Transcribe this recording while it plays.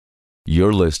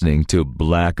You're listening to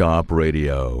Black Op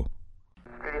Radio.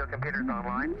 Video computers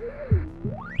online.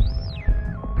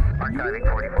 Archiving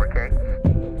 44K.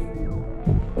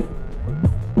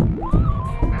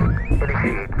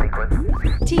 Initiate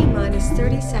sequence. T-minus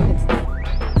 30 seconds.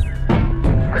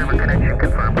 Server connection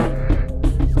confirmed.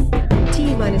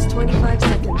 T-minus 25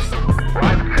 seconds.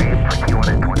 Live stream for T1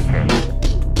 and 20K.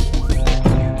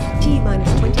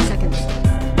 T-minus 20 seconds.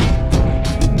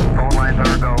 Phone lines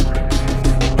are go.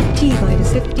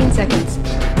 T-minus 15 seconds.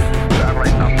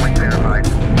 Satellite uplink verified.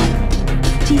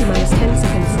 T-minus 10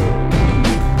 seconds.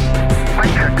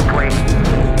 Mic check complete.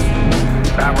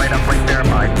 Satellite uplink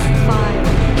verified. 5,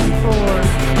 4,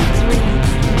 3,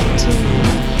 2,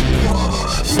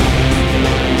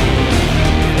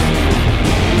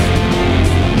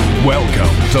 1. Welcome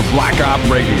to Black Op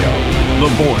Radio, the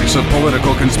voice of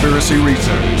political conspiracy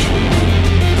research.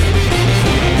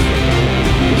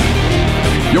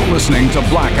 You're listening to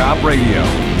Black Op Radio,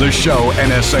 the show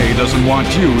NSA doesn't want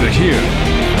you to hear.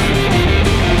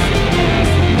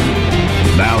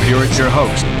 Now here is your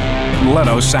host,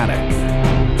 Leno Sanek.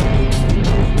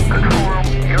 Control room,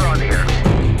 you're on the air.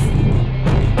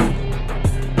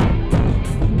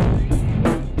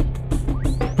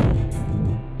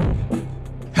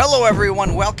 Hello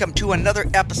everyone, welcome to another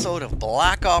episode of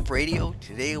Black Op Radio.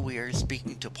 Today we are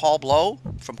speaking to Paul Bleau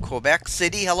from Quebec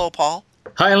City. Hello, Paul.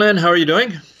 Hi, Lynn. How are you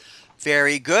doing?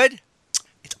 Very good.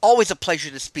 It's always a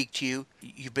pleasure to speak to you.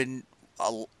 You've been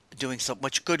doing so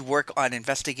much good work on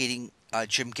investigating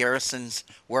Jim Garrison's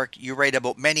work. You write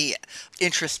about many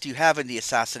interests you have in the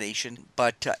assassination,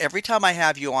 but every time I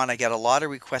have you on, I get a lot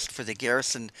of requests for the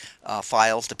Garrison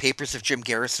files, the papers of Jim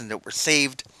Garrison that were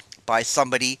saved by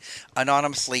somebody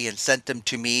anonymously and sent them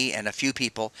to me and a few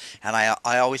people, and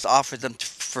I always offer them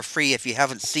for free if you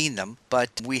haven't seen them.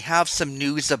 But we have some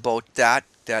news about that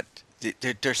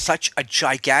there's such a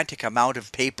gigantic amount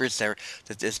of papers there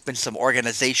that there's been some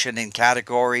organization in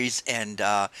categories and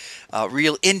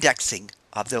real indexing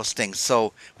of those things.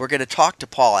 So we're going to talk to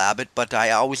Paul Abbott, but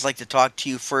I always like to talk to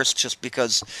you first just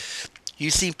because you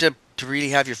seem to really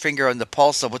have your finger on the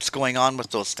pulse of what's going on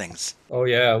with those things. Oh,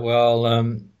 yeah. Well,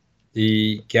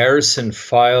 the Garrison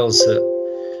files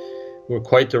were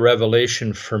quite the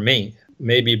revelation for me.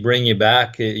 Maybe bring you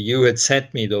back. You had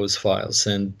sent me those files,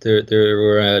 and there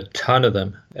were a ton of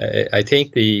them. I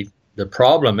think the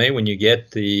problem, when you get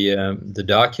the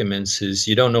documents, is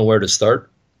you don't know where to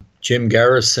start. Jim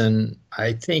Garrison,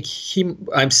 I think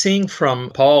I'm seeing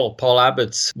from Paul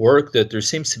Abbott's work that there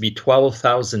seems to be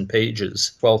 12,000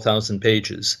 pages,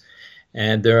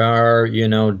 and there are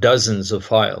dozens of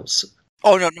files.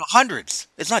 Oh no, hundreds.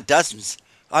 It's not dozens.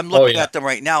 I'm looking at them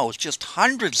right now. It's just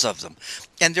hundreds of them.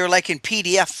 And they're like in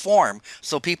PDF form.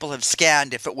 So people have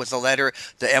scanned, if it was a letter,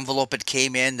 the envelope it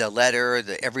came in, the letter,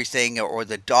 the everything, or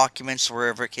the documents,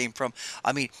 wherever it came from.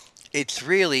 I mean, it's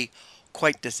really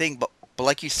quite the thing. But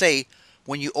like you say,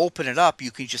 when you open it up,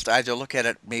 you can just either look at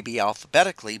it maybe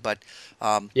alphabetically, but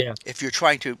if you're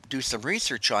trying to do some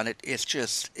research on it,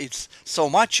 it's so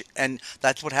much. And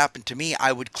that's what happened to me.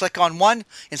 I would click on one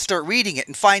and start reading it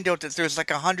and find out that there's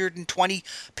like 120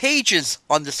 pages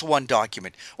on this one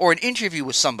document, or an interview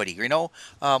with somebody,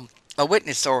 a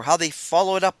witness, or how they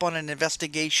follow it up on an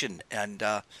investigation. And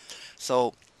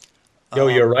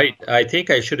you're right. I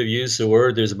think I should have used the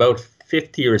word, there's about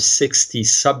 50 or 60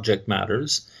 subject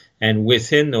matters. And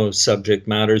within those subject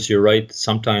matters, you're right,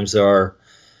 sometimes there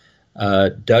are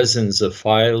dozens of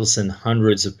files and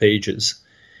hundreds of pages.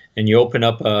 And you open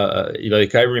up,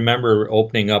 I remember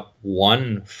opening up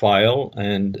one file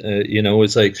and, it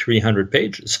was like 300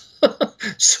 pages.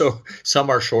 So some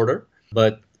are shorter.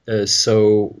 But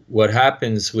so what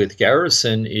happens with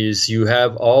Garrison is you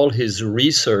have all his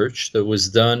research that was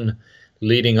done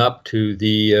leading up to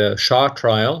the Shaw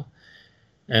trial.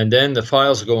 And then the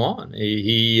files go on.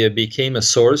 He became a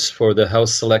source for the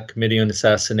House Select Committee on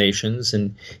Assassinations,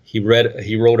 and he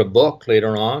wrote a book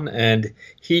later on, and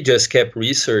he just kept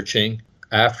researching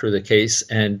after the case.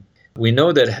 And we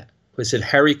know that, was it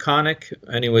Harry Connick?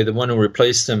 Anyway, the one who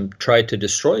replaced him tried to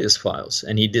destroy his files,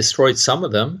 and he destroyed some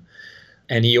of them,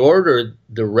 and he ordered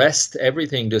the rest,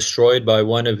 everything destroyed by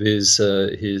one of his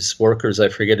workers, I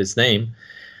forget his name.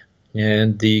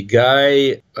 And the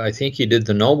guy, I think he did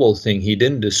the noble thing. He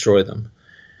didn't destroy them.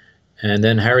 And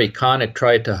then Harry Connick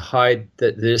tried to hide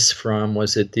this from,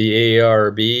 was it the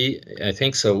ARB? I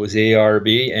think so. It was the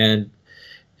ARB.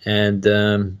 And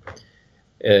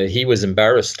he was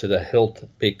embarrassed to the hilt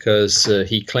because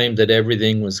he claimed that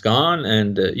everything was gone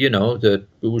and, that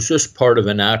it was just part of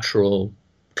a natural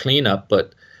cleanup.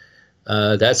 But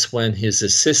that's when his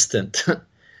assistant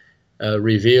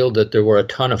revealed that there were a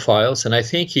ton of files, and I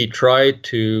think he tried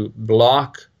to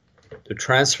block the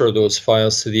transfer of those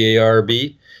files to the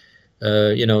ARB,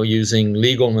 using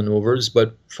legal maneuvers.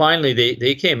 But finally,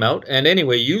 they came out. And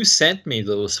anyway, you sent me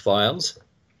those files,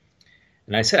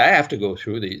 and I said, I have to go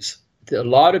through these. A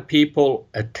lot of people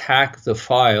attack the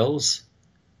files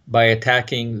by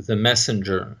attacking the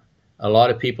messenger. A lot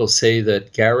of people say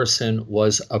that Garrison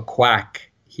was a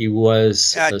quack. He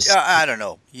was... I don't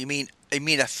know. You mean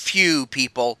a few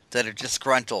people that are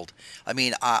disgruntled. I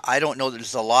mean, I don't know that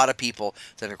there's a lot of people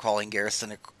that are calling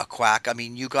Garrison a quack. I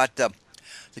mean, you got the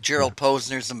Gerald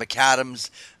Posners, the McAdams,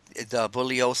 the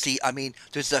Bugliosi. I mean,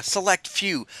 there's a select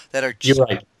few that are just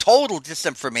total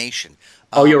disinformation.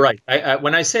 You're right.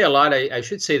 When I say a lot, I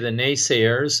should say the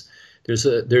naysayers.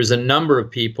 There's a number of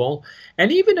people,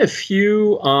 and even a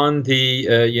few on the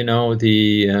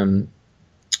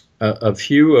a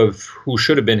few of who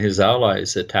should have been his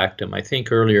allies attacked him. I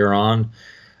think earlier on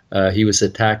he was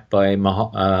attacked by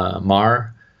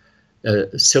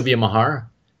Sylvia Mahar.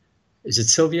 Is it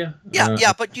Sylvia?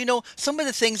 Yeah, but some of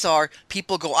the things are,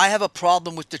 people go, I have a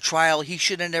problem with the trial. He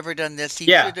should have never done this. He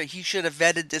should have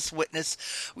vetted this witness.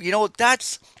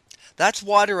 That's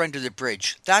water under the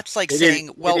bridge. That's like saying,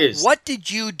 what did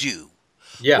you do?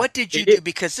 Yeah. What did you do?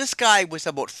 Because this guy with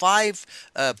about 5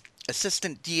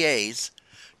 assistant DAs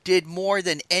did more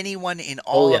than anyone in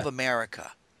all of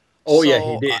America. He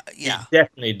did. He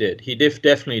definitely did. He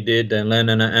definitely did, and Len,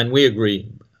 and we agree.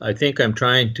 I think I'm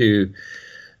trying to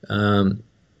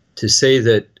say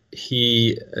that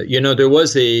he, there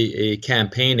was a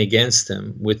campaign against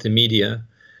him with the media,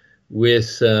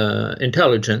 with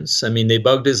intelligence. I mean, they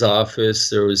bugged his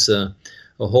office. There was a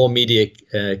whole media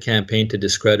campaign to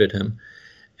discredit him.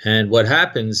 And what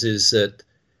happens is that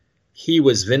he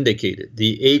was vindicated.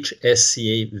 The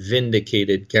HSCA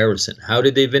vindicated Garrison. How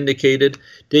did they vindicate it?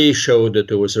 They showed that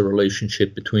there was a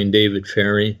relationship between David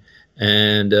Ferry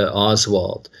and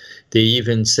Oswald. They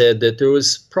even said that there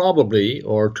was probably,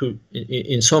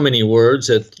 in so many words,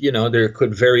 that there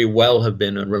could very well have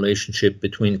been a relationship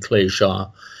between Clay Shaw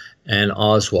and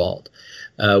Oswald.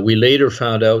 We later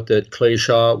found out that Clay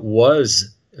Shaw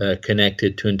was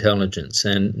connected to intelligence,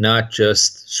 and not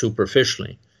just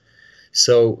superficially.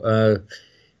 So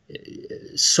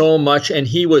much, and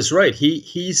he was right.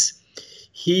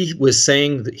 He was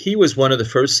saying, he was one of the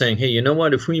first saying, hey, you know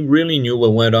what? If we really knew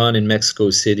what went on in Mexico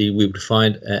City, we would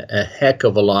find a heck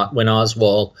of a lot. When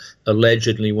Oswald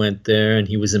allegedly went there and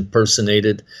he was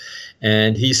impersonated,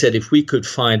 and he said if we could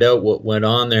find out what went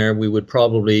on there, we would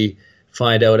probably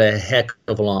find out a heck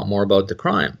of a lot more about the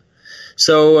crime.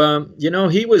 So,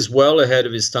 he was well ahead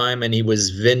of his time, and he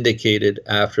was vindicated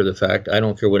after the fact. I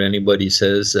don't care what anybody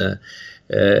says.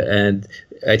 And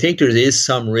I think there is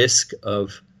some risk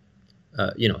of,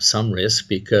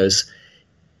 because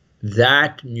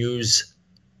that news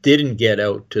didn't get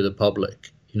out to the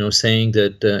public, saying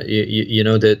that,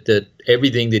 that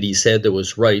everything that he said that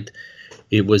was right,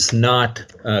 it was not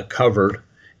covered.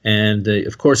 And,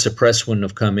 of course, the press wouldn't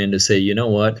have come in to say, you know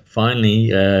what,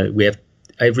 finally, we have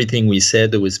everything we said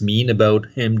that was mean about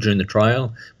him during the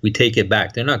trial, we take it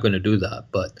back. They're not going to do that.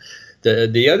 But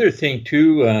the other thing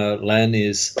too, Len,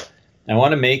 is I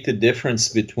want to make the difference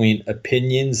between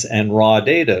opinions and raw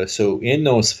data. So in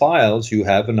those files, you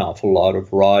have an awful lot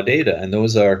of raw data, and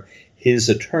those are his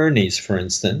attorneys, for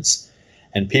instance,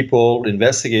 and people,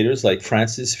 investigators like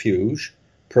Francis Fuge,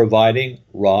 providing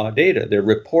raw data. They're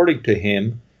reporting to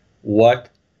him what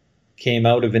came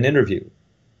out of an interview,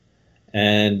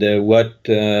 and what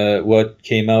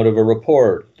came out of a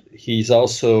report. He's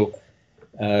also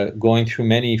going through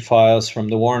many files from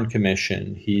the Warren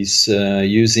Commission. He's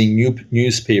using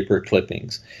newspaper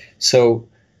clippings. So,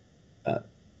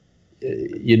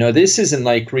 this isn't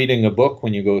like reading a book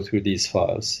when you go through these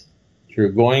files.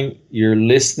 You're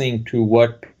listening to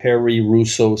what Perry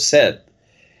Russo said.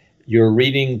 You're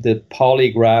reading the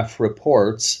polygraph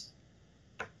reports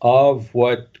of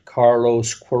what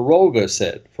Carlos Quiroga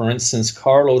said. For instance,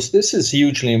 this is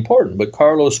hugely important, but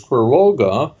Carlos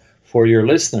Quiroga, for your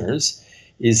listeners,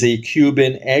 is a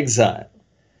Cuban exile.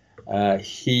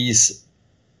 He's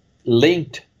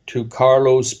linked to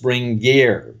Carlos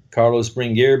Bringuier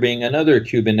being another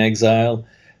Cuban exile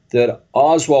that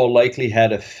Oswald likely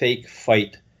had a fake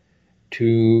fight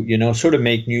to, sort of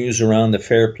make news around the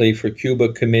Fair Play for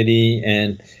Cuba committee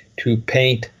and to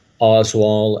paint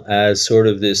Oswald as sort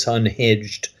of this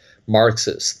unhinged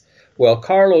Marxist. Well,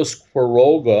 Carlos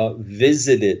Quiroga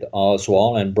visited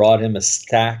Oswald and brought him a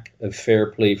stack of Fair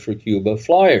Play for Cuba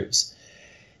flyers.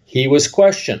 He was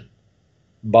questioned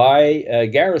by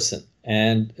Garrison,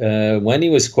 and when he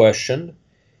was questioned,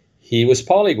 he was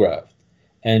polygraphed.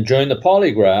 And during the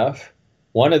polygraph,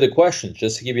 one of the questions,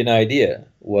 just to give you an idea,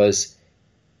 was,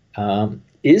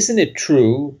 isn't it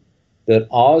true that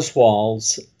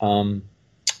Oswald's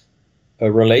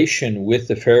a relation with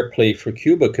the Fair Play for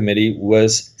Cuba Committee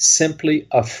was simply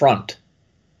a front?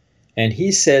 And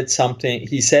he said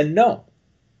no.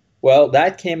 Well,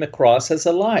 that came across as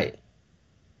a lie.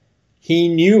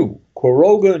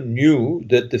 Quiroga knew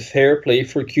that the Fair Play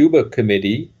for Cuba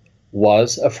Committee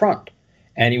was a front.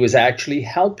 And he was actually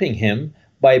helping him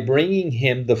by bringing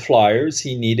him the flyers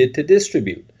he needed to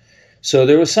distribute. So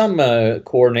there was some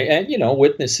coordination, and,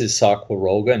 witnesses saw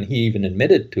Quiroga, and he even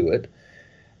admitted to it.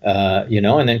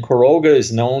 And then Quiroga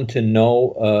is known to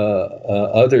know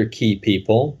other key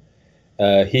people.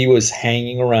 He was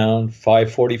hanging around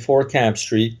 544 Camp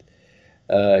Street.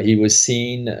 He was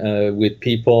seen with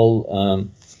people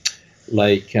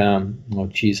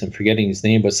I'm forgetting his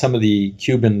name, but some of the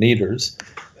Cuban leaders,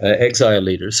 exile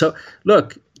leaders. So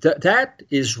look, that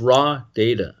is raw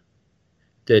data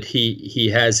that he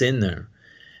has in there.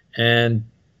 And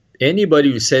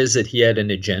anybody who says that he had an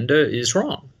agenda is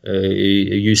wrong.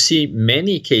 You see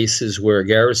many cases where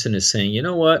Garrison is saying, you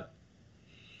know what,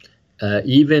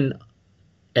 even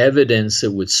evidence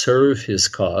that would serve his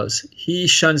cause, he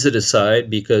shuns it aside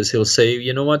because he'll say,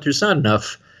 you know what, there's not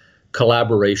enough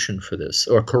collaboration for this,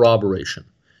 or corroboration,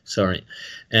 sorry.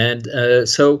 And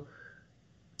so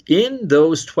in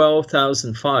those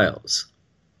 12,000 files,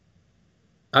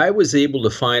 I was able to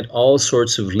find all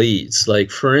sorts of leads.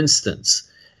 Like, for instance,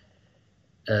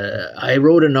 I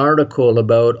wrote an article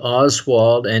about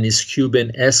Oswald and his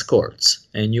Cuban escorts,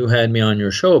 and you had me on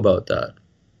your show about that.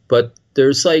 But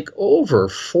there's like over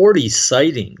 40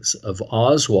 sightings of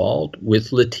Oswald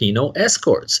with Latino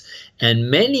escorts, and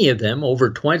many of them, over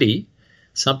 20,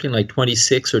 something like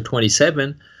 26 or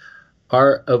 27,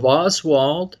 are of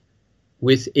Oswald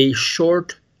with a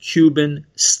short Cuban,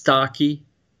 stocky,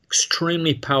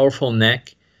 extremely powerful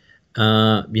neck,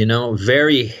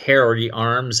 very hairy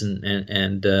arms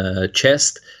and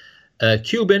chest,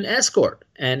 Cuban escort.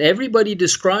 And everybody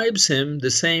describes him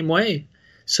the same way.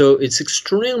 So it's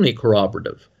extremely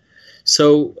corroborative.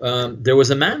 So there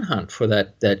was a manhunt for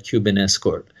that Cuban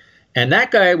escort. And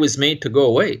that guy was made to go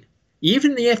away.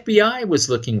 Even the FBI was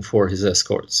looking for his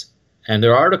escorts. And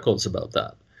there are articles about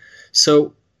that.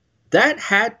 So that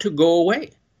had to go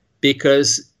away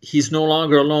because he's no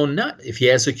longer a lone nut if he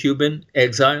has a Cuban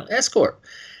exile escort.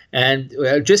 And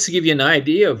just to give you an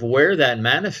idea of where that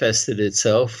manifested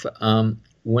itself,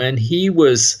 when he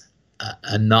was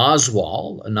an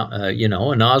Oswald, an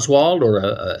Oswald or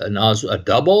a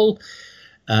double,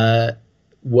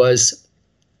 was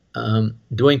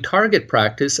doing target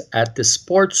practice at the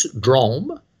sports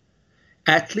drome.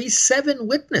 At least 7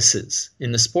 witnesses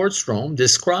in the sports drome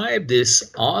described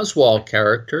this Oswald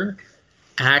character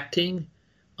acting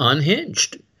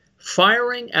unhinged,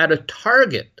 firing at a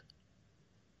target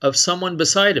of someone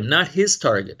beside him, not his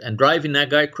target, and driving that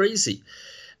guy crazy.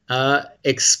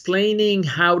 Explaining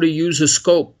how to use a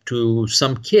scope to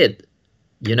some kid,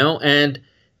 and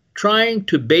trying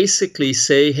to basically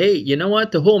say, hey, you know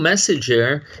what, the whole message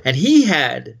there. And he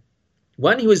had,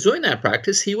 when he was doing that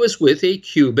practice, he was with a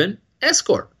Cuban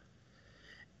escort.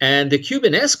 And the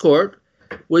Cuban escort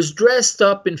was dressed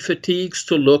up in fatigues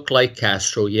to look like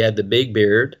Castro. He had the big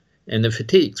beard and the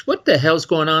fatigues. What the hell's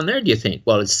going on there, do you think?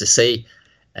 Well, it's to say,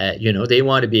 they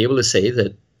want to be able to say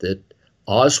that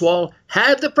Oswald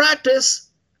had the practice.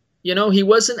 He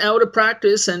wasn't out of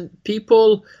practice, and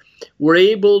people were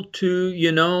able to,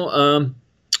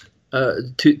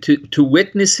 to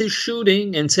witness his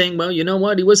shooting and saying, well, you know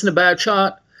what, he wasn't a bad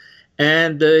shot,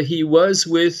 and he was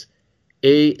with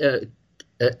a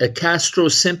Castro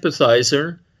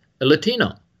sympathizer, a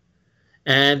Latino.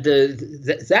 And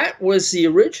that was the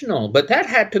original, but that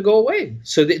had to go away.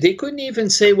 So they couldn't even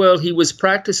say, well, he was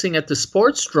practicing at the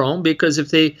sports drome, because if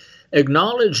they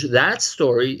acknowledged that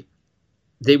story,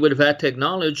 they would have had to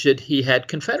acknowledge that he had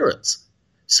Confederates.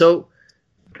 So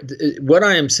what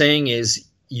I am saying is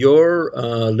your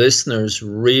listeners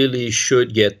really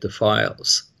should get the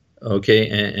files, okay,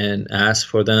 and ask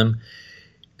for them.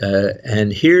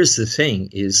 And here's the thing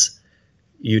is,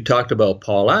 you talked about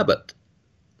Paul Abbott.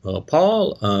 Well,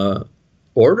 Paul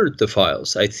ordered the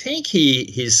files. I think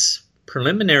his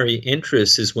preliminary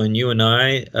interest is when you and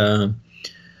I,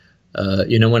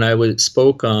 when I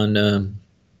spoke on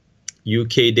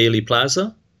UK Daily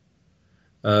Plaza,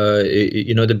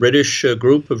 the British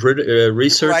group of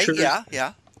researchers. Right,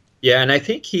 yeah. Yeah, and I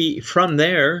think from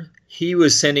there, he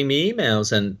was sending me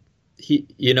emails, and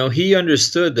he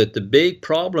understood that the big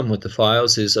problem with the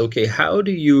files is, okay, how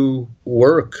do you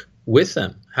work with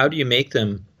them? How do you make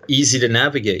them easy to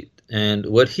navigate? And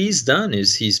what he's done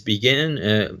is he's began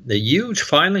a huge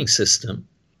filing system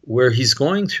where he's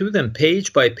going through them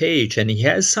page by page, and he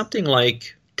has something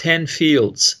like 10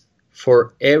 fields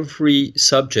for every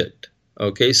subject.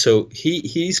 Okay, so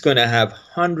he's going to have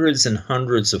hundreds and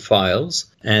hundreds of files,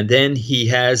 and then he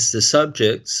has the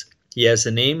subjects, he has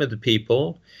the name of the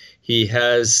people, he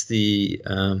has the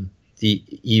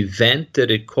event that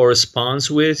it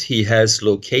corresponds with, he has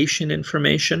location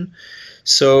information.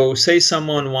 So say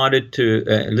someone wanted to,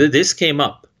 this came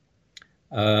up,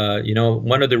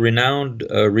 one of the renowned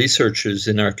researchers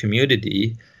in our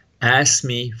community asked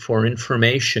me for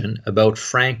information about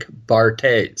Frank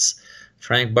Barthez.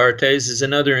 Frank Barthez is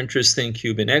another interesting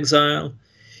Cuban exile.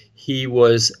 He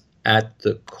was at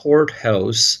the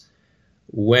courthouse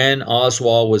when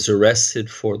Oswald was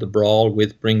arrested for the brawl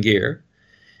with Bringuier.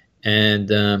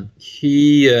 And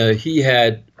he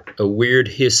had a weird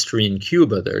history in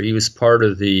Cuba there. He was part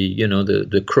of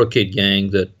the crooked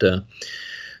gang that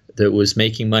was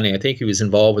making money. I think he was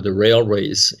involved with the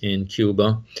railways in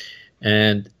Cuba.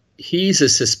 And he's a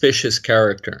suspicious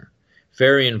character.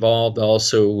 Very involved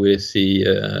also with the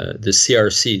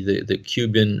CRC, the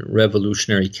Cuban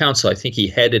Revolutionary Council. I think he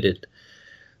headed it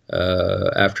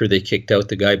after they kicked out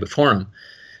the guy before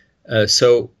him.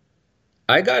 So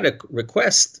I got a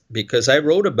request because I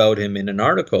wrote about him in an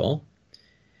article.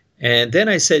 And then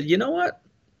I said, you know what?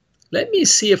 Let me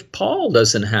see if Paul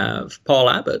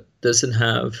Abbott doesn't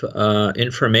have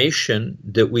information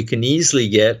that we can easily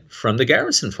get from the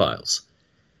Garrison files.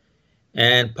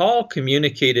 And Paul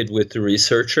communicated with the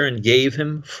researcher and gave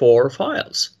him 4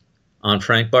 files on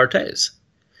Frank Barthez.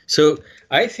 So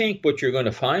I think what you're going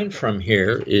to find from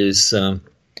here is,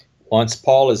 once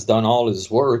Paul has done all his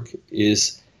work,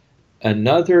 is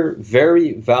another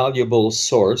very valuable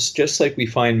source, just like we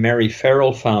find Mary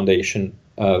Farrell Foundation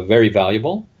very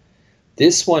valuable.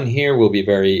 This one here will be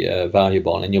very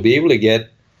valuable, and you'll be able to get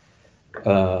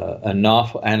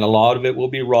enough, and a lot of it will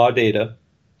be raw data,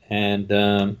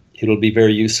 and it'll be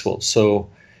very useful. So,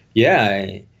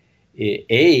 yeah,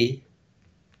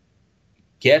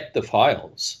 get the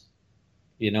files.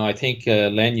 I think,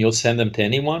 Len, you'll send them to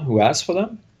anyone who asks for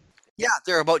them? Yeah,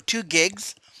 they're about 2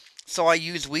 gigs. So I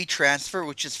use WeTransfer,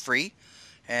 which is free,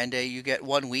 and you get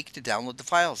 1 week to download the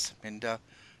files. And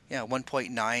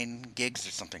 1.9 gigs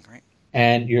or something, right?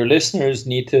 And your listeners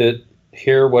need to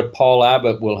hear what Paul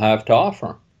Abbott will have to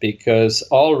offer, because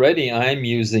already I'm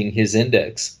using his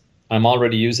index. I'm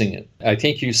already using it. I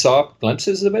think you saw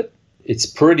glimpses of it. It's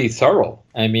pretty thorough.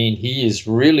 I mean, he is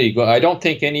really good. I don't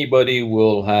think anybody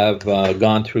will have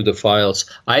gone through the files.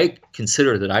 I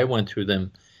consider that I went through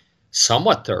them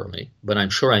somewhat thoroughly, but I'm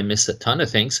sure I missed a ton of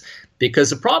things, because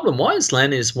the problem was,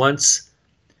 Len, is once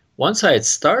I had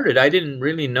started, I didn't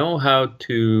really know how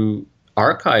to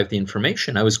archive the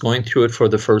information. I was going through it for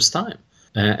the first time.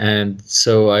 And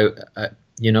so I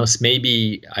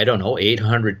maybe, I don't know,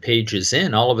 800 pages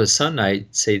in, all of a sudden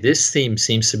I'd say, this theme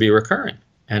seems to be recurring.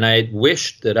 And I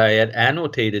wished that I had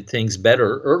annotated things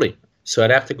better early. So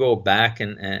I'd have to go back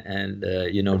and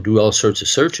do all sorts of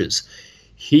searches.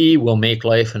 He will make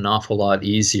life an awful lot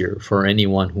easier for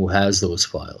anyone who has those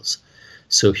files.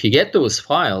 So if you get those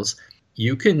files,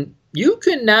 you can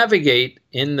navigate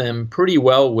in them pretty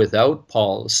well without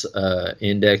Paul's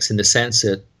index, in the sense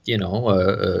that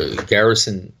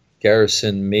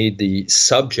Garrison made the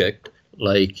subject,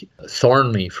 like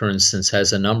Thornley, for instance,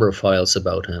 has a number of files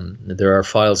about him. There are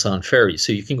files on Ferry,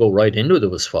 so you can go right into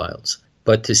those files.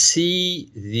 But to see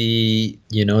the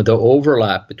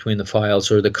overlap between the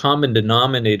files, or the common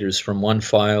denominators from one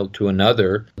file to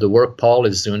another, the work Paul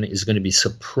is doing is going to be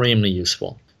supremely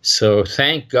useful. So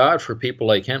thank God for people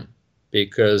like him,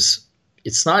 because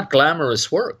it's not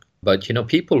glamorous work. But,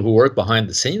 people who work behind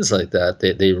the scenes like that,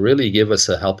 they really give us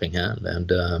a helping hand.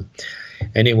 And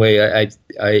anyway,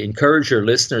 I encourage your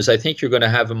listeners. I think you're going to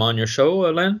have him on your show,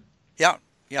 Len? Yeah,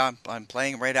 I'm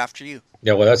playing right after you.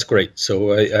 Yeah, well, that's great.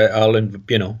 So I'll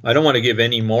I don't want to give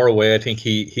any more away. I think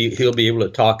he'll be able to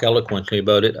talk eloquently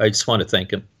about it. I just want to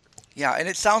thank him. Yeah, and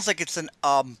it sounds like it's an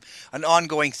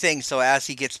ongoing thing. So as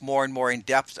he gets more and more in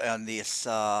depth on this,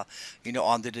 on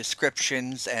the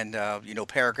descriptions and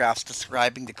paragraphs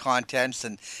describing the contents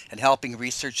and helping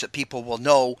research, that people will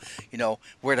know,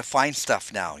 where to find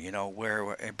stuff now.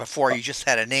 Where before you just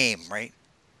had a name, right?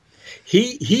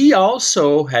 He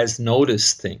also has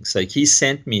noticed things. Like, he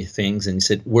sent me things and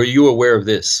said, "Were you aware of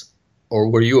this?" Or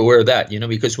 "Were you aware of that?"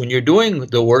 Because when you're doing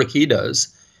the work he does,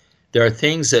 there are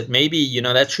things that maybe,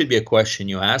 that should be a question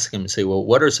you ask him and say, well,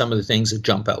 what are some of the things that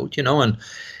jump out, and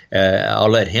I'll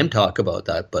let him talk about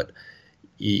that. But,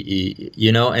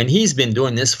 and he's been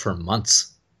doing this for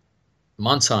months.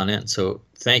 months on end. So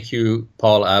thank you,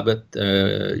 Paul Abbott.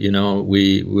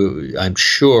 I'm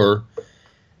sure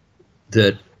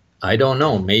that, I don't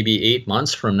know, maybe 8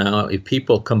 months from now, if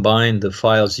people combine the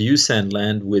files you send,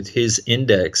 Len, with his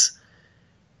index,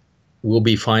 we'll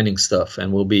be finding stuff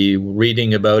and we'll be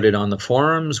reading about it on the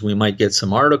forums. We might get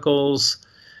some articles.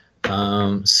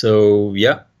 I'm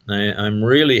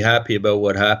really happy about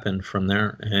what happened from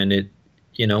there. And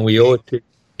we owe it to,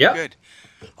 yeah. Good.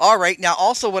 All right. Now,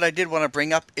 also what I did want to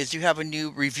bring up is you have a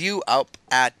new review up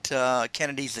at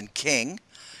Kennedy's and King.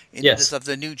 Yes. Of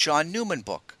the new John Newman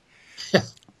book.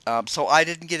 So I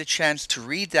didn't get a chance to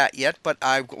read that yet, but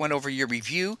I went over your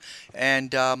review,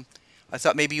 and I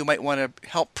thought maybe you might want to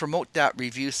help promote that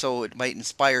review so it might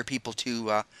inspire people who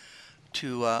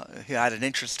had an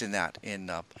interest in that,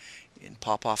 in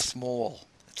Popoff's mole.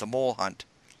 It's a mole hunt.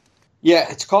 Yeah,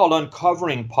 it's called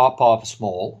Uncovering Popoff's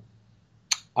Mole.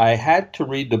 I had to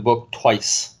read the book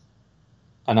twice,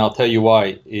 and I'll tell you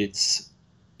why. It's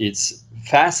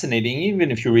fascinating,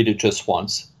 even if you read it just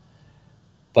once.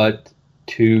 But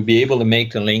to be able to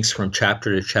make the links from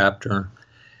chapter to chapter,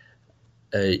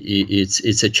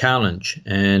 it's a challenge,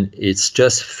 and it's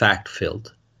just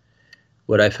fact-filled.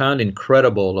 What I found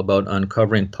incredible about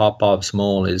Uncovering Popoff's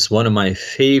Mole is one of my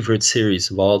favorite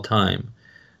series of all time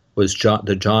was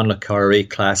the John le Carré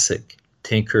classic,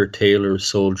 Tinker, Tailor,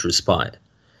 Soldier, Spy.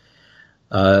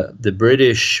 The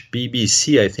British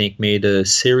BBC, I think, made a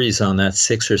series on that,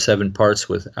 6 or 7 parts,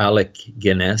 with Alec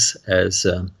Guinness as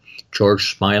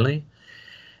George Smiley.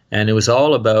 And it was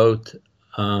all about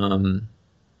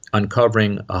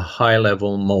uncovering a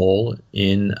high-level mole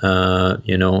in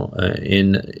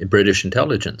British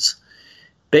intelligence,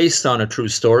 based on a true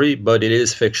story, but it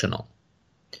is fictional.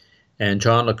 And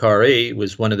John le Carré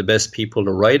was one of the best people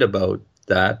to write about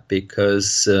that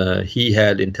because he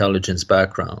had intelligence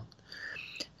background.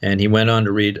 And he went on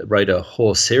to write a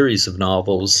whole series of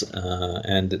novels,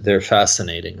 and they're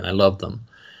fascinating. I love them.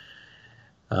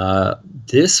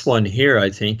 This one here,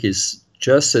 I think, is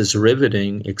just as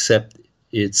riveting, except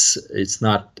it's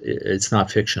not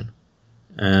fiction.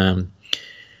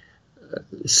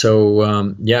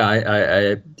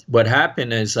 What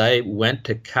happened is I went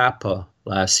to Kappa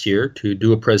last year to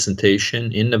do a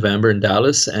presentation in November in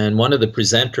Dallas, and one of the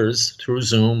presenters through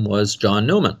Zoom was John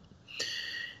Newman.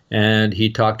 And he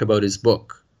talked about his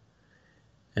book.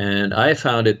 And I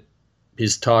found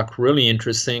his talk really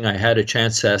interesting. I had a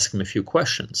chance to ask him a few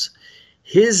questions.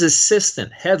 His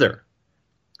assistant, Heather,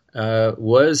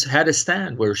 had a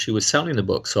stand where she was selling the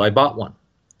book, so I bought one.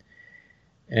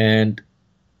 And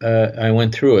I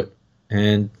went through it.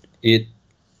 And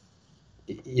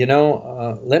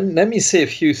let me say a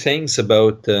few things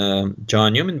about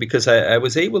John Newman, because I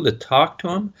was able to talk to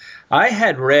him. I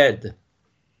had read...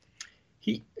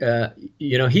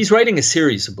 he's writing a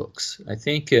series of books. I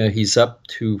think he's up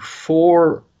to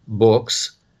 4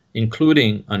 books,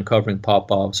 including Uncovering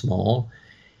Popoff's Mole,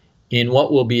 in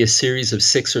what will be a series of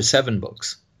 6 or 7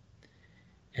 books.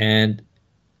 And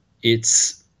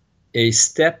it's a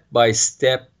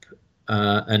step-by-step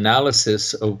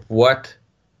analysis of what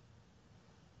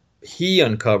he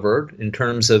uncovered in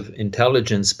terms of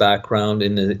intelligence background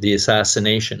in the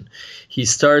assassination. He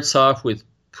starts off with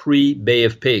pre-Bay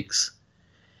of Pigs.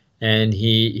 And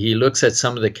he looks at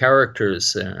some of the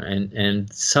characters,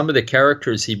 and some of the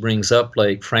characters he brings up,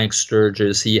 like Frank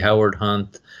Sturgis, E. Howard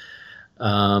Hunt,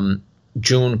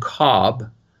 June Cobb,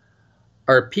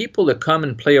 are people that come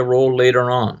and play a role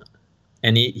later on.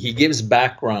 And he gives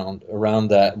background around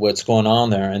that, what's going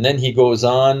on there. And then he goes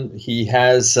on, he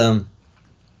has,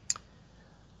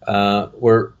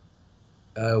 what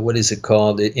is it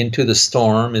called? Into the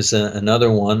Storm is another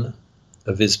one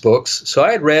of his books. So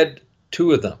I had read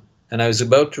 2 of them. And I was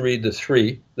about to read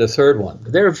the third one.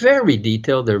 They're very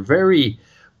detailed. They're very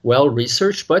well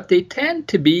researched, but they tend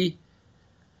to be,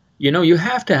 you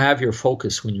have to have your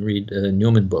focus when you read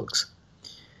Newman books.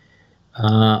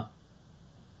 I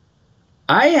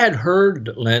had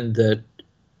heard, Len, that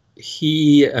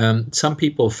some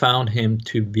people found him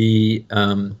to be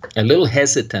a little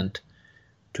hesitant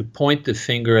to point the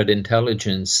finger at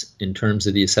intelligence in terms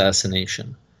of the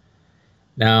assassination.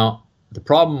 Now, the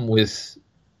problem with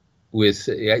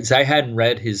I hadn't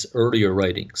read his earlier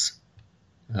writings,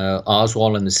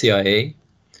 Oswald and the CIA,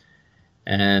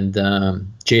 and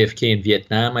JFK in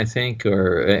Vietnam, I think,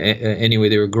 or anyway,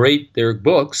 they were great. They were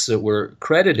books that were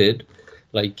credited,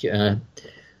 like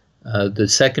the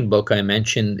second book I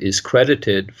mentioned is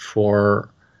credited for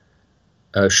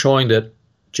showing that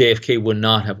JFK would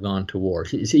not have gone to war.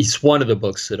 He's one of the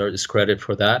books that is credited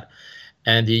for that.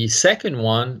 And the second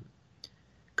one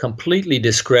completely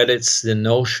discredits the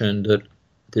notion that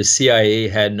the CIA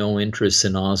had no interest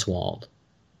in Oswald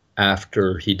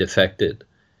after he defected.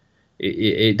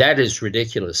 That is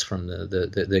ridiculous from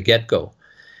the get-go.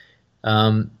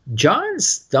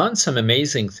 John's done some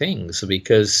amazing things,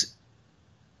 because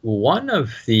one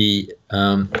of the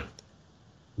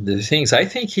things, I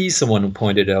think he's the one who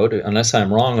pointed out, unless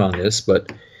I'm wrong on this,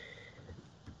 but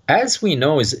as we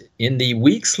know, is in the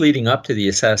weeks leading up to the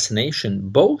assassination,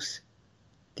 both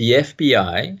the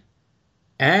FBI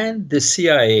and the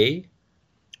CIA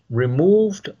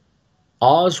removed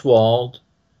Oswald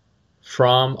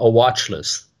from a watch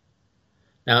list.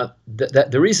 Now,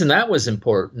 the reason that was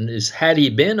important is, had he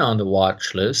been on the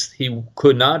watch list, he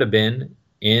could not have been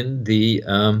in the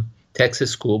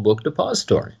Texas School Book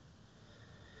Depository.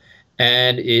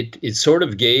 And it sort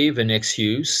of gave an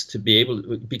excuse to be able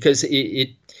to, because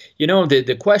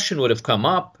the question would have come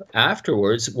up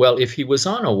afterwards, well, if he was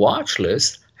on a watch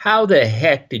list, how the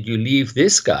heck did you leave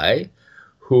this guy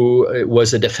who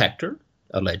was a defector,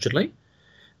 allegedly,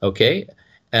 okay,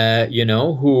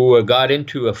 who got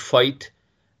into a fight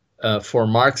for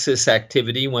Marxist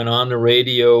activity, went on the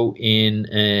radio in,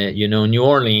 New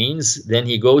Orleans. Then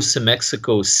he goes to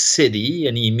Mexico City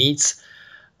and he meets,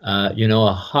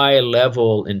 a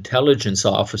high-level intelligence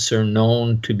officer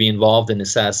known to be involved in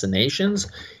assassinations.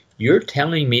 You're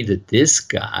telling me that this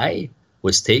guy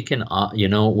was taken,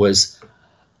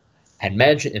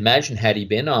 imagine had he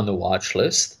been on the watch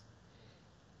list.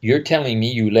 You're telling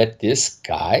me you let this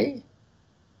guy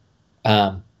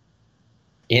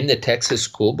in the Texas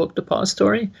School Book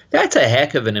Depository? That's a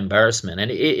heck of an embarrassment.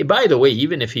 And by the way,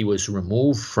 even if he was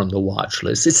removed from the watch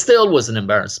list, it still was an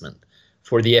embarrassment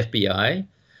for the FBI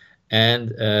and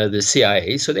the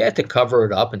CIA. So they had to cover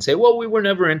it up and say, well, we were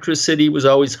never interested. He was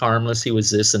always harmless. He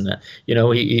was this and that.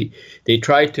 They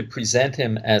tried to present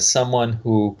him as someone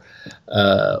who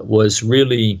was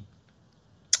really,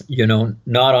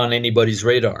 not on anybody's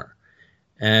radar.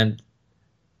 And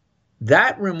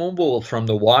that removal from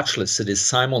the watch list that is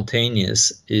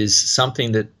simultaneous is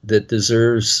something that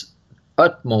deserves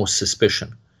utmost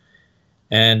suspicion.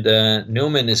 And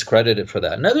Newman is credited for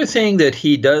that. Another thing that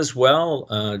he does well,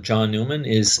 John Newman,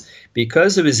 is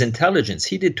because of his intelligence.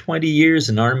 He did 20 years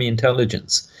in Army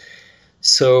intelligence.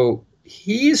 So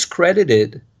he's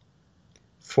credited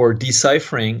for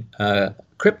deciphering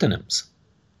cryptonyms.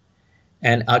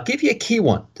 And I'll give you a key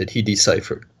one that he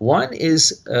deciphered. One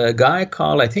is a guy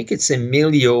called, I think it's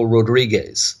Emilio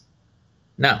Rodriguez.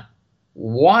 Now,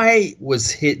 why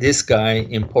was this guy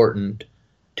important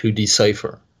to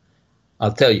decipher?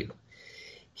 I'll tell you.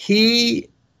 He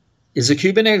is a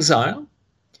Cuban exile.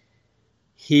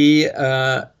 He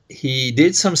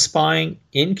did some spying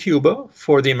in Cuba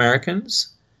for the Americans,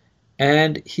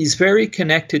 and he's very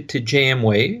connected to JM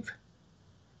Wave.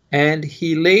 And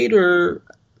he later,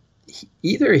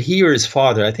 either he or his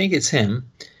father, I think it's him,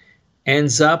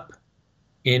 ends up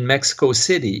in Mexico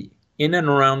City in and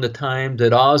around the time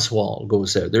that Oswald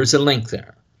goes there. There's a link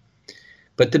there.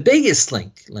 But the biggest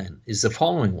link, Len, is the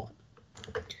following one.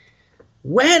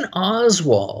 When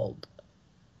Oswald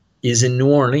is in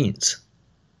New Orleans,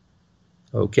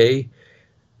 okay,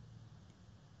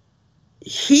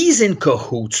 he's in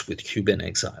cahoots with Cuban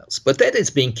exiles, but that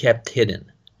is being kept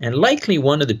hidden. And likely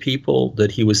one of the people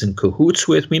that he was in cahoots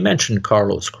with, we mentioned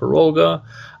Carlos Quiroga,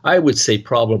 I would say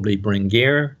probably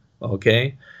Bringuier,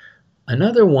 okay.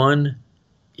 Another one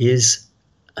is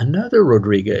another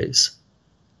Rodriguez.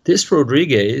 This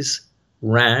Rodriguez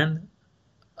ran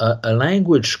a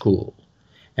language school.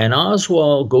 And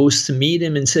Oswald goes to meet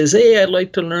him and says, hey, I'd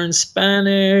like to learn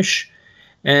Spanish.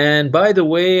 And by the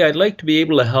way, I'd like to be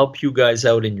able to help you guys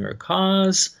out in your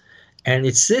cause. And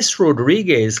it's this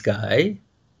Rodriguez guy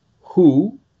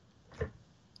who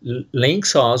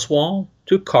links Oswald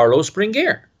to Carlos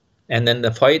Bringuier. And then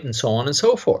the fight and so on and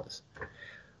so forth.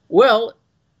 Well,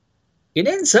 it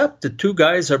ends up the two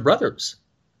guys are brothers.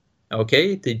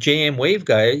 Okay, the JM Wave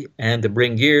guy and the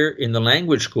Bringuier in the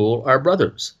language school are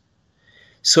brothers.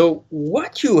 So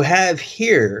what you have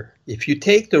here, if you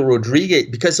take the Rodriguez,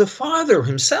 because the father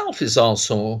himself is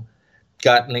also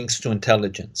got links to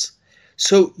intelligence.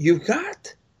 So you've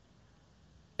got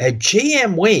a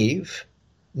JM Wave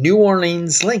New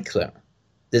Orleans link there.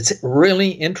 That's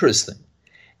really interesting.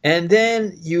 And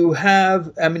then you have,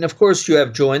 of course, you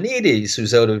have Joanides,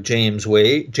 who's out of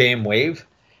JM Wave.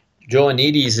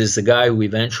 Joanides is the guy who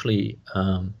eventually,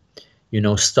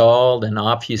 stalled and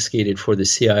obfuscated for the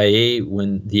CIA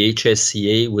when the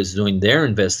HSCA was doing their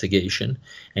investigation,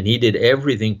 and he did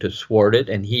everything to thwart it,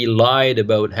 and he lied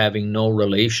about having no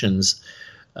relations,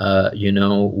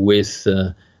 with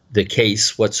the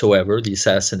case whatsoever, the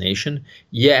assassination,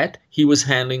 yet he was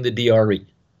handling the DRE.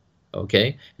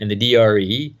 Okay, and the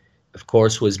DRE, of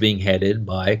course, was being headed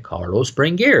by Carlos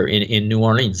Bringuier in New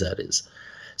Orleans, that is.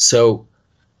 So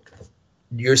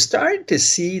you're starting to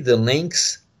see the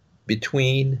links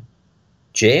between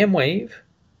JM Wave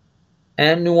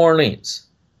and New Orleans.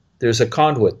 There's a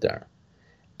conduit there.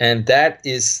 And that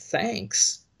is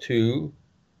thanks to,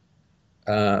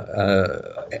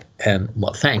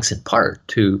 thanks in part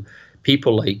to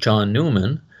people like John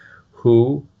Newman,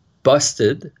 who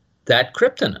busted that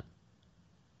kryptonite.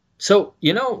 So,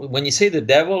 when you say the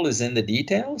devil is in the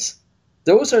details,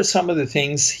 those are some of the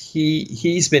things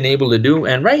he's been able to do.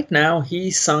 And right now,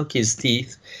 he sunk his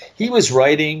teeth. He was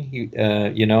writing,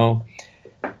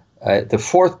 the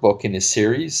fourth book in his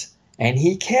series, and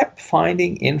he kept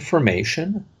finding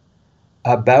information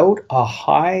about a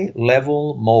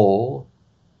high-level mole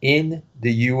in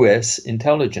the U.S.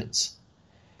 intelligence.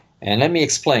 And let me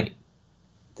explain.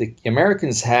 The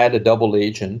Americans had a double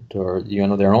agent, or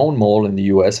their own mole in the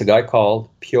U.S., a guy called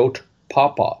Pyotr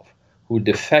Popov, who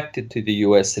defected to the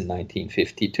U.S. in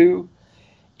 1952.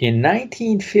 In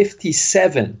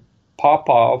 1957,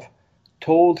 Popov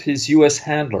told his U.S.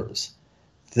 handlers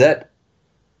that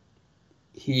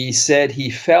he said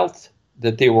he felt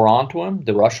that they were onto him,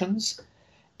 the Russians,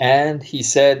 and he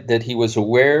said that he was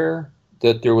aware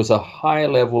that there was a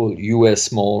high-level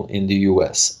U.S. mole in the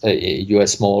U.S., a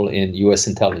U.S. mole in U.S.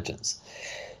 intelligence.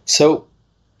 So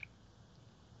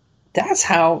that's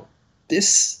how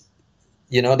this,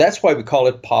 that's why we call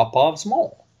it Popov's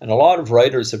mole. And a lot of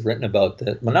writers have written about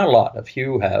that. Well, not a lot. A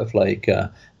few have, like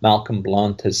Malcolm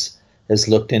Blunt has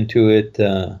looked into it,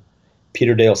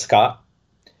 Peter Dale Scott.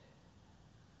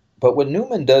 But what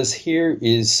Newman does here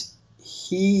is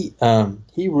he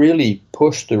really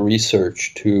pushed the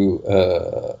research to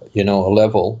a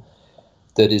level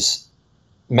that is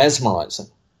mesmerizing.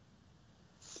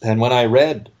 And when I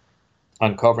read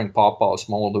Uncovering Popov's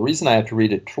Mole, the reason I had to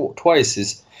read it twice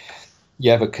is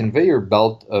you have a conveyor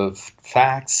belt of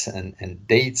facts and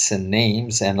dates and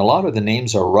names, and a lot of the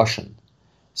names are Russian.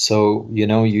 So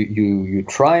you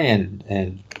try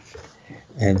and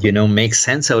make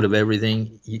sense out of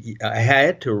everything. I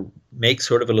had to make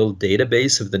sort of a little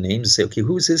database of the names. Say, okay,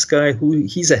 who's this guy?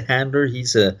 He's a handler.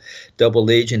 He's a double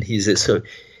agent. So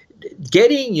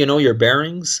getting your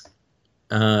bearings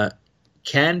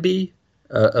can be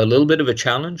a little bit of a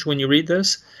challenge when you read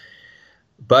this.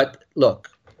 But look,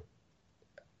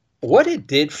 what it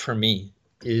did for me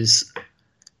is,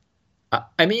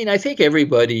 I think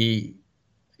everybody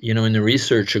in the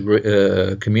research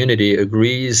community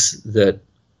agrees that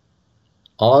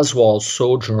Oswald's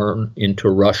sojourn into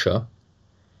Russia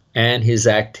and his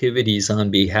activities on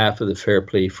behalf of the Fair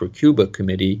Play for Cuba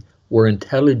Committee were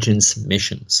intelligence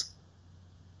missions.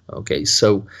 Okay,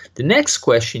 so the next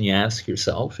question you ask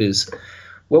yourself is,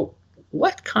 well,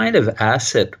 what kind of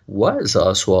asset was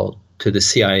Oswald to the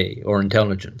CIA or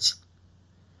intelligence?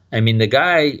 The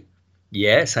guy,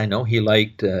 yes, I know he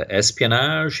liked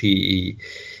espionage.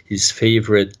 His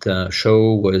favorite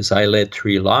show was I Led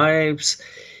 3 Lives.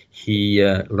 He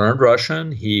learned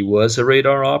Russian. He was a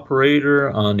radar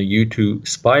operator on a U-2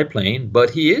 spy plane,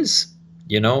 but he is,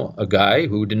 a guy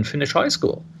who didn't finish high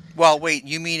school. Well, wait,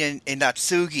 you mean in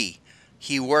Natsugi,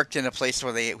 he worked in a place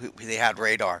where they had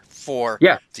radar for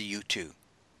the U-2?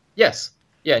 Yes,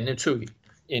 yeah, Natsugi,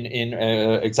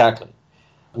 exactly.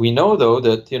 We know though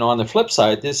that on the flip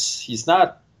side, he's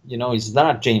not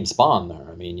James Bond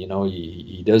there.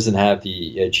 He doesn't have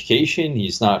the education.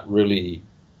 He's not really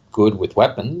good with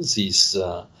weapons. He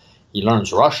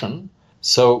learns Russian.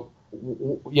 So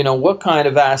what kind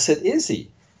of asset is he?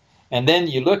 And then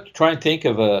you try and think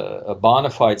of a bona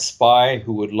fide spy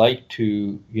who would like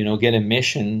to get a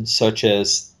mission such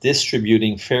as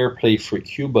distributing Fair Play for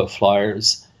Cuba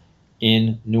flyers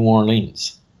in New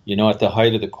Orleans. At the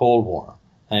height of the Cold War.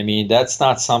 That's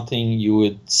not something you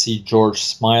would see George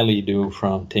Smiley do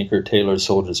from Tinker Tailor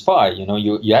Soldier Spy.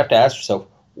 You have to ask yourself,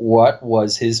 what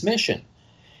was his mission?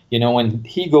 When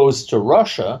he goes to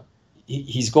Russia,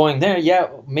 he's going there. Yeah,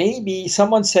 maybe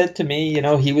someone said to me,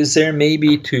 he was there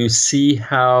maybe to see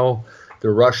how the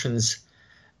Russians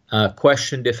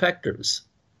question defectors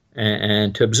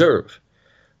and to observe.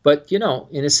 But,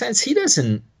 in a sense, he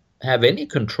doesn't have any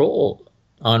control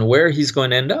on where he's going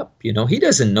to end up. He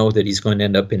doesn't know that he's going to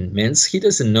end up in Minsk. He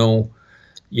doesn't know,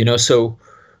 so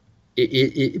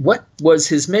what was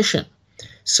his mission?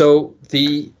 So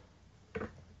the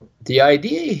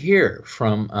idea here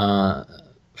from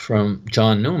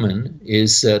John Newman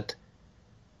is that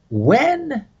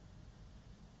when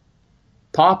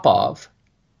Popov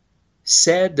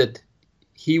said that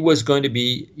he was going to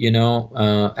be,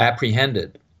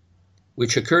 apprehended,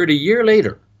 which occurred a year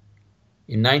later,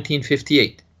 in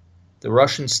 1958, the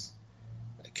Russians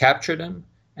captured him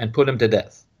and put him to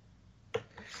death.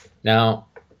 Now,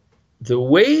 the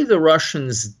way the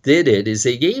Russians did it is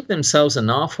they gave themselves an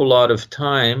awful lot of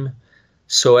time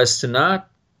so as to not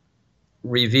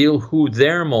reveal who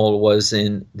their mole was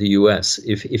in the U.S.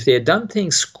 If they had done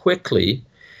things quickly,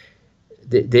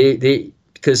 they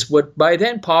because by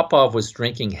then Popov was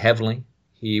drinking heavily.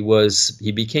 He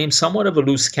became somewhat of a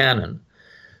loose cannon.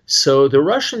 So the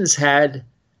Russians had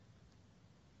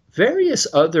various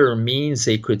other means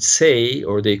they could say,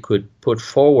 or they could put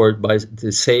forward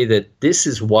to say that this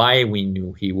is why we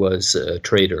knew he was a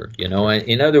traitor.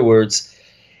 In other words,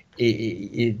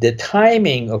 the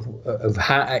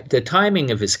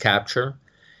timing of his capture,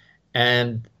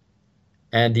 and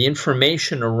the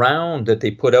information around that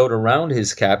they put out around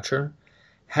his capture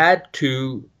had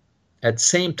to, at the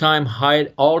same time,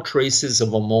 hide all traces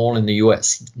of a mole in the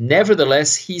U.S.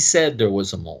 Nevertheless, he said there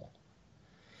was a mole.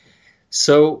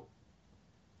 So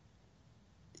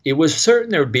it was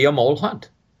certain there would be a mole hunt.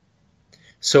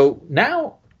 So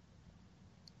now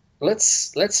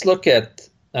let's look at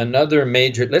another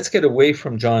major. Let's get away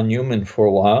from John Newman for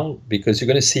a while, because you're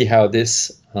going to see how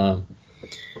this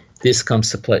comes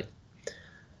to play.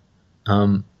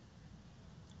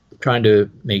 Trying to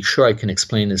make sure I can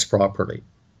explain this properly.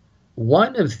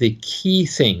 One of the key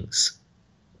things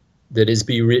that has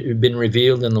been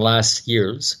revealed in the last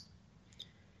years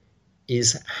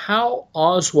is how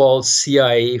Oswald's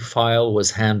CIA file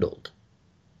was handled.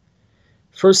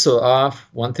 First off,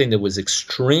 one thing that was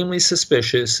extremely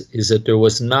suspicious is that there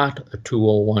was not a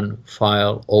 201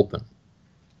 file open.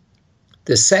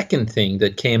 The second thing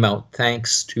that came out,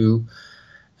 thanks to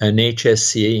an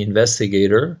HSCA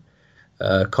investigator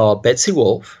called Betsy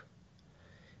Wolf,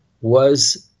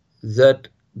 was that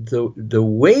the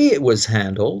way it was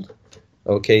handled,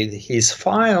 his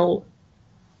file,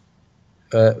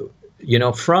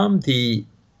 from the,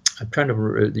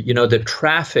 the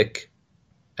traffic,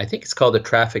 I think it's called the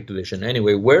traffic division.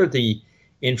 Anyway, where the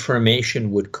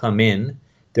information would come in,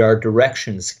 there are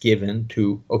directions given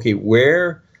to,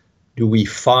 where do we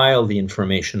file the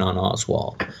information on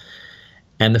Oswald?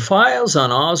 And the files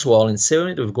on Oswald,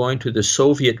 instead of going to the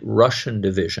Soviet-Russian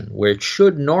division, where it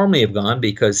should normally have gone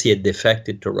because he had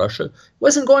defected to Russia,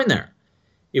 wasn't going there.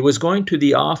 It was going to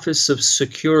the Office of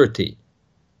Security.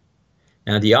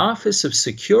 Now, the Office of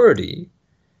Security,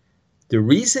 the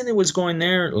reason it was going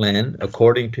there, Len,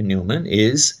 according to Newman,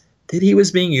 is that he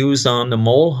was being used on the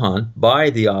mole hunt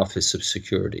by the Office of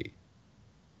Security.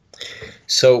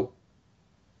 So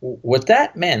what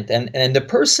that meant, and the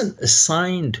person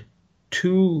assigned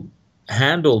to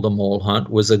handle the mole hunt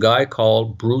was a guy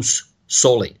called Bruce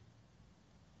Soley.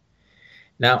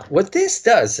 Now, what this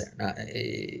does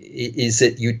is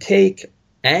that you take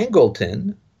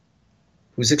Angleton,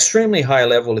 who's extremely high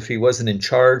level if he wasn't in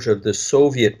charge of the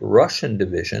Soviet-Russian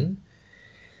division.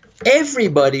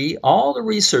 Everybody, all the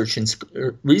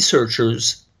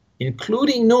researchers,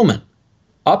 including Newman,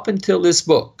 up until this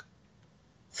book,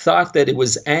 thought that it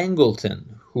was Angleton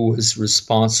who was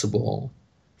responsible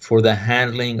for the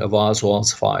handling of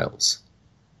Oswald's files.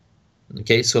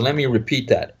 Okay, so let me repeat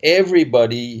that.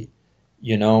 Everybody,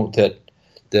 that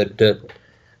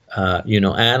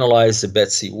analyzed the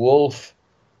Betsy Wolf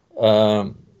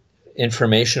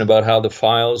information about how the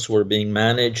files were being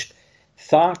managed,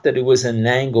 thought that it was an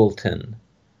Angleton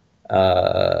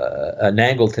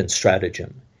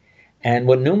stratagem. And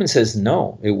what Newman says,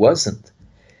 no, it wasn't.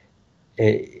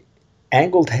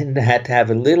 Angleton had to have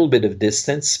a little bit of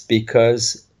distance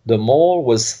because the mole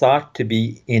was thought to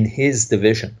be in his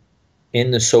division, in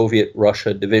the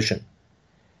Soviet-Russia division.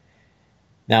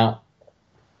 Now,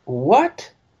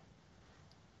 what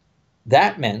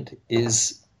that meant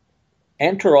is,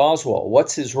 enter Oswald.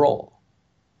 What's his role?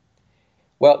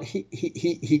 Well,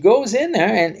 he goes in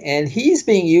there and he's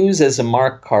being used as a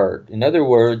mark card. In other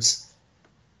words,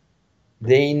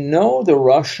 they know the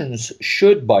Russians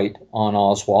should bite on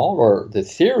Oswald, or the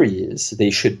theory is they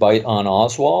should bite on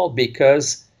Oswald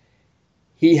because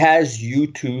he has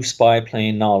U-2 spy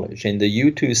plane knowledge. And the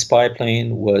U-2 spy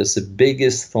plane was the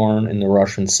biggest thorn in the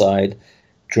Russian side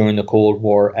during the Cold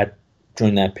War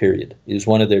during that period. It was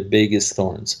one of their biggest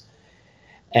thorns.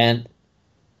 And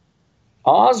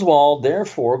Oswald,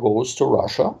 therefore, goes to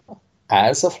Russia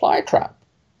as a flytrap.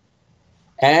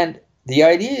 And the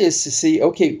idea is to see,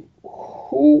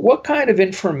 what kind of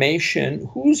information,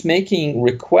 who's making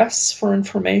requests for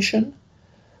information,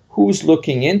 who's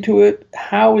looking into it,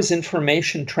 how is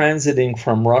information transiting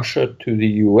from Russia to the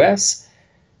US?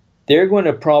 They're going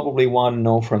to probably want to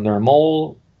know from their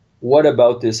mole, what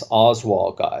about this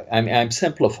Oswald guy? I'm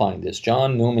simplifying this.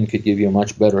 John Newman could give you a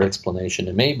much better explanation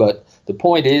than me, but the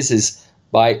point is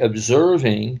by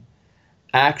observing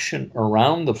action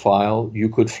around the file, you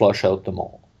could flush out the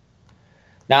mole.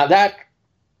 Now that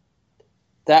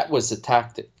was a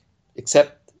tactic,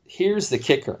 except here's the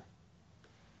kicker.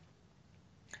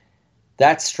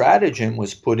 That stratagem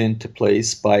was put into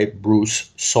place by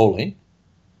Bruce Soley,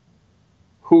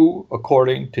 who,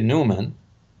 according to Newman,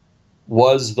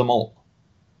 was the mole.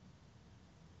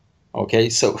 Okay,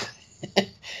 so,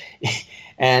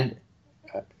 and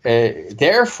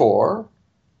therefore,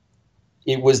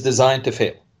 it was designed to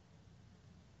fail.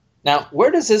 Now,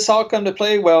 where does this all come to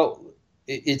play? Well,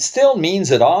 it still means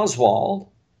that Oswald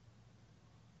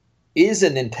is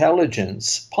an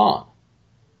intelligence pawn.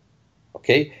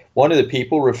 Okay, one of the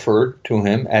people referred to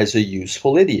him as a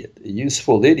useful idiot. A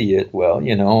useful idiot, well,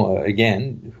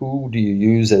 again, who do you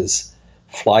use as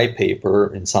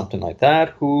flypaper in something like that?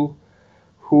 Who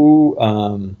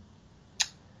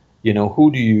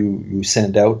do you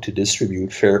send out to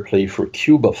distribute Fair Play for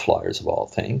Cuba flyers, of all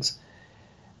things?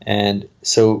 And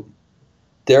so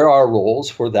there are roles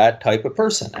for that type of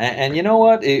person. And you know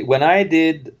what? When I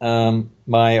did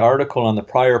my article on the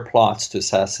prior plots to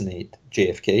assassinate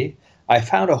JFK, I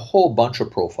found a whole bunch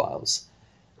of profiles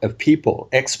of people,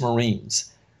 ex-Marines,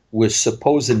 with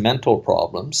supposed mental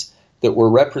problems that were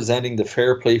representing the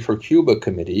Fair Play for Cuba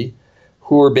committee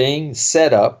who were being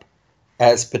set up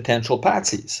as potential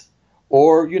patsies.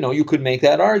 Or, you could make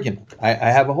that argument. I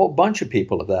have a whole bunch of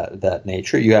people of that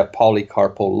nature. You have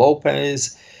Policarpo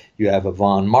Lopez, you have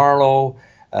Yvonne Marlowe,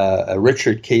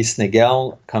 Richard Case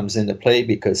Nagel comes into play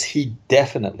because he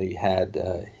definitely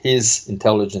had his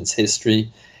intelligence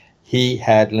history. He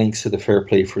had links to the Fair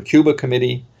Play for Cuba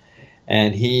committee,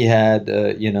 and he had,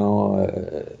 a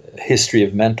history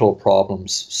of mental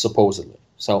problems, supposedly.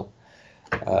 So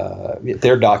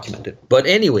they're documented. But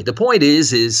anyway, the point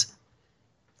is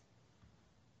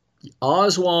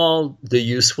Oswald, the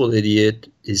useful idiot,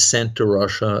 is sent to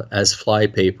Russia as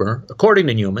flypaper. According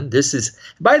to Newman, this is,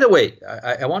 by the way,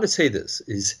 I want to say this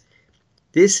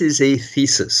is a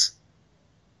thesis.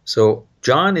 So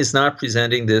John is not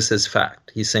presenting this as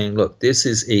fact. He's saying, look, this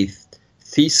is a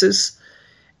thesis,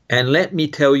 and let me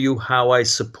tell you how I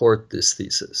support this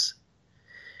thesis.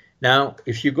 Now,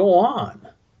 if you go on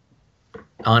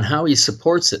how he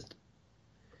supports it,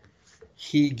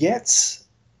 he gets,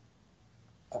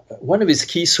 one of his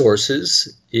key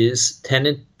sources is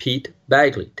Tenant Pete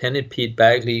Bagley. Tenant Pete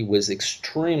Bagley was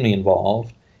extremely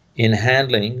involved in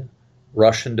handling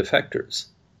Russian defectors.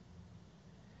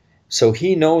 So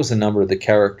he knows a number of the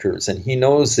characters, and he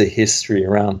knows the history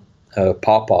around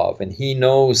Popov, and he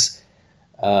knows,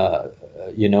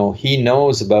 he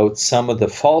knows about some of the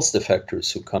false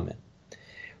defectors who come in.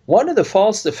 One of the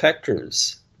false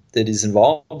defectors that is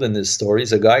involved in this story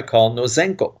is a guy called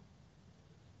Nozenko.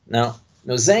 Now,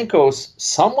 Nozenko's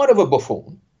somewhat of a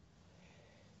buffoon.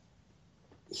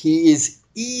 It is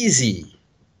easy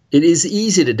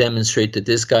to demonstrate that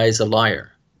this guy is a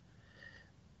liar.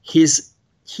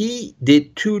 He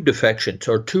did two defections,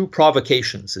 or two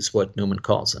provocations is what Newman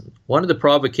calls them. One of the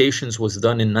provocations was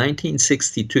done in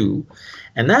 1962,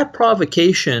 and that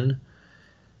provocation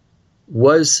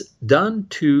was done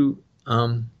to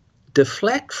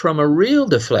deflect from a real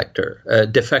defector,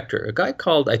 a guy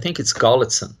called, I think it's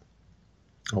Golitzin.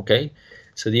 Okay,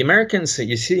 so the Americans,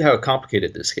 you see how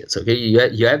complicated this gets. Okay,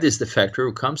 you have this defector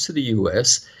who comes to the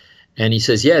U.S. and he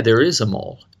says, yeah, there is a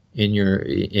mole in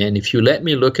and if you let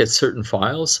me look at certain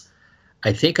files,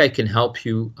 I think I can help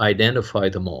you identify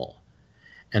the mole.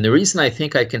 And the reason I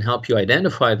think I can help you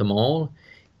identify the mole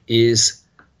is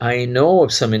I know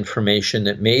of some information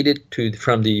that made it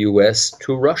from the U.S.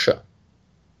 to Russia.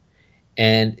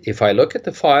 And if I look at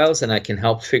the files and I can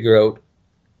help figure out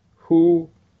who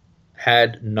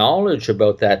had knowledge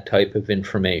about that type of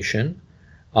information,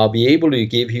 I'll be able to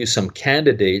give you some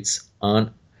candidates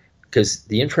on, because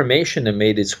the information that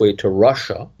made its way to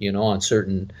Russia, on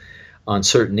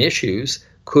certain issues,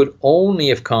 could only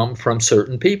have come from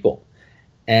certain people.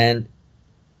 And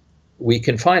we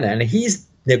can find that. And he's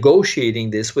negotiating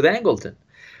this with Angleton.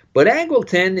 But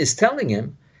Angleton is telling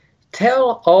him,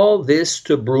 tell all this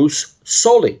to Bruce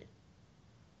Soley.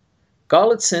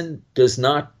 Golitzin does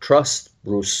not trust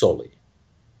Bruce Soley.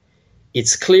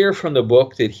 It's clear from the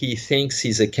book that he thinks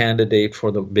he's a candidate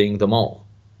for being the mole.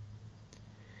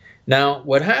 Now,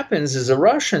 what happens is the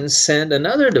Russians send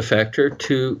another defector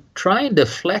to try and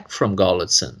deflect from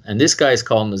Golitzin. And this guy is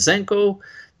called Nozenko.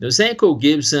 Nozenko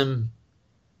gives him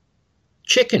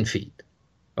chicken feed.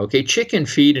 Okay, chicken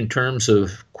feed in terms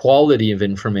of quality of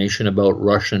information about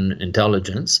Russian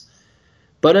intelligence,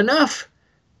 but enough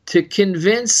to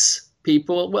convince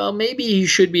people, well, maybe he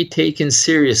should be taken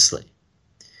seriously.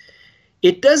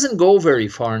 It doesn't go very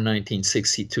far in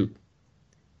 1962.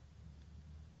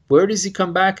 Where does he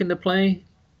come back into play?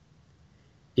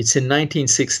 It's in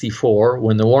 1964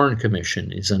 when the Warren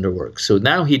Commission is under work. So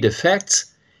now he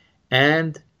defects,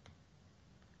 and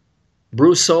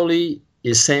Bruce Soley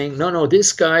is saying, no,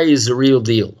 this guy is the real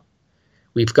deal.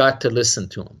 We've got to listen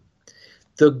to him.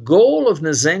 The goal of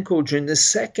Nazenko during the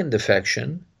second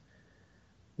defection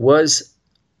was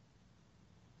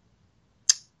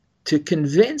to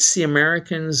convince the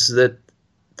Americans that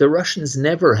the Russians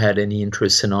never had any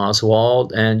interest in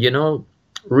Oswald, and,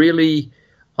 really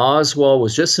Oswald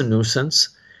was just a nuisance,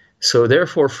 so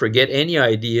therefore forget any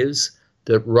ideas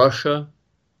that Russia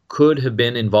could have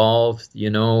been involved,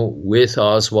 with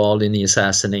Oswald in the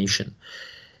assassination.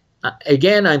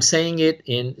 Again, I'm saying it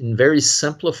in very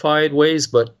simplified ways,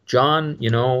 but John,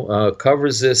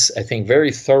 covers this, I think,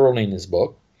 very thoroughly in his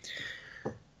book.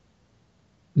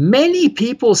 Many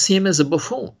people see him as a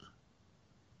buffoon,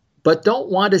 but don't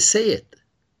want to say it.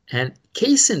 And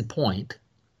case in point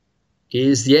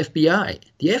is the FBI.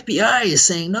 The FBI is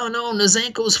saying, no,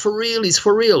 Nazenko's for real, he's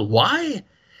for real. Why?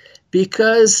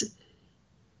 Because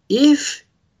if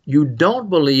you don't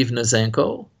believe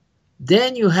Nazenko,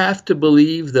 then you have to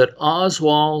believe that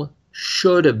Oswald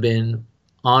should have been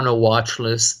on a watch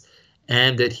list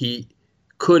and that he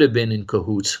could have been in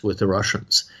cahoots with the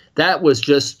Russians. That was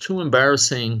just too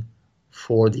embarrassing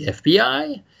for the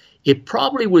FBI. It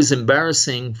probably was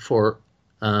embarrassing for,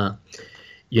 not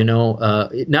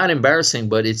embarrassing,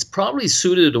 but it's probably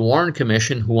suited the Warren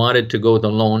Commission, who wanted to go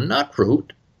the lone nut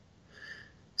route.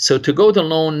 So to go the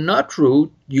lone nut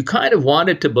route, you kind of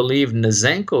wanted to believe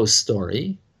Nazenko's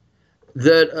story,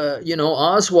 that,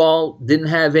 Oswald didn't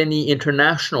have any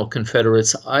international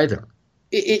Confederates either.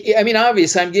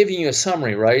 Obviously, I'm giving you a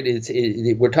summary, right?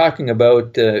 We're talking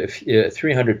about a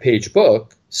 300-page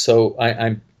book, so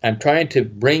I'm trying to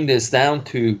bring this down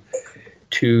to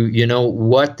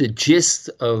what the gist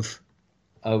of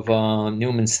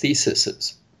Newman's thesis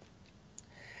is.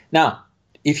 Now,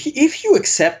 if you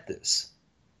accept this,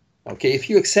 okay, if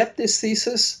you accept this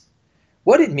thesis,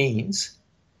 what it means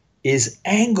is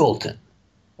Angleton,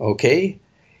 okay?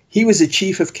 He was a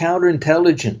chief of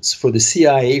counterintelligence for the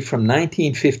CIA from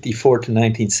 1954 to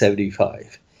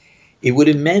 1975. It would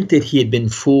have meant that he had been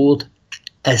fooled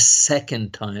a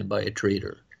second time by a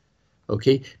traitor,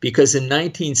 okay? Because in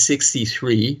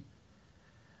 1963,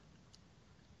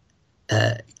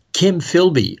 Kim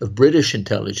Philby of British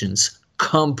intelligence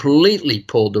completely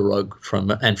pulled the rug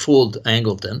and fooled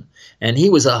Angleton, and he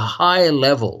was a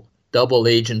high-level double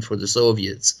agent for the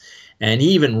Soviets. And he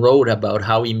even wrote about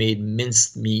how he made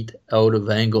minced meat out of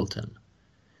Angleton.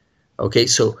 Okay,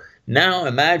 so now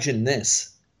imagine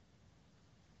this.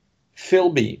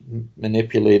 Philby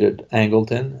manipulated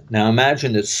Angleton. Now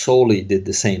imagine that Soley did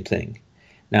the same thing.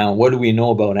 Now, what do we know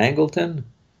about Angleton?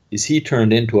 Is he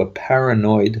turned into a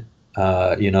paranoid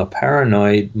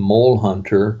mole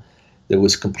hunter that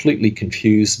was completely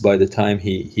confused by the time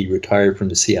he retired from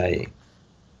the CIA.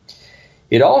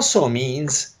 It also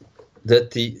means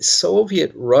that the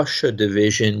Soviet-Russia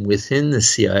division within the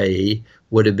CIA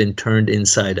would have been turned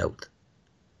inside out.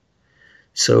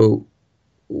 So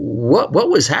what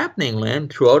was happening, Len,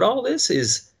 throughout all this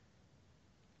is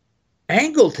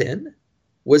Angleton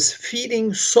was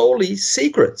feeding Soley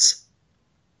secrets,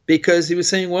 because he was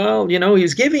saying, well, he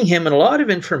was giving him a lot of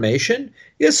information.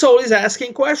 Yes, Soley's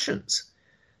asking questions.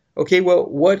 Okay, well,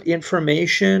 what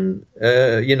information?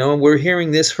 We're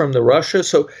hearing this from the Russia.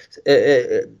 So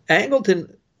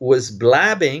Angleton was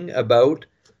blabbing about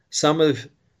some of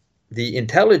the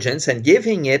intelligence and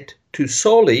giving it to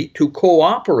Soley to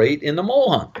cooperate in the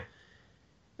mole hunt.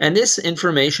 And this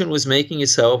information was making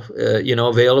itself,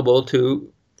 available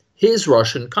to his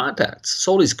Russian contacts,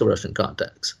 Soley's Russian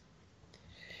contacts.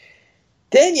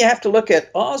 Then you have to look at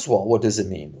Oswald. What does it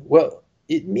mean? Well,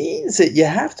 it means that you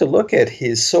have to look at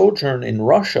his sojourn in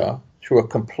Russia through a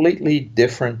completely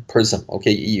different prism.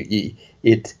 Okay,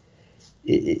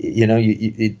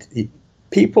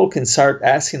 people can start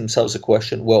asking themselves a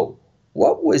question. Well,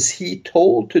 what was he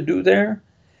told to do there,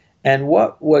 and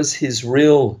what was his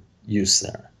real use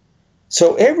there?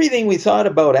 So everything we thought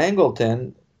about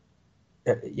Angleton,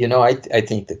 I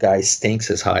think the guy stinks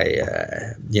as high,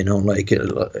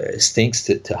 stinks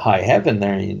to high heaven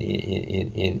there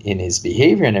in his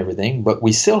behavior and everything. But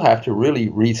we still have to really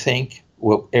rethink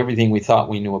everything we thought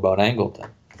we knew about Angleton.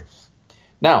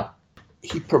 Now,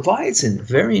 he provides a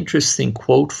very interesting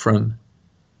quote from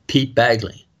Pete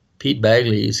Bagley. Pete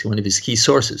Bagley is one of his key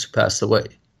sources who passed away.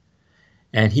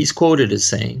 And he's quoted as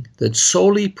saying that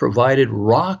Soley provided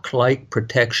rock-like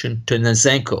protection to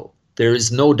Nazenko. There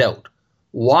is no doubt.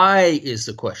 Why is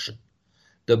the question?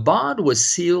 The bond was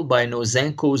sealed by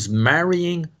Nozenko's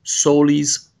marrying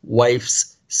Soli's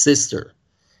wife's sister.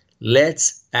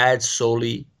 Let's add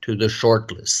Soli to the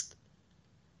short list.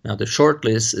 Now, the short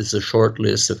list is a short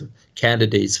list of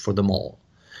candidates for the mole.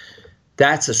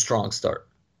 That's a strong start.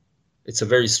 It's a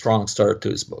very strong start to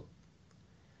his book.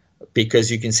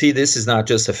 Because you can see this is not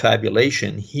just a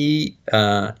fabulation. He,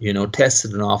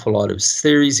 tested an awful lot of his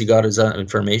theories. He got his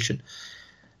information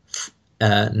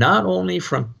not only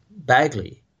from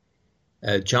Bagley.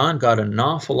 John got an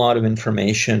awful lot of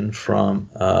information from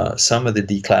some of the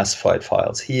declassified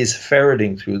files. He is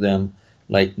ferreting through them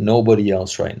like nobody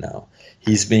else right now.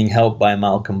 He's being helped by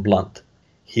Malcolm Blunt.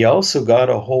 He also got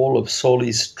a hold of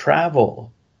Soli's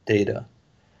travel data,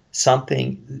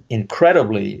 something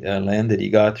incredibly, Len, that he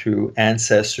got through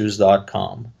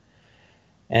ancestors.com.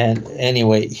 And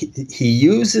anyway, he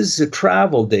uses the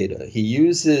travel data. He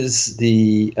uses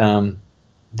the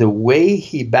way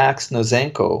he backs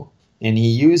Nozenko, and he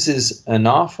uses an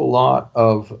awful lot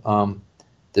of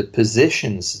the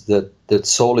positions that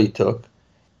Soli took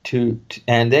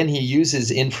and then he uses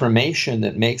information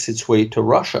that makes its way to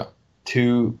Russia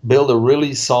to build a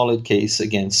really solid case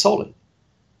against Soli.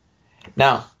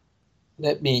 Now,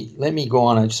 let me go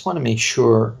on. I just want to make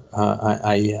sure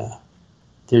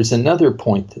there's another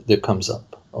point that comes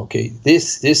up. Okay,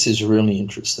 this is really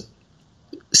interesting.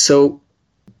 So,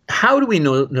 how do we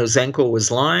know Nozenko was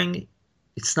lying?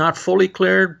 It's not fully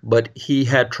clear, but he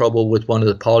had trouble with one of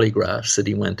the polygraphs that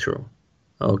he went through.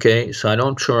 Okay, so I'm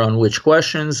not sure on which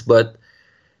questions, but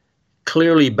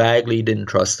clearly Bagley didn't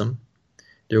trust him.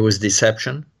 There was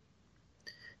deception.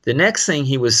 The next thing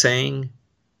he was saying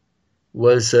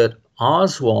was that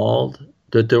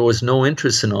there was no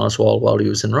interest in Oswald while he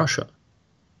was in Russia.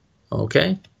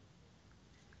 Okay?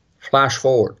 Flash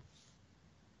forward.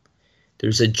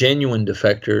 There's a genuine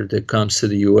defector that comes to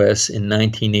the U.S. in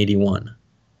 1981.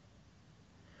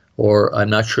 Or I'm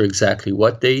not sure exactly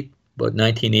what date, but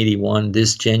 1981,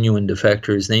 this genuine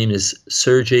defector, his name is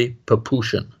Sergei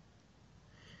Papushin.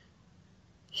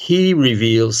 He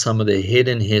reveals some of the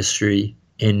hidden history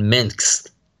in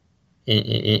Minsk,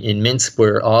 in Minsk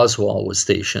where Oswald was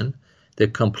stationed,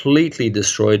 that completely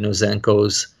destroyed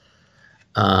Nozenko's,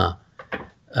 the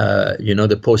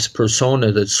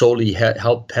persona that Soli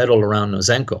helped peddle around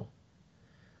Nozenko.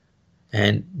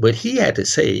 And what he had to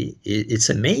say, it's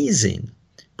amazing,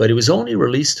 but it was only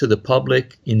released to the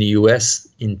public in the U.S.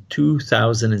 in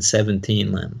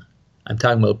 2017, Len. I'm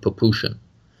talking about Papushin.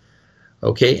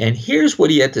 Okay, and here's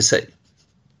what he had to say.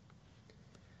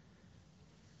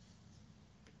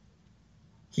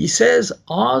 He says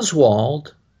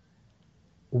Oswald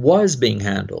was being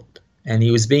handled, and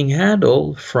he was being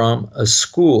handled from a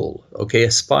school, okay, a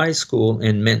spy school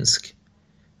in Minsk,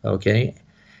 okay,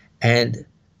 and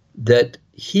that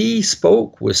he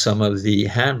spoke with some of the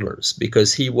handlers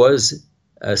because he was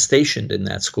stationed in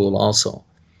that school also.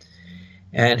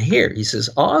 And here he says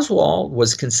Oswald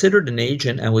was considered an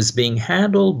agent and was being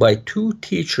handled by two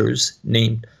teachers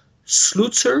named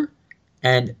Slutzer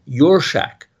and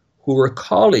Yorshak, who were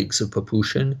colleagues of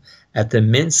Papushin at the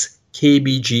Minsk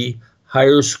KBG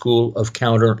Higher School of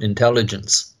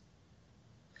Counterintelligence.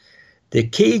 The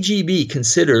KGB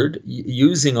considered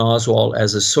using Oswald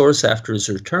as a source after his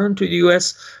return to the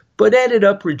US, but ended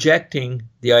up rejecting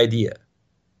the idea.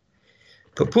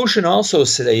 Papushin also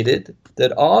stated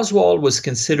that Oswald was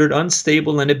considered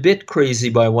unstable and a bit crazy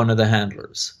by one of the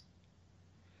handlers.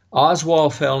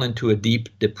 Oswald fell into a deep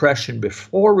depression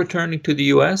before returning to the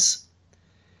US.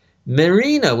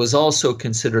 Marina was also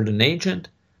considered an agent,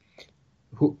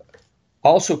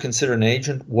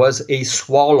 was a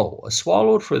swallow. A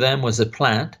swallow for them was a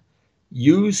plant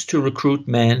used to recruit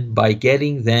men by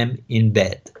getting them in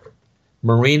bed.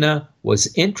 Marina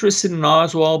was interested in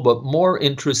Oswald, but more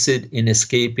interested in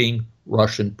escaping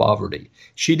Russian poverty.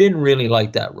 She didn't really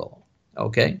like that role,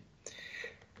 okay?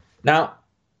 Now,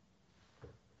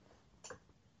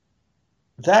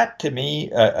 that to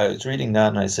me, I was reading that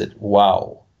and I said,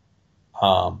 wow,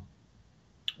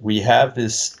 we have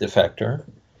this defector.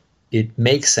 It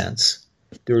makes sense.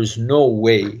 There's no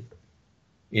way,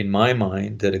 in my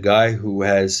mind, that a guy who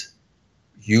has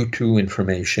U2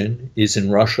 information is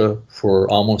in Russia for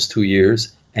almost 2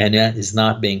 years and is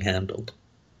not being handled.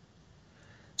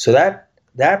 So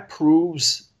that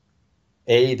proves,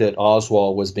 A, that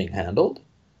Oswald was being handled.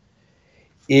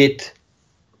 It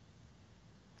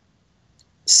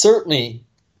certainly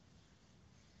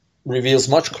reveals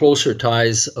much closer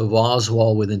ties of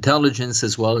Oswald with intelligence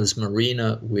as well as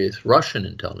Marina with Russian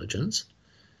intelligence.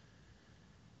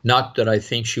 Not that I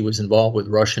think she was involved with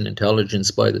Russian intelligence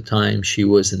by the time she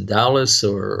was in Dallas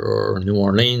or New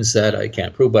Orleans. That I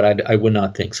can't prove, but I would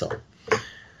not think so.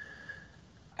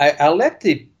 I'll let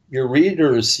your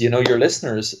readers, your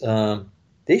listeners,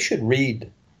 they should read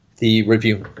the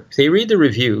review. If they read the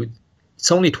review,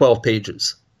 it's only 12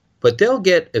 pages, but they'll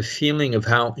get a feeling of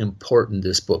how important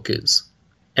this book is.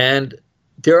 And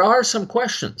there are some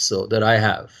questions, though, that I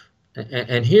have.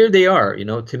 And here they are.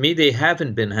 To me, they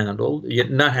haven't been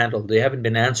they haven't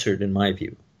been answered in my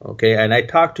view. Okay, and I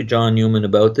talked to John Newman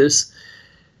about this.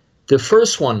 The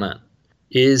first one, man,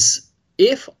 is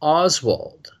if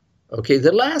Oswald, okay,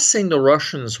 the last thing the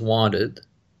Russians wanted,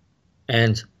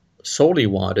 and solely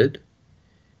wanted,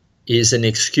 is an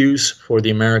excuse for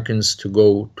the Americans to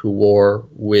go to war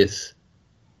with,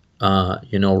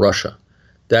 Russia.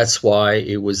 That's why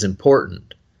it was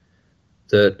important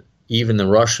that even the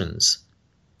Russians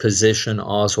position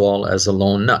Oswald as a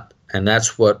lone nut. And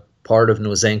that's what part of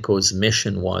Nosenko's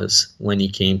mission was when he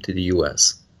came to the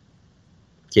U.S.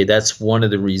 Okay, that's one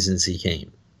of the reasons he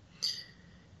came.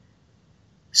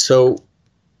 So,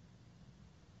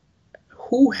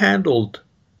 who handled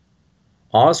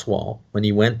Oswald when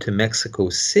he went to Mexico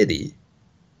City,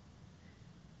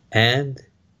 and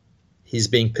he's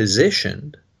being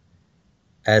positioned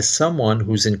as someone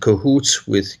who's in cahoots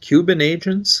with Cuban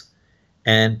agents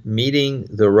and meeting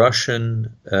the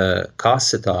Russian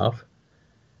Kostikov,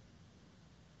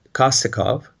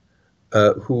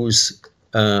 who's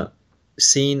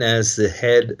seen as the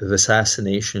head of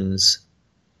assassinations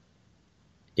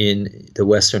in the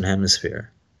Western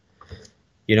Hemisphere.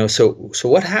 So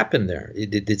what happened there?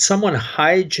 Did someone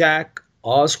hijack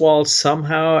Oswald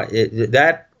somehow?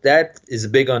 That is a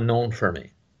big unknown for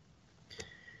me.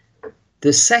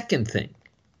 The second thing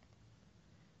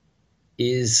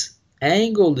is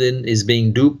Angleton is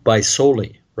being duped by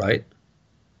Soley, right?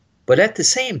 But at the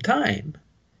same time,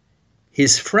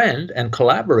 his friend and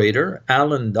collaborator,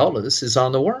 Alan Dulles, is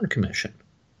on the Warren Commission.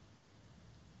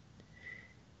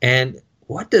 And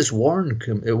what does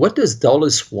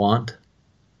Dulles want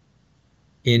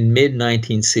in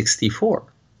mid-1964?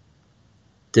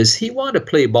 Does he want to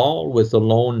play ball with the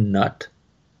lone nut?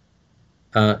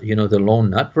 The lone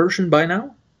nut version by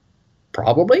now?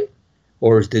 Probably.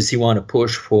 Or does he want to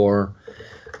push for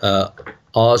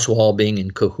Oswald being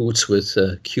in cahoots with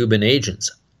Cuban agents?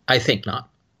 I think not.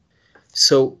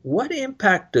 So what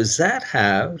impact does that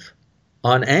have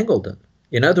on Angleton?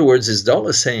 In other words, is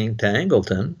Dulles saying to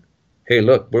Angleton, hey,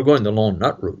 look, we're going the lone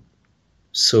nut route.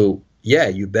 So, yeah,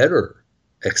 you better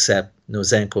accept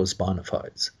Nosenko's bona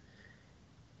fides.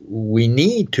 We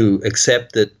need to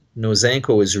accept that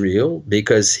Nosenko is real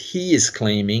because he is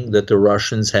claiming that the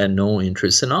Russians had no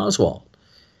interest in Oswald.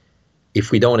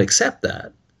 If we don't accept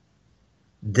that,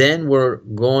 then we're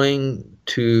going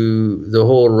to the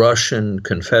whole Russian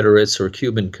Confederates or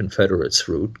Cuban Confederates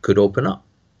route could open up,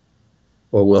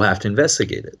 or we'll have to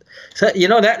investigate it. So,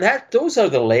 those are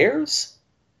the layers,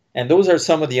 and those are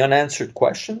some of the unanswered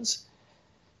questions.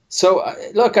 So,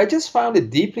 look, I just found it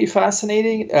deeply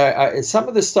fascinating. Some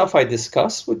of the stuff I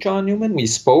discussed with John Newman, we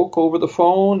spoke over the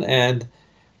phone, and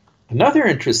another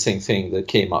interesting thing that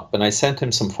came up, and I sent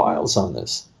him some files on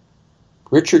this,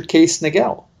 Richard Case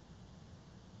Nagel.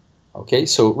 Okay,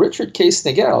 so Richard Case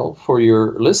Nagel, for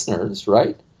your listeners,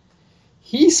 right,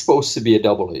 he's supposed to be a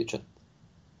double agent.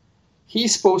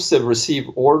 He's supposed to have received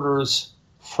orders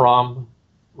from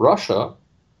Russia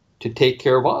to take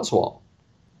care of Oswald.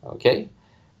 Okay?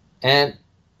 And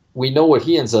we know what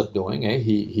he ends up doing.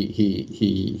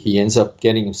 He ends up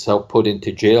getting himself put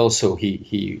into jail, so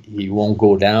he won't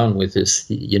go down with this.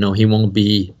 He won't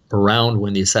be around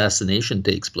when the assassination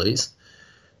takes place,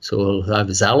 so he'll have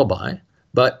his alibi.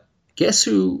 But guess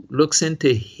who looks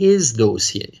into his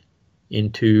dossier,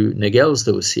 into Nagel's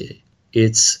dossier?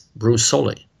 It's Bruce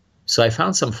Soley. So I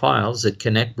found some files that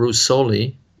connect Bruce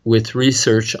Soley with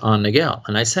research on Nagel,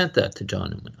 and I sent that to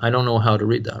John Newman. I don't know how to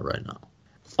read that right now.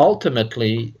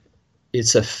 Ultimately,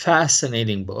 it's a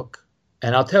fascinating book.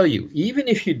 And I'll tell you, even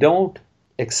if you don't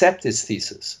accept his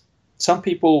thesis, some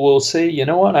people will say, you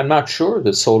know what, I'm not sure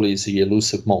that Soley is the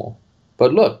elusive mole.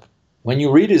 But look, when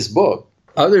you read his book,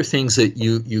 other things that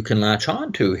you can latch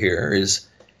on to here is,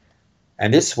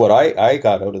 and this is what I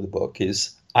got out of the book,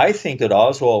 is I think that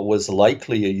Oswald was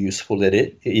likely a useful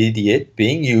idiot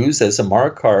being used as a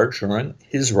mark card during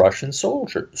his Russian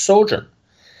sojourn.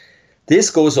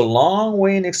 This goes a long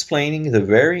way in explaining the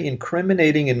very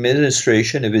incriminating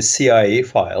administration of his CIA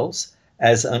files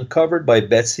as uncovered by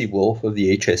Betsy Wolfe of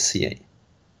the HSCA.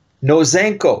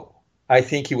 Nosenko, I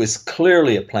think he was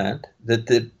clearly a plant that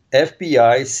the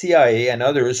FBI, CIA, and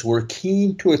others were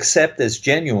keen to accept as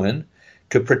genuine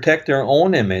to protect their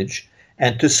own image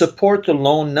and to support the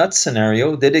lone nut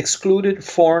scenario that excluded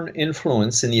foreign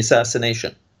influence in the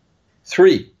assassination.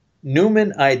 3.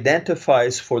 Newman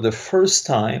identifies for the first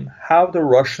time how the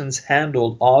Russians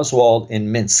handled Oswald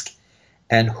in Minsk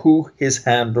and who his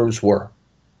handlers were.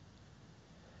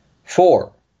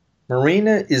 4.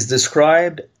 Marina is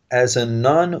described as a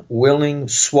non-willing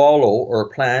swallow or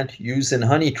plant used in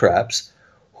honey traps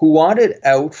who wanted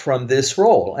out from this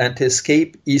role and to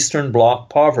escape Eastern Bloc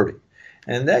poverty.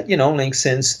 And that,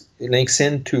 links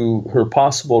into her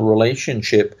possible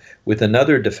relationship with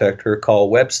another defector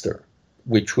called Webster,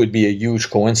 which would be a huge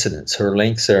coincidence. Her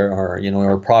links are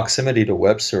her proximity to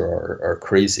Webster are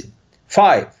crazy.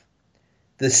 5.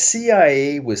 The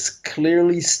CIA was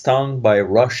clearly stung by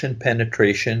Russian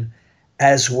penetration,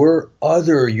 as were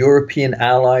other European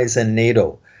allies and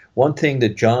NATO. One thing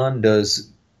that John does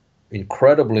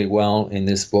incredibly well in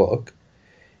this book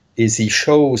is he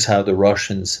shows how the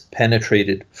Russians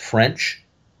penetrated French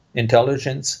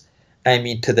intelligence,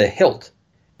 to the hilt,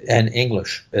 and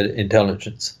English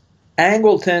intelligence.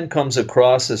 Angleton comes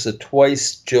across as a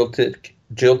twice jilted,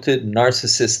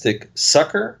 narcissistic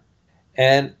sucker,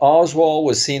 and Oswald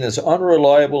was seen as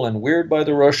unreliable and weird by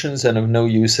the Russians and of no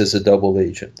use as a double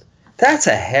agent. That's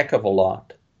a heck of a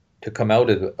lot to come out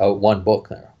of one book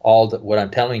there, what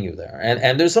I'm telling you there.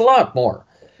 And there's a lot more.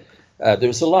 The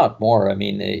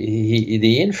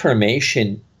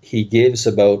information he gives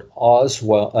about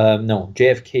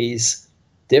JFK's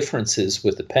differences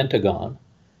with the Pentagon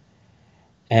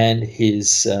and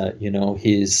his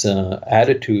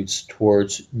attitudes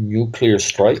towards nuclear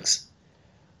strikes.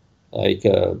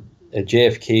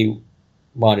 JFK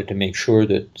wanted to make sure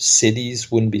that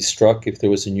cities wouldn't be struck if there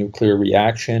was a nuclear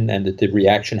reaction and that the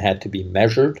reaction had to be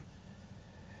measured.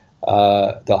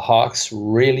 The Hawks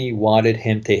really wanted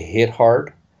him to hit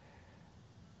hard,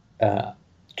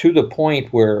 to the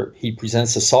point where he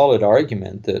presents a solid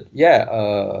argument that,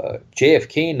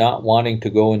 JFK not wanting to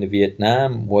go into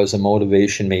Vietnam was a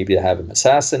motivation maybe to have him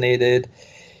assassinated.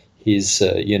 His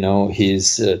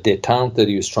détente that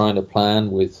he was trying to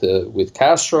plan with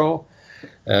Castro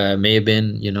may have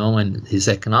been, and his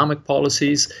economic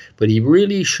policies. But he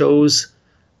really shows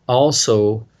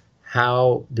also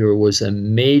how there was a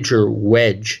major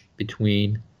wedge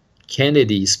between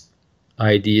Kennedy's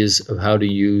ideas of how to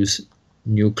use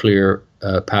nuclear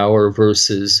power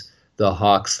versus the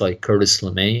hawks like Curtis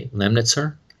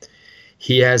Lemnitzer.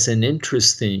 He has an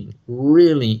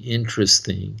really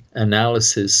interesting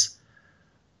analysis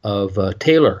of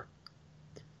Taylor.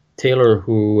 Taylor,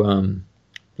 who,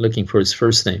 looking for his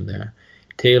first name there,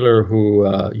 Taylor, who,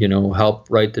 helped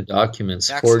write the documents.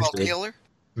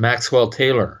 Maxwell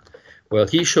Taylor. Well,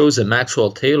 he shows that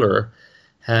Maxwell Taylor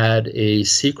had a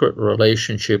secret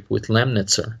relationship with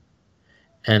Lemnitzer,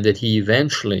 and that he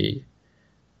eventually,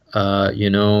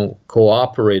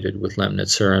 cooperated with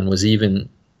Lemnitzer and was even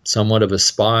somewhat of a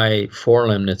spy for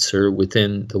Lemnitzer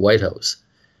within the White House.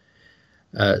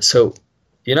 I'm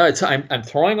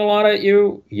throwing a lot at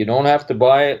you. You don't have to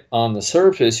buy it on the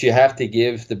surface. You have to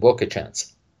give the book a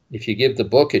chance. If you give the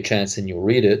book a chance and you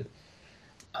read it,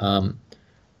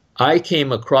 I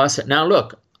came across it. Now,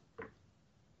 look,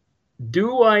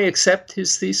 do I accept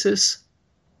his thesis?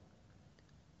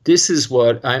 This is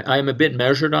what I'm a bit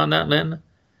measured on that, Len.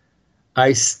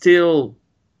 I still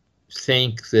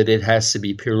think that it has to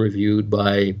be peer-reviewed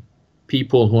by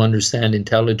people who understand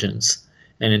intelligence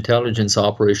and intelligence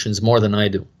operations more than I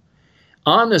do.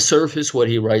 On the surface, what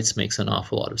he writes makes an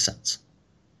awful lot of sense.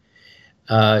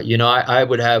 I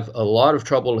would have a lot of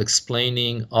trouble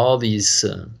explaining all these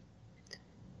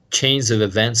chains of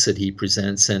events that he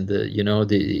presents, and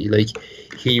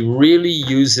he really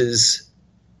uses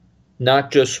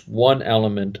not just one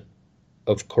element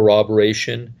of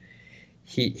corroboration.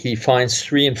 He finds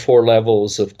 3 and 4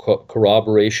 levels of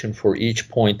corroboration for each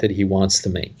point that he wants to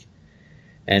make,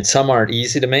 and some aren't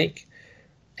easy to make.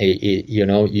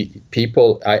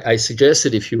 I suggest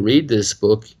that if you read this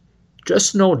book,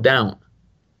 just note down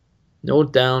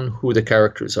who the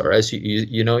characters are. As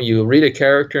you read a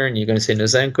character and you're going to say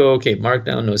Nozenko, okay, mark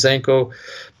down Nozenko,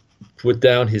 put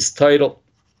down his title,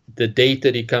 the date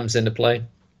that he comes into play.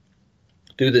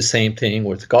 Do the same thing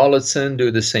with Golitsyn,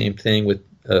 do the same thing with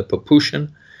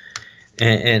Papushin,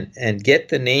 and get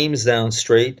the names down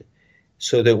straight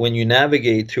so that when you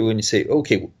navigate through and you say,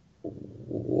 okay,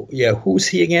 who's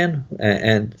he again?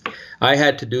 And I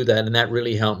had to do that, and that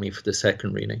really helped me for the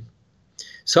second reading.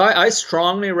 So I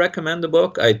strongly recommend the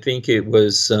book. I think it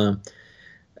was,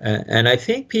 and I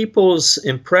think people's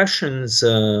impressions,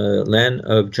 Len,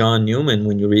 of John Newman,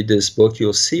 when you read this book,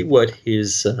 you'll see what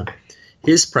his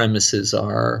premises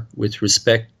are with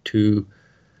respect to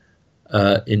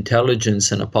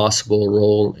intelligence and a possible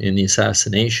role in the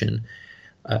assassination.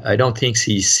 I don't think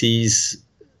he sees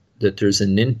that there's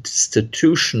an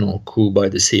institutional coup by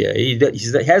the CIA.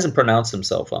 He hasn't pronounced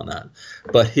himself on that,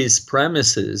 but his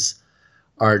premises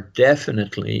are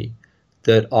definitely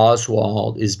that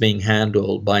Oswald is being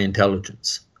handled by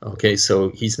intelligence. Okay,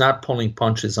 so he's not pulling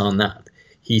punches on that.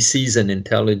 He sees an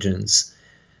intelligence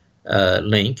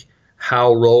link,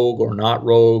 how rogue or not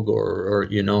rogue, or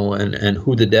and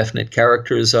who the definite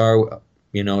characters are.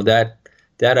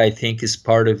 That I think is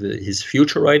part of his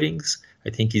future writings. I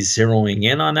think he's zeroing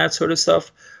in on that sort of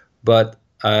stuff. But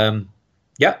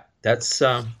that's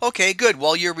Okay, good.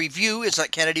 Well, your review is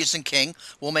at Kennedy's and King.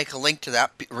 We'll make a link to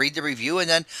that. Read the review, and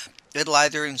then it'll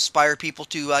either inspire people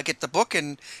to get the book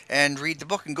and read the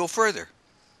book and go further.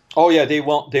 Oh yeah, they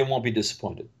won't be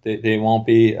disappointed. They won't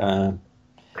be.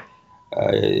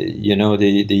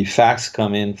 The facts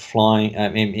come in flying. I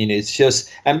mean, it's just.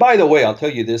 And by the way, I'll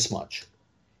tell you this much: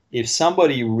 if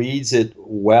somebody reads it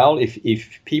well, if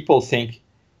people think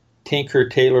Tinker,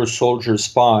 Tailor, Soldier,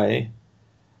 Spy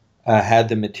had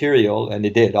the material, and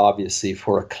it did, obviously,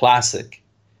 for a classic,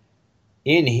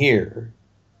 in here,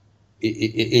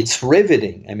 it's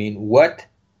riveting. I mean, what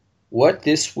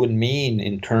this would mean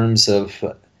in terms of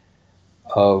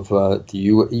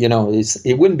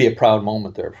it wouldn't be a proud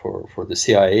moment there for the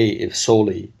CIA if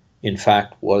Soley, in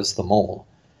fact, was the mole.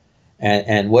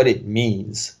 And what it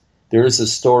means, there is a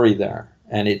story there,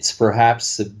 and it's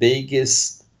perhaps the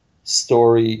biggest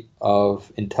story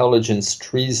of intelligence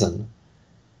treason,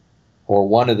 or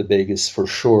one of the biggest for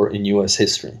sure in U.S.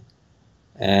 history.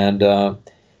 And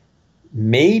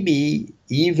maybe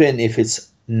even if it's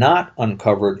not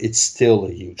uncovered, it's still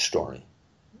a huge story.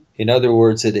 In other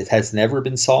words, it has never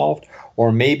been solved,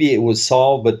 or maybe it was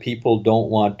solved, but people don't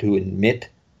want to admit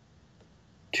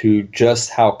to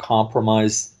just how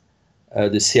compromised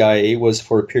the CIA was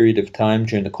for a period of time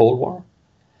during the Cold War.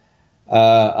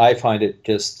 I find it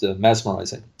just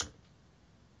mesmerizing.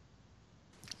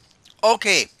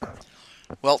 Okay.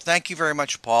 Well, thank you very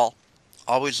much, Paul.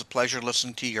 Always a pleasure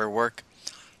listening to your work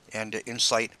and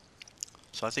insight.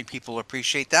 So I think people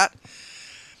appreciate that.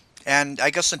 And I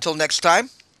guess until next time,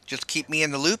 just keep me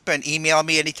in the loop and email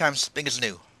me anytime something is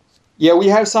new. Yeah, we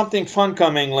have something fun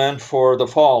coming, Len, for the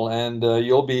fall, and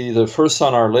you'll be the first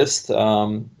on our list.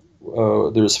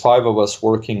 There's 5 of us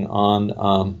working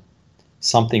on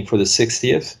something for the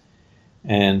 60th,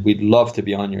 and we'd love to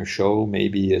be on your show,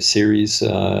 maybe a series.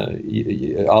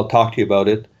 I'll talk to you about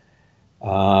it.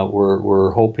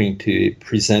 We're hoping to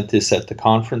present this at the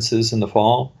conferences in the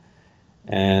fall,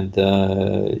 and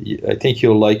I think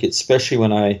you'll like it, especially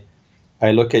when I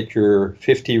look at your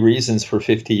 50 reasons for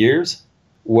 50 years.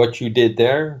 What you did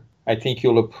there, I think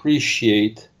you'll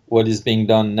appreciate what is being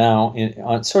done now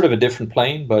on sort of a different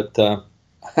plane, but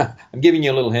I'm giving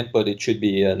you a little hint, but it should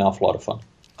be an awful lot of fun.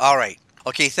 All right.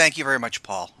 Okay, thank you very much,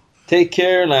 Paul. Take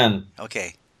care, Len.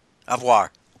 Okay. Au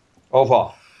revoir. Au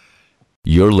revoir.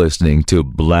 You're listening to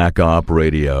Black Op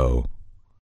Radio.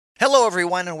 Hello,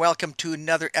 everyone, and welcome to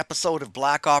another episode of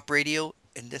Black Op Radio.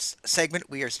 In this segment,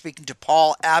 we are speaking to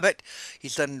Paul Abbott.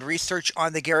 He's done research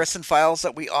on the Garrison files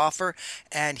that we offer,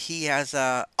 and he has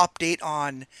an update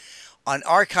on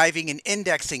archiving and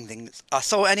indexing things.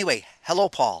 So anyway, hello,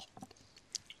 Paul.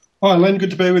 Hi, Len.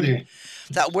 Good to be with you.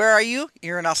 Where are you?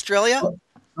 You're in Australia?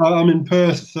 I'm in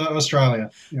Perth, Australia.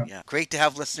 Yeah, great to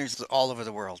have listeners all over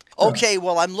the world. Okay,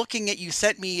 well, I'm looking at, you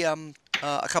sent me a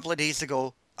couple of days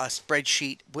ago a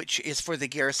spreadsheet which is for the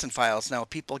Garrison files. Now,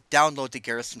 people download the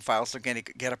Garrison files, they're going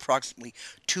to get approximately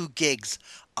 2 gigs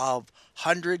of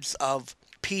hundreds of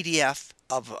PDF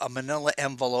of a manila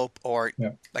envelope, or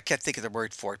I can't think of the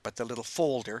word for it, but the little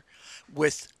folder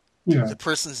with the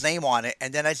person's name on it.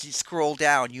 And then as you scroll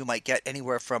down, you might get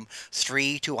anywhere from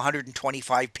 3 to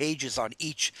 125 pages on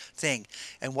each thing.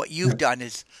 And what you've done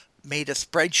is made a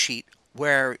spreadsheet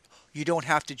where you don't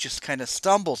have to just kind of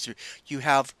stumble through. You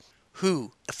have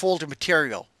who, the folder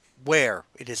material, where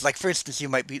it is. Like, for instance, you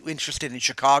might be interested in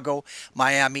Chicago,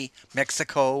 Miami,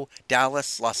 Mexico,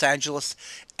 Dallas, Los Angeles.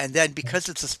 And then because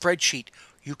it's a spreadsheet,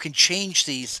 you can change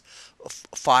these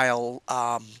file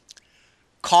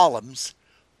columns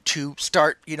to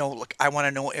start, look, I want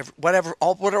to know what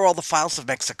are all the files of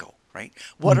Mexico, right?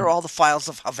 What are all the files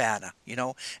of Havana,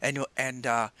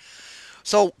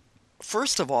 so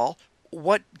first of all,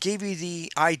 what gave you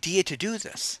the idea to do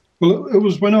this? Well, it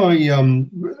was when I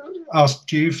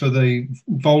asked you for the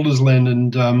folders, Len,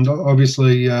 and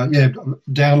obviously,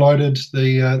 downloaded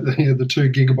the 2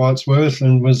 gigabytes worth,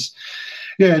 and was,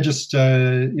 just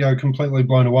completely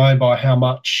blown away by how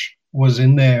much was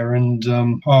in there. And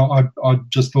I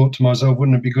just thought to myself,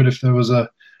 wouldn't it be good if there was a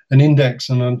an index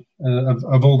and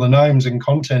of all the names and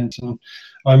content. And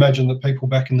I imagine that people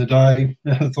back in the day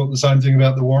thought the same thing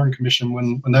about the Warren Commission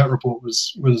when that report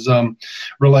was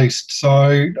released.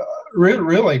 So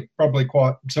really, probably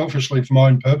quite selfishly for my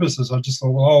own purposes, I just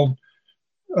thought, well,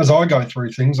 as I go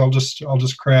through things, I'll just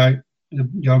create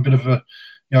a bit of a,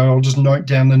 I'll just note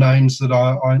down the names that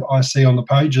I see on the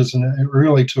pages, and it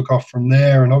really took off from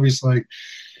there. And obviously,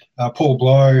 Paul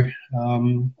Bleau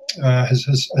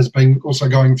has been also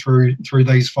going through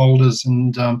these folders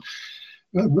and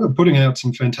putting out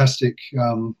some fantastic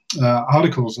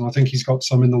articles, and I think he's got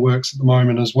some in the works at the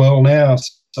moment as well now.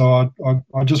 So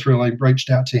I just really reached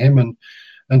out to him and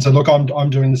said, look, I'm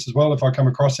doing this as well. If I come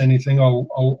across anything,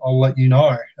 I'll let you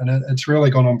know. And it's really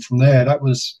gone on from there.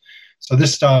 So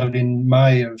this started in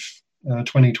May of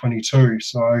 2022.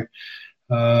 So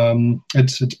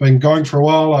it's been going for a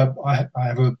while. I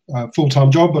have a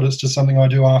full-time job, but it's just something I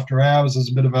do after hours as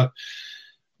a bit of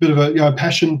a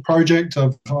passion project.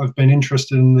 I've been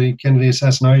interested in the Kennedy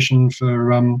assassination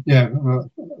for a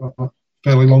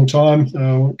fairly long time,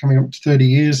 coming up to 30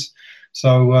 years.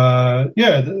 So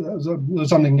there's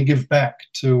something to give back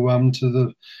to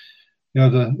the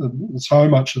so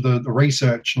much of the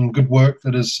research and good work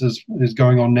that is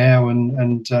going on now,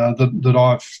 and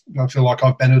that I feel like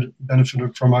I've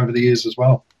benefited from over the years as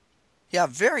well. Yeah,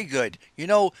 very good.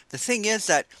 The thing is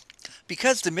that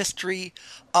because the mystery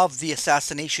of the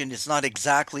assassination is not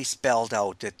exactly spelled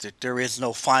out, that there is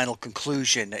no final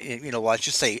conclusion, let's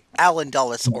just say Alan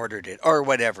Dulles ordered it or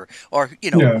whatever, or,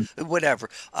 whatever.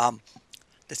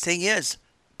 The thing is,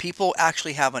 people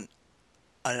actually have an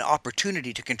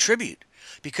opportunity to contribute,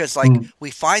 because we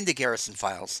find the Garrison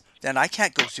files, then I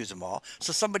can't go through them all,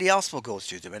 so somebody else will go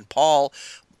through them, and Paul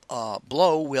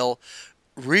Bleau will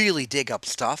really dig up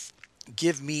stuff,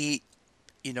 give me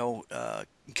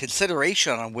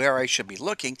consideration on where I should be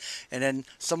looking, and then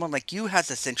someone like you has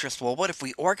this interest. Well, what if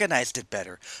we organized it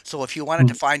better? So if you wanted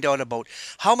to find out about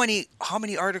how many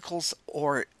articles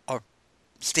or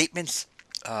statements,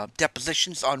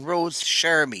 depositions on Rose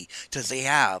Shermy does he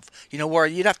have, where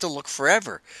you'd have to look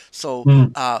forever. So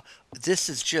this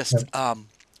is just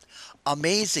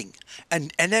amazing,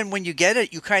 and then when you get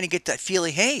it, you kind of get that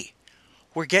feeling, hey,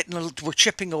 we're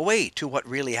chipping away to what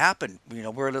really happened.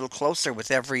 We're a little closer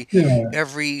with every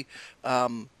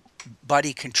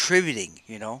buddy contributing.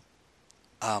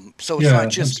 So it's not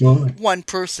just one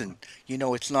person.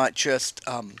 It's not just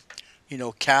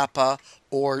Kappa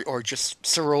or just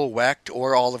Cyril Wecht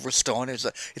or Oliver Stone.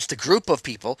 It's the group of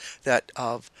people that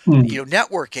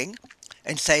networking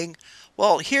and saying,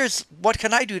 well, here's what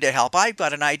can I do to help? I've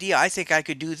got an idea. I think I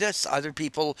could do this. Other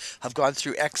people have gone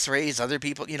through X-rays. Other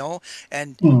people,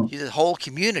 and the whole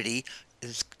community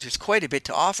there's quite a bit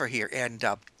to offer here. And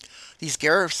these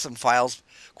Garrison files,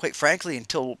 quite frankly,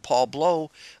 until Paul Bleau,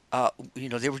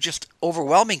 they were just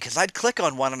overwhelming, because I'd click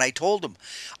on one and I told him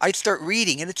I'd start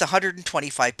reading, and it's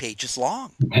 125 pages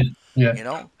long.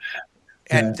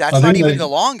 And that's not even the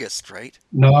longest, right?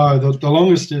 No, the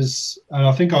longest is,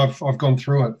 I think I've gone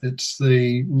through it.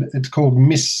 It's called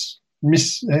MISC,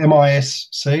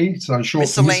 so short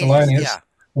for miscellaneous. Yeah.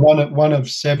 One of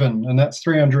 7, and that's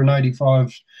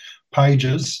 385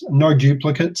 pages. No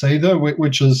duplicates either,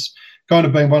 which is kind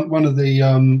of been one of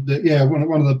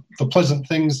the pleasant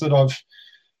things that I've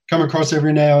come across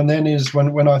every now and then, is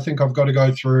when I think I've got to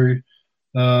go through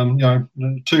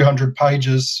 200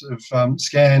 pages of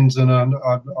scans, and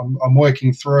I'm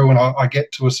working through, and I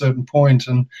get to a certain point,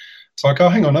 and it's like, oh,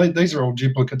 hang on, these are all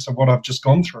duplicates of what I've just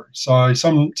gone through. So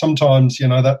sometimes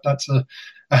that's a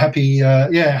happy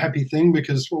thing,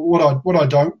 because what I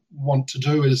don't want to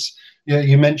do is,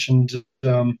 you mentioned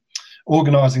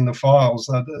organising the files.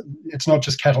 It's not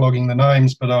just cataloguing the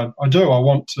names, but I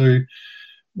want to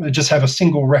just have a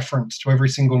single reference to every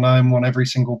single name on every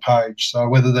single page. So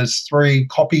whether there's 3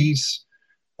 copies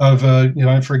of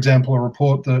for example, a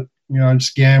report that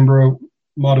Scamborough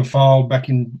might have filed back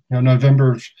in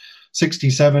November of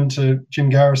 '67 to Jim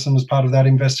Garrison as part of that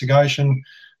investigation,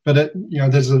 but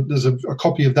there's a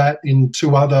copy of that in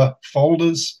 2 other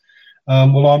folders.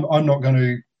 Well, I'm not going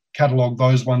to catalogue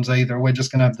those ones either. We're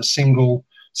just going to have the single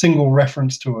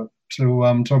reference to it to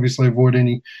obviously avoid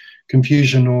any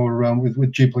confusion or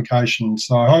with duplication.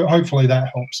 So hopefully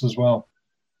that helps as well.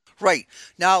 Right.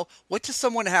 Now, what does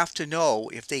someone have to know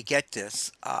if they get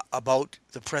this about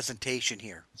the presentation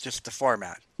here, just the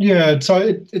format? Yeah, so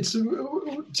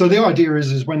the idea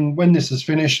is when this is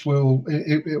finished,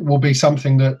 it will be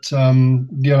something that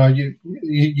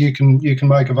you can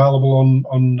make available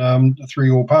on through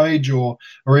your page, or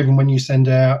even when you send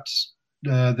out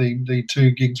the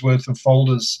 2 gigs worth of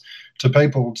folders to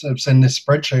people to send this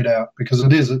spreadsheet out, because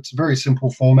it's a very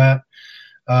simple format.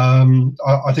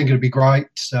 I think it'd be great.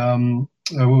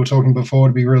 We were talking before,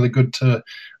 it'd be really good to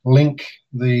link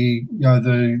the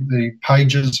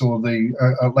pages, or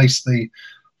at least the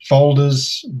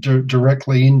folders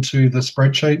directly into the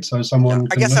spreadsheet, so someone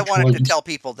I can guess I wanted literally to tell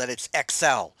people that it's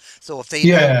Excel. So if they know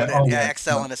yeah, what oh, an yeah,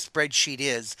 Excel and a spreadsheet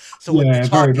is, so at the yeah, very,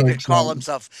 top you very get exciting. columns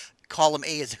of column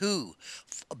A is who,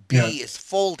 Yeah, B is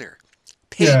folder,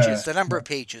 yeah, pages, the number of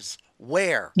pages,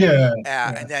 where, yeah,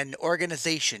 and then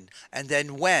organization, and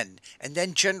then when, and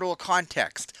then general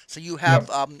context. So you yeah, have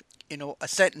a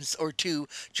sentence or two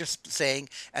just saying,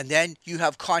 and then you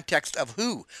have context of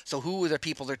who. So who are the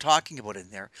people they're talking about in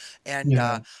there,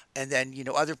 yeah, and then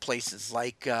other places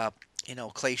like.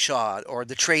 Clay Shaw or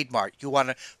the trademark. You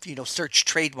want to, search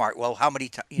trademark. Well, how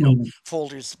many,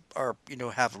 folders are,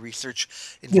 have research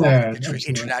involving yeah, the absolutely.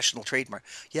 international trademark?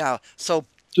 Yeah. So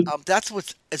that's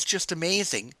it's just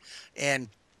amazing, and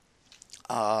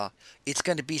it's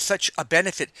going to be such a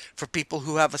benefit for people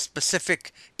who have a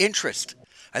specific interest,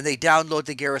 and they download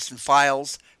the Garrison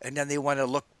files, and then they want to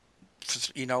look,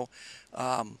 you know,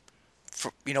 um,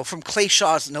 from Clay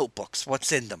Shaw's notebooks,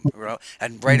 what's in them,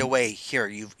 and right away here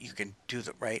you can do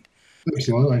them, right?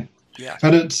 Absolutely. Yeah.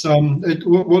 And it's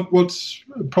what's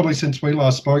probably since we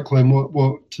last spoke, Glenn,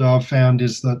 what I've found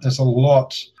is that there's a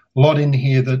lot in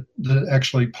here that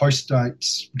actually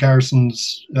postdates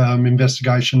Garrison's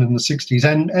investigation in the 60s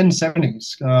and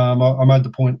 70s. I made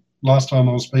the point last time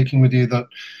I was speaking with you that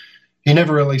he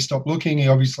never really stopped looking. He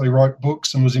obviously wrote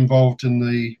books and was involved in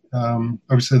the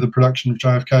obviously the production of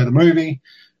JFK the movie.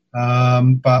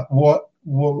 But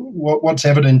what's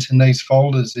evident in these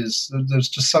folders is that there's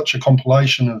just such a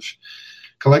collection of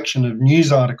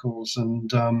news articles, and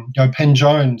Penn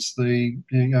Jones, the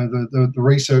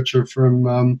researcher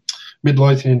from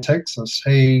Midlothian, Texas.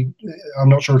 I'm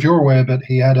not sure if you're aware, but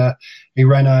he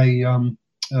ran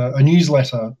a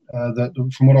newsletter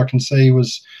that, from what I can see,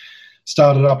 was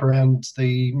started up around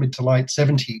the mid to late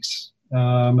 70s.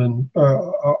 And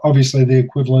obviously the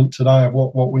equivalent today of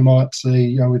what we might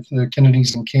see with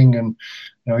Kennedy's and King and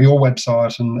your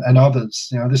website and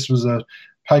others. This was a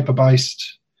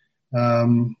paper-based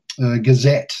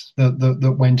gazette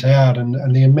that went out,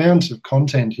 and the amount of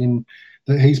content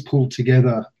that he's pulled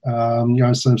together,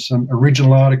 some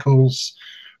original articles,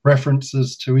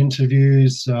 references to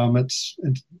interviews,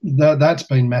 that's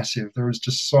been massive. There is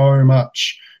just so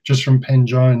much just from Penn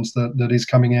Jones that is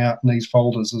coming out in these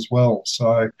folders as well.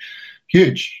 So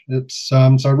huge. It's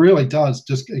so it really does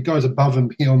it goes above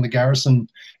and beyond the Garrison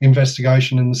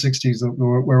investigation in the 60s that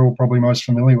we're all probably most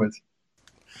familiar with.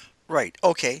 Right.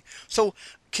 Okay. So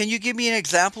can you give me an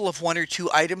example of one or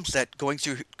two items that, going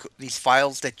through these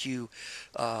files, that you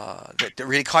that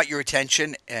really caught your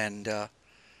attention? And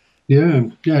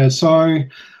yeah. So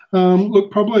look,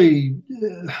 probably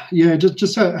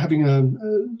just having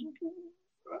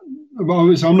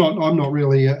I'm not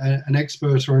really an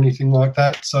expert or anything like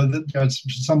that. So that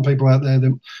some people out there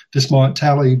that this might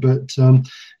tally, but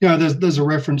there's a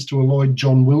reference to a Lloyd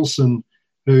John Wilson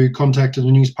who contacted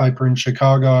a newspaper in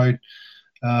Chicago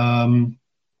to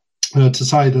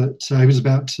say that he was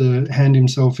about to hand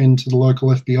himself into the local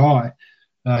FBI.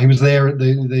 He was there at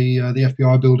the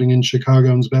FBI building in Chicago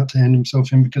and was about to hand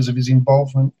himself in because of his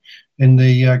involvement in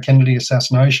the Kennedy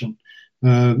assassination,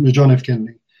 John F.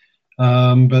 Kennedy.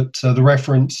 But the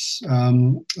reference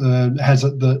has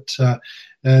it that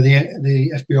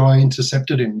the FBI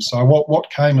intercepted him. So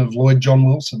what came of Lloyd John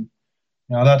Wilson?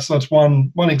 That's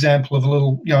one example of a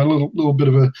little bit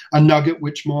of a nugget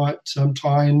which might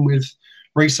tie in with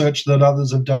research that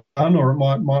others have done, or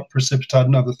it might precipitate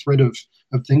another thread of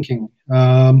thinking.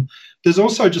 There's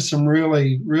also just some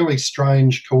really, really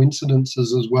strange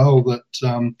coincidences as well that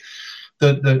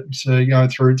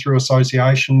through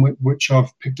association, which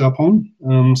I've picked up on.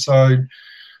 So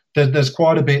there's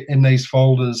quite a bit in these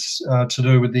folders to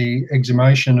do with the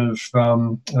exhumation of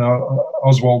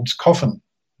Oswald's coffin.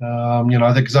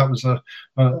 Because that was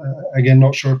again,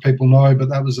 not sure if people know, but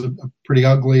that was a pretty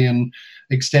ugly and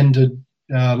extended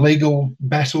legal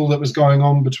battle that was going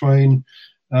on between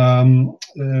in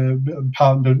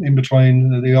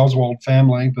between the Oswald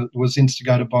family, but was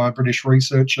instigated by a British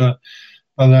researcher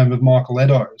by the name of Michael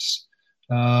Eddowes.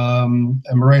 And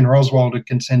Marina Oswald had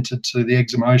consented to the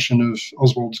exhumation of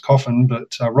Oswald's coffin,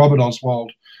 but Robert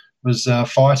Oswald was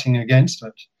fighting against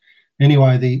it.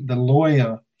 Anyway, the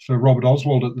lawyer for Robert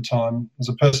Oswald at the time was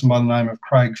a person by the name of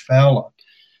Craig Fowler.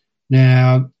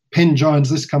 Now, Penn Jones,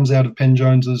 this comes out of Penn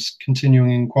Jones's continuing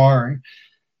inquiry.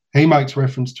 He makes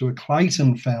reference to a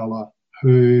Clayton Fowler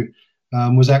who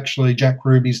was actually Jack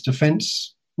Ruby's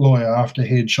defence lawyer after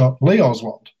he had shot Lee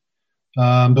Oswald.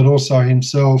 but also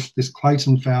himself, this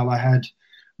Clayton Fowler had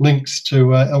links to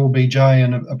LBJ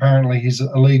and apparently his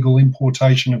illegal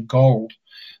importation of gold.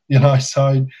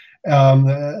 So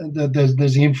there's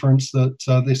the inference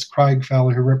that this Craig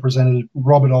Fowler, who represented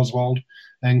Robert Oswald,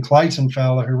 and Clayton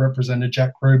Fowler, who represented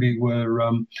Jack Ruby,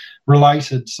 were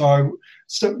related. So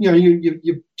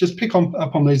you just pick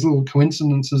up on these little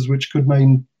coincidences, which could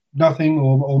mean nothing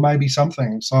or maybe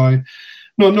something. So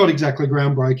not exactly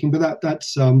groundbreaking, but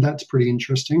that's pretty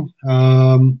interesting.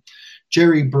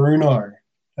 Jerry Bruno.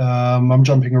 I'm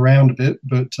jumping around a bit,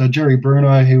 but Jerry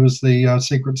Bruno, he was the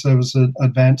Secret Service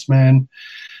advance man.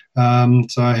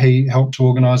 So he helped to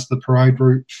organise the parade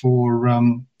route for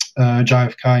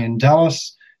JFK in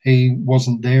Dallas. He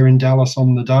wasn't there in Dallas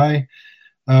on the day.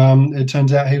 It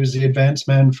turns out he was the advance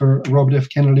man for Robert F.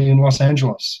 Kennedy in Los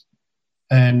Angeles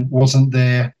and wasn't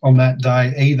there on that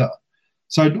day either.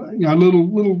 So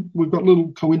we've got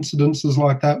little coincidences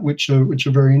like that, which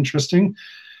are very interesting.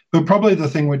 But probably the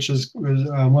thing which is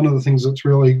one of the things that's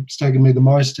really staggered me the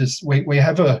most is we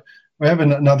have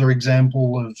another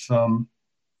example of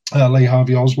Lee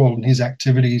Harvey Oswald and his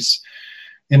activities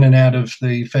in and out of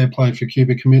the Fair Play for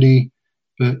Cuba Committee,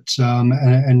 but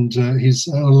and his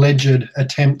alleged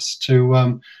attempts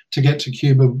to get to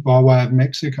Cuba by way of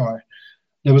Mexico.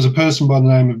 There was a person by the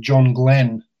name of John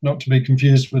Glenn, not to be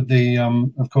confused with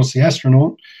of course, the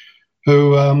astronaut,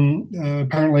 who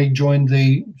apparently joined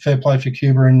the Fair Play for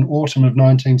Cuba in autumn of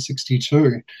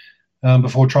 1962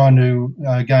 before trying to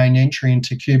gain entry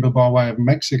into Cuba by way of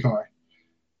Mexico.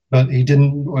 But he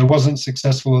wasn't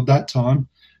successful at that time.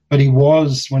 But he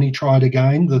was, when he tried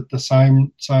again, the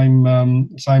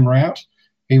same route,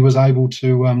 he was able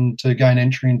to gain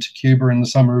entry into Cuba in the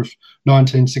summer of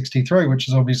 1963, which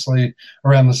is obviously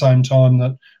around the same time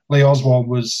that Lee Oswald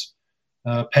was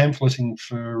pamphleting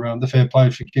for the Fair Play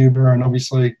for Cuba, and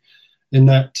obviously in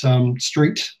that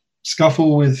street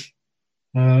scuffle with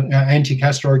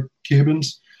anti-Castro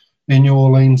Cubans in New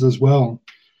Orleans as well.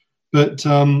 But that's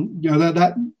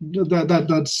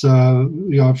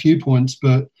a few points.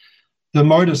 But the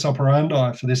modus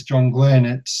operandi for this John Glenn,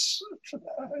 it's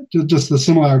just the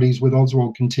similarities with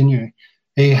Oswald continue.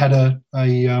 He had a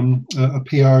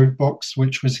PO box,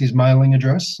 which was his mailing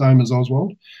address, same as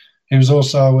Oswald. He was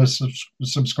also a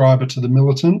subscriber to the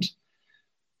Militant.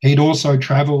 He'd also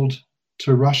travelled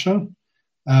to Russia.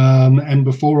 And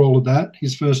before all of that,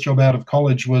 his first job out of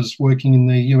college was working in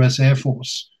the US Air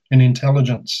Force in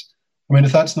intelligence. I mean,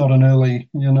 if that's not an early,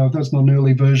 if that's not an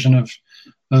early version of,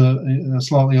 a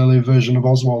slightly earlier version of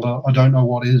Oswald, I don't know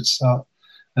what is.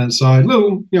 And so,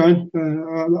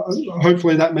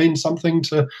 hopefully that means something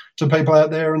to people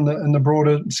out there in the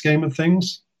broader scheme of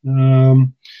things.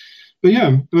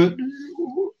 But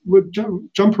we'll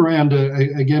jump around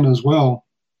again as well.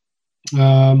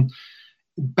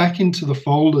 Back into the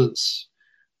folders,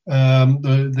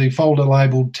 the folder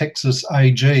labelled Texas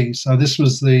AG. So this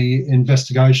was the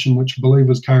investigation which I believe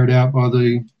was carried out by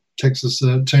the Texas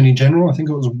Attorney General. I think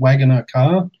it was Wagner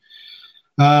Carr.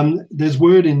 There's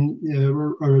word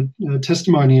or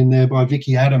testimony in there by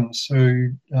Vicky Adams,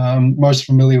 who most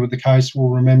familiar with the case will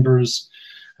remember as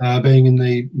being in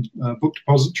the book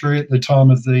depository at the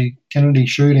time of the Kennedy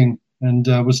shooting and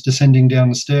was descending down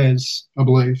the stairs, I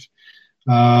believe,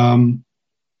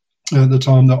 at the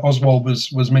time that Oswald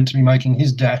was meant to be making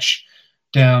his dash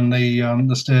down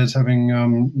the stairs,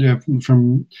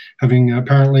 from having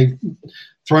apparently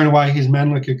thrown away his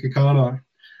Mannlicher Kikano.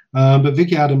 But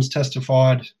Vicky Adams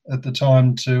testified at the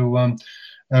time to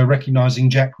recognising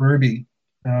Jack Ruby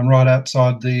right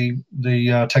outside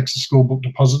the Texas School Book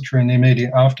Depository in the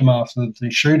immediate aftermath of the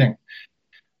shooting.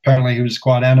 Apparently he was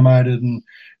quite animated and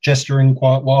gesturing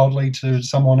quite wildly to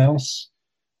someone else.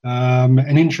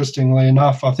 And interestingly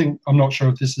enough, I'm not sure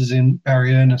if this is in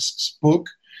Barry Ernest's book,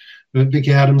 but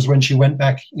Vicky Adams, when she went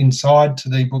back inside to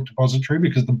the book depository,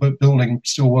 because the building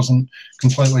still wasn't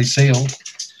completely sealed,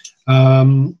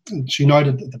 she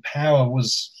noted that the power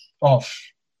was off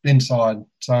inside,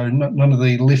 so none of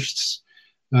the lifts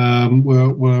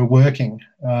were working,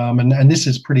 and this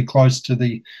is pretty close to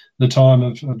the time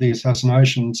of the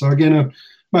assassination. So again,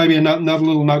 maybe another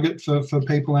little nugget for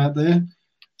people out there.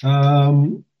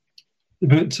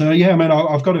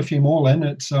 I've got a few more,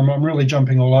 Len. I'm really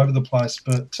jumping all over the place,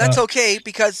 but that's okay,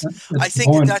 because I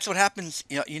think that's what happens.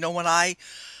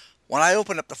 When I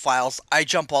open up the files, I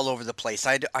jump all over the place.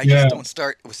 I just don't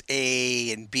start with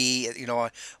A and B.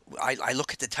 I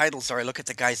look at the titles or I look at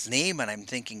the guy's name and I'm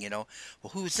thinking, well,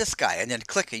 who's this guy? And then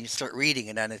click and you start reading,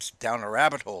 and then it's down a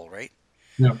rabbit hole, right?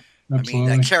 Yeah,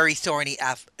 absolutely. I mean,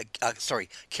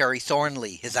 Kerry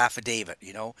Thornley, his affidavit.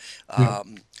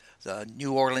 the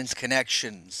New Orleans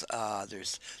connections.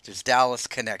 There's Dallas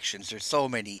connections. There's so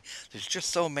many. There's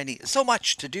just so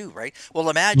much to do, right? Well,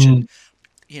 imagine,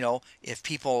 Mm. if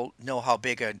people know how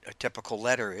big a typical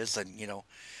letter is, and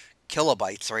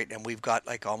kilobytes, right? And we've got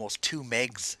like almost 2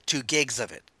 gigs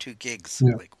of it. 2 gigs.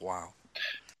 Yeah. Like, wow.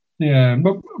 Yeah,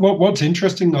 but what's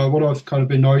interesting though, what I've kind of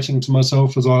been noting to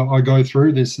myself as I go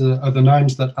through this are the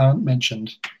names that aren't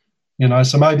mentioned.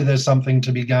 So maybe there's something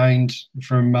to be gained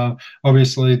from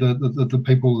obviously the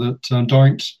people that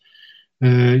don't.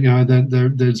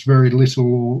 There's very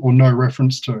little or no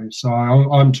reference to. So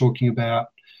I'm talking about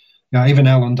even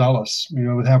Alan Dulles,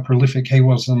 with how prolific he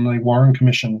was in the Warren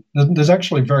Commission. There's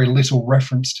actually very little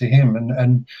reference to him.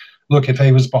 And look, if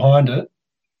he was behind it,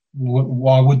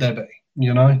 why would there be?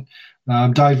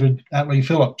 David Atlee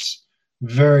Phillips,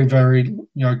 very, very,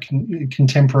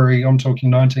 contemporary. I'm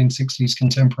talking 1960s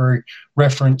contemporary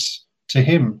reference to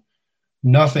him.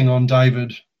 Nothing on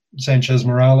David Sanchez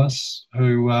Morales,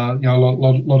 who a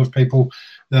lot of people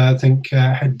think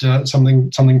had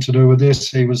something to do with this.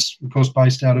 He was, of course,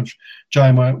 based out of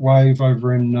J-Wave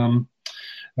over in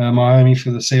Miami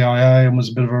for the CIA, and was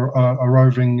a bit of a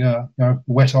roving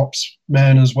wet ops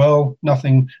man as well.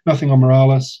 Nothing on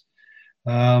Morales.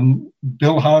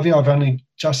 Bill Harvey, I've only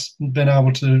just been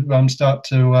able to start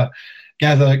to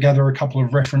gather a couple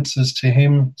of references to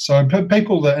him. So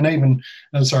people that, and even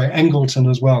Angleton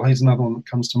as well. He's another one that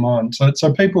comes to mind. So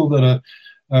people that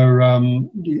are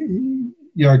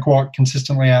quite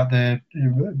consistently out there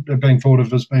being thought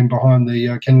of as being behind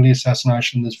the Kennedy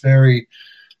assassination. There's very,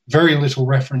 very little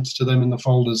reference to them in the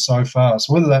folders so far.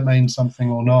 So whether that means something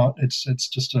or not, it's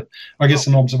just an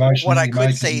observation. What I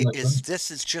could say is this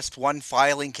is just one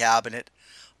filing cabinet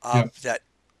that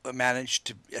managed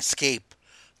to escape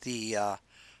the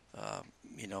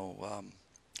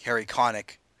Harry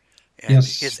Connick and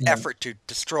his effort to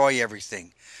destroy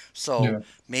everything. So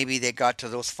maybe they got to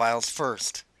those files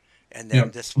first, and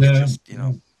then this was just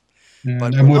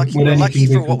But we're lucky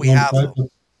for what we have. Though.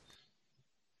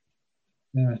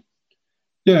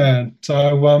 Yeah.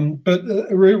 So, but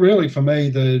really, for me,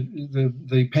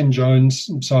 the Penn Jones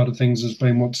side of things has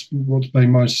been what's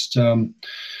been most,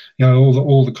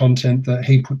 all the content that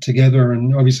he put together,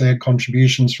 and obviously had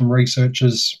contributions from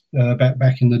researchers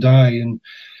back in the day. And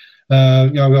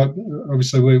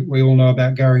obviously we all know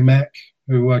about Gary Mack,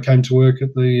 who came to work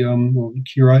at the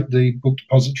curate the Book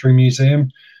Depository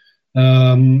Museum.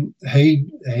 He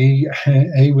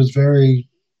was very.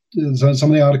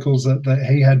 Some of the articles that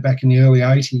he had back in the early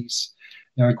 80s,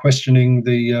 questioning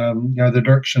the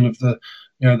direction of the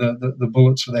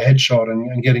bullets for the headshot,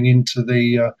 and getting into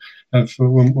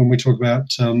when we talk about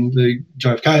the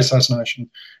JFK assassination,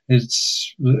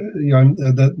 it's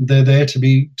that they're there to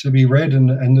be read, and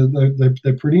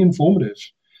they're pretty informative.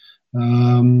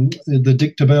 The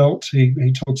Dicta belt,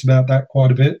 he talks about that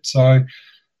quite a bit. So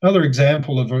another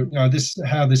example of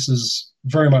how this is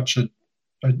very much a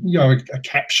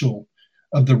capsule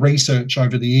of the research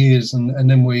over the years, and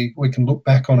then we can look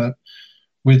back on it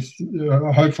with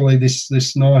hopefully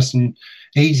this nice and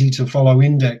easy to follow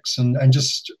index, and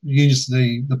just use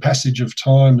the passage of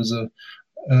time as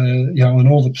and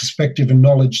all the perspective and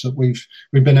knowledge that we've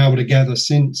been able to gather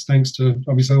since, thanks to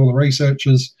obviously all the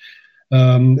researchers.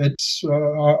 It's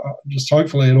just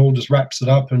hopefully it all just wraps it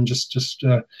up and just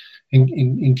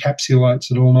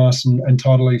encapsulates it all nice and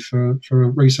tidily for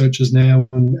researchers now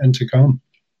and to come.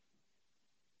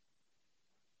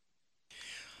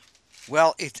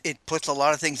 Well, it puts a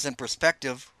lot of things in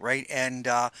perspective, right? And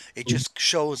it just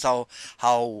shows how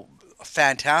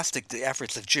fantastic the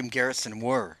efforts of Jim Garrison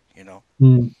were,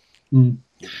 And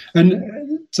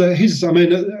so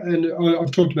and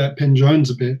I've talked about Penn Jones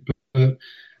a bit, but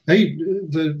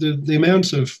the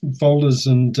amount of folders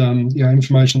and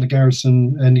information that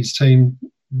Garrison and his team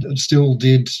still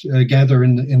did gather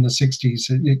in the 60s,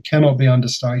 it cannot be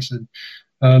understated.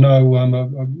 I know I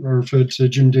referred to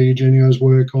Jim DiEugenio's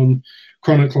work on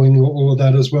chronicling all of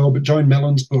that as well, but Joan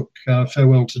Mellon's book,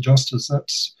 Farewell to Justice,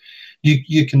 that's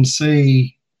you can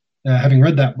see, having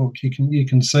read that book, you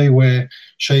can see where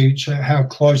how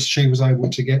close she was able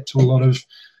to get to a lot of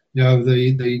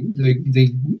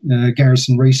the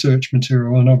Garrison research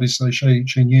material, and obviously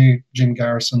she knew Jim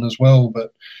Garrison as well.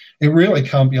 But it really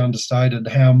can't be understated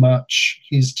how much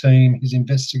his team, his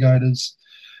investigators,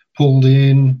 pulled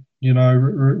in.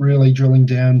 Really drilling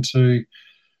down to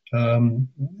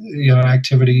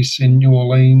activities in New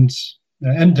Orleans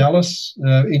and Dallas.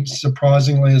 It's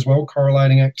surprisingly as well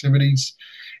correlating activities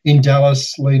in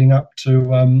Dallas leading up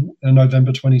to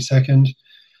November 22nd.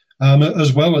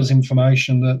 As well as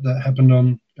information that happened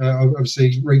on,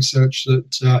 obviously, research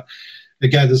that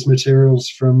gathers materials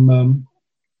from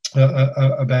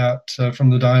about from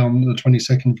the day on the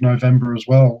 22nd of November as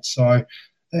well. So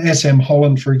S.M.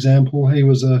 Holland, for example, he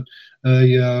was a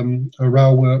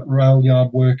rail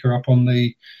yard worker up on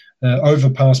the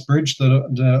overpass bridge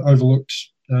that overlooked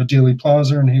Dealey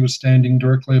Plaza, and he was standing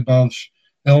directly above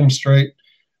Elm Street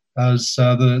as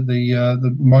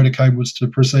the motorcade was to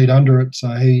proceed under it. So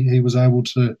he was able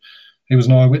to. He was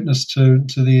an eyewitness to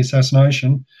the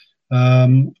assassination.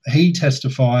 He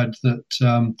testified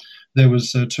that there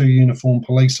was 2 uniformed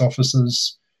police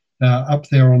officers up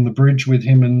there on the bridge with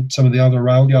him and some of the other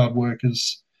rail yard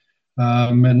workers.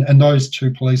 And those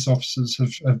 2 police officers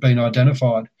have been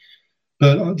identified.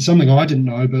 But something I didn't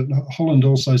know, but Holland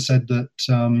also said that,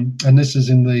 and this is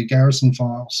in the Garrison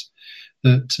files,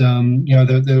 that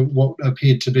there what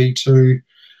appeared to be 2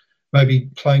 maybe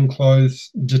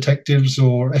plainclothes detectives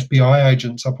or FBI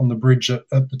agents up on the bridge at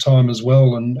the time as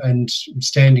well, and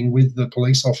standing with the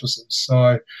police officers. So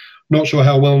I'm not sure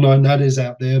how well known that is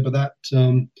out there, but that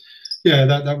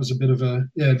that was a bit of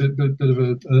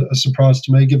a surprise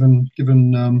to me, given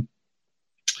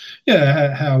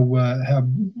how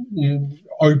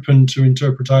open to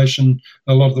interpretation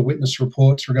a lot of the witness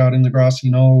reports regarding the grassy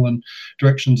knoll and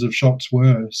directions of shots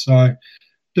were. So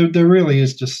there really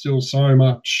is just still so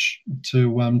much to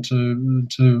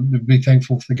be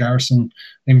thankful for the Garrison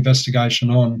investigation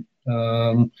on.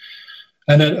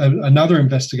 And another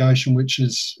investigation, which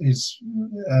is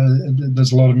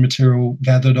there's a lot of material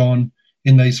gathered on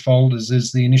in these folders,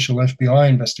 is the initial FBI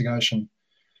investigation.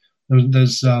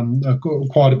 There's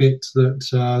quite a bit that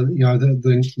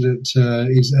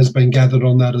has been gathered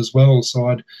on that as well. So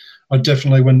I'd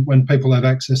definitely, when people have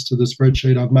access to the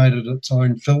spreadsheet, I've made it its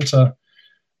own filter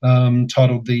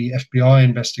titled the FBI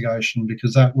investigation,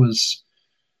 because that was,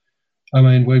 I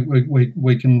mean,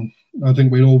 we can, I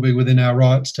think we'd all be within our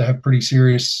rights to have pretty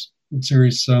serious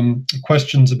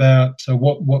questions about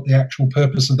what the actual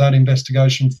purpose of that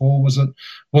investigation for. Was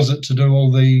it to do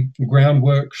all the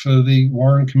groundwork for the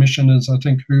Warren Commission, as I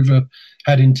think Hoover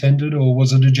had intended, or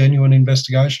was it a genuine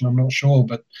investigation? I'm not sure,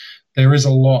 but there is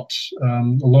a lot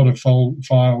of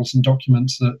files and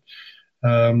documents that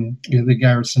the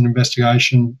Garrison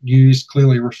investigation used,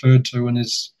 clearly referred to, and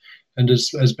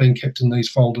has been kept in these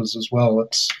folders as well.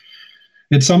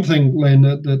 It's something, Len,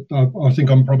 that I think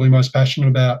I'm probably most passionate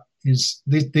about, is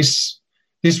this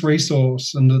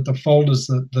resource, and the folders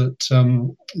that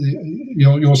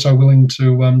you're so willing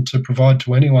to provide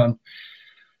to anyone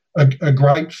are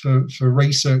great for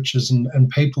researchers and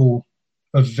people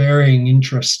of varying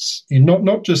interests in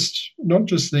not just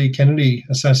the Kennedy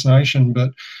assassination,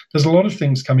 but there's a lot of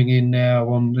things coming in now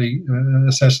on the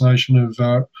assassination of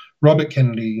Robert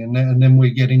Kennedy, and then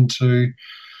we get into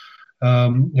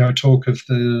talk of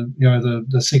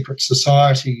the secret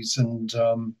societies, and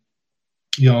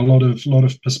a lot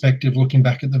of perspective looking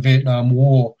back at the Vietnam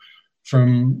War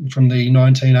from the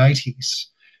 1980s.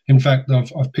 In fact,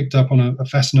 I've picked up on a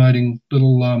fascinating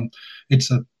little.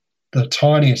 It's the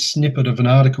tiniest snippet of an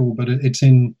article, but it's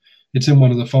in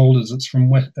one of the folders. It's from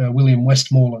William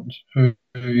Westmoreland, who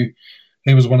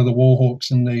he was one of the war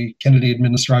hawks in the Kennedy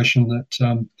administration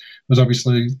that was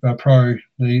obviously pro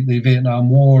the Vietnam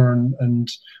War, and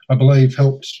I believe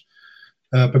helped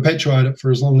perpetuate it for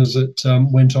as long as it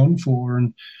went on for.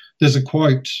 And there's a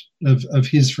quote of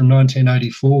his from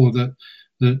 1984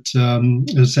 that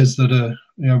says that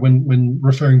when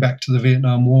referring back to the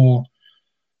Vietnam War,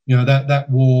 that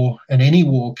war, and any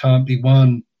war, can't be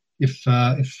won if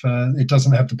it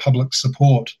doesn't have the public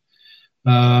support,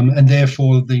 and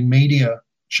therefore the media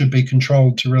should be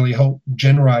controlled to really help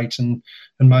generate and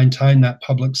maintain that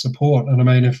public support. And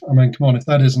come on, if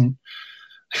that isn't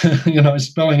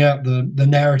spelling out the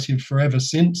narrative forever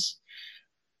since,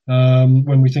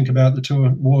 when we think about the 2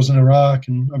 wars in Iraq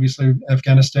and obviously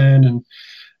Afghanistan,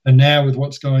 and now with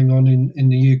what's going on in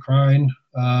the Ukraine,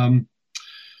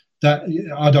 that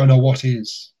I don't know what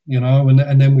is,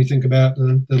 and then we think about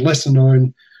the lesser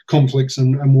known conflicts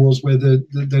and wars where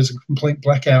there's a complete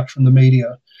blackout from the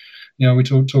media. We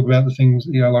talk about the things,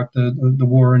 like the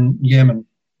war in Yemen,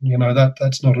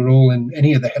 that's not at all in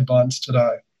any of the headlines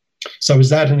today. So is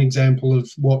that an example of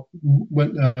what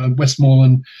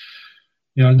Westmoreland,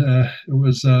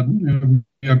 was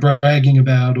bragging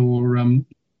about, or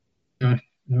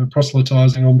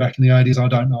proselytizing on back in the 80s? I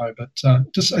don't know, but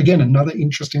just again another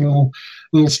interesting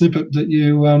little snippet that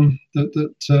you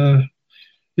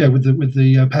with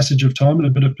the passage of time and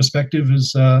a bit of perspective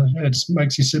is it just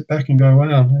makes you sit back and go,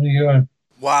 wow, there you go.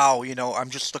 Wow, I'm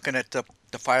just looking at the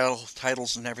file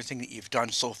titles and everything that you've done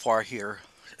so far here.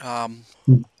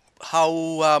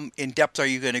 how in depth are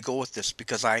you going to go with this?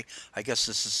 Because I guess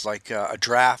this is like a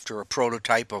draft or a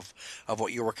prototype of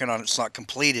what you're working on. It's not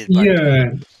completed, but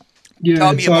Yeah, tell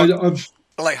yeah. me So about I've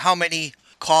like how many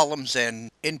columns and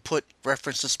input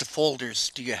references to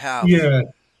folders do you have? yeah.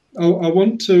 I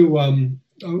want to.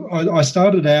 I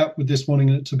started out with this wanting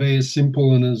it to be as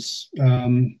simple and as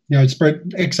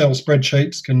Excel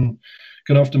spreadsheets can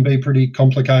often be pretty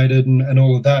complicated and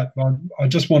all of that. I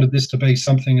just wanted this to be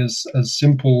something as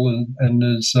simple and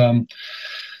as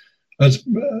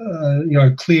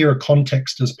clear a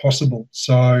context as possible.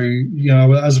 So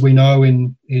as we know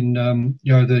in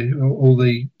all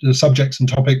the subjects and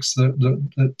topics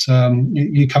that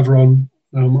you cover on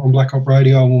Black Op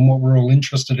Radio and what we're all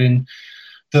interested in.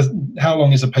 How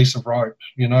long is a piece of rope?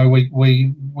 We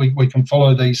can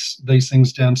follow these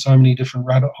things down so many different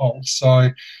rabbit holes. So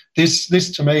this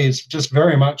to me is just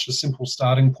very much a simple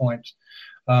starting point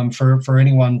for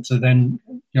anyone to then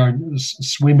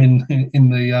swim in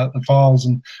the files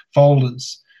and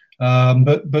folders.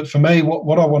 But for me,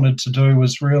 what I wanted to do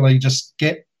was really just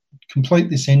complete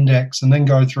this index and then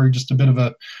go through just a bit of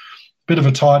a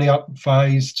tidy up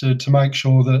phase to make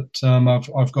sure that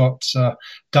I've got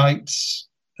dates.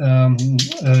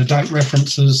 Date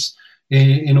references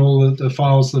in all of the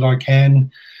files that I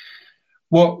can.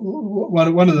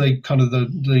 One of the kind of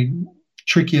the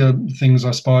trickier things, I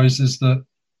suppose, is that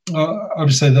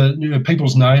obviously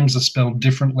people's names are spelled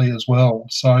differently as well.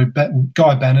 So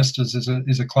Guy Bannister's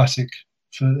is a classic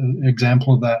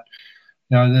example of that.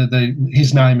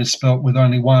 His name is spelt with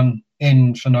only one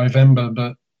N for November,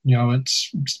 but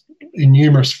it's in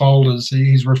numerous folders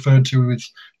he's referred to with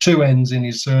two N's in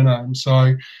his surname.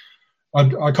 So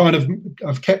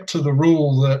I've kept to the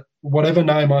rule that whatever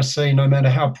name I see, no matter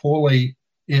how poorly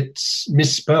it's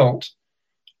misspelt,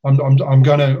 I'm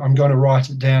going to write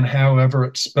it down however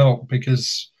it's spelt,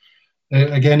 because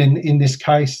again in this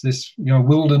case, this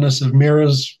wilderness of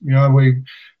mirrors,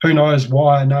 who knows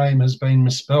why a name has been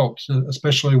misspelt,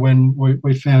 especially when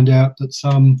we found out that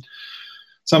some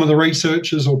of the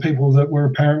researchers or people that were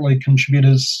apparently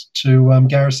contributors to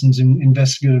Garrison's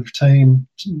investigative team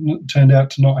turned out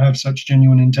to not have such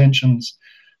genuine intentions.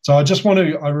 So I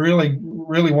really,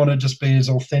 really want to just be as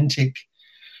authentic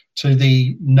to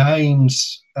the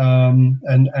names and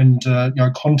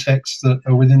context that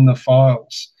are within the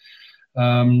files.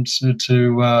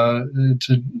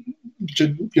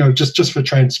 Just for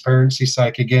transparency's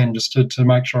sake, again, just to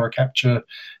make sure I capture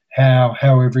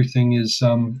how everything has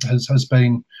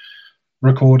been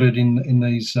recorded in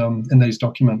these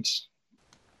documents.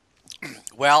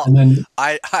 Well, then,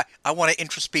 I want to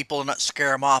interest people and not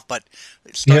scare them off, but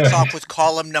it starts off with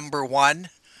column number 1,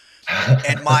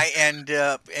 and my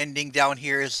ending down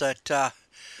here is that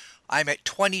I'm at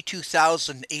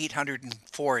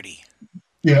 22,840.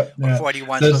 Or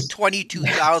 41. So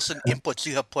 22,000 inputs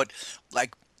you have put,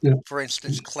 like. Yeah. For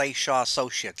instance, Clay Shaw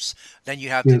Associates. Then you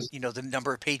have the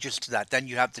number of pages to that. Then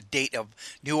you have the date of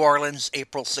New Orleans,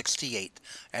 April 68,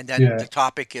 and then the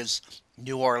topic is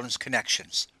New Orleans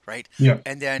connections, right? Yeah.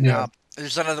 And then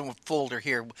there's another folder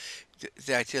here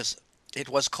that is. It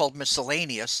was called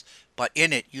miscellaneous, but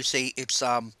in it you say it's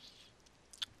oh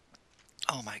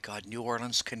my God, New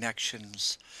Orleans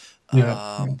connections,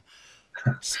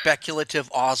 speculative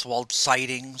Oswald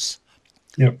sightings.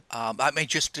 Yep. I mean,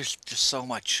 there's just so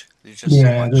much. There's just so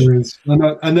much. There is, and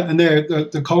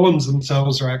the columns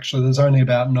themselves are actually, there's only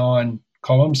about 9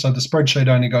 columns, so the spreadsheet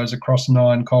only goes across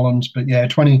 9 columns. But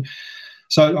 20.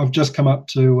 So I've just come up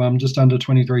to just under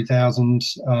 23,000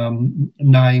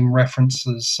 name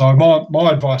references. So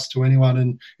my advice to anyone,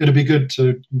 and it'd be good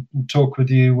to talk with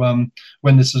you when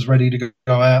this is ready to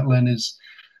go out, Len, is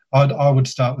I would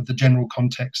start with the general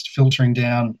context, filtering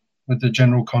down with the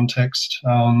general context,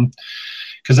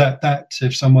 because that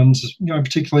if someone's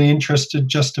particularly interested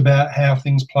just about how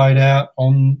things played out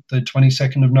on the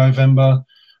 22nd of November,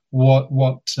 what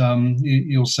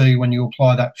you'll see when you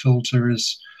apply that filter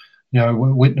is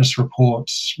witness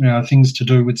reports, things to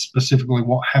do with specifically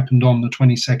what happened on the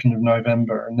 22nd of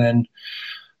November, and then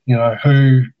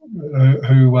who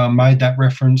made that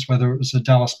reference, whether it was a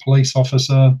Dallas police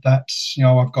officer. That's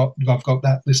I've got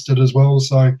that listed as well.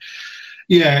 So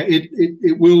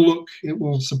it will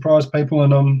surprise people,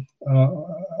 and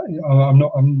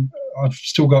I've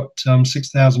still got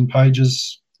 6,000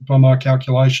 pages by my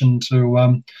calculation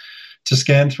to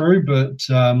scan through, but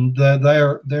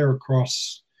they're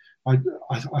across. I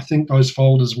think those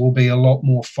folders will be a lot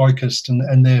more focused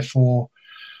and therefore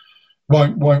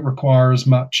won't require as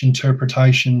much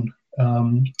interpretation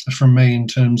from me in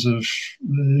terms of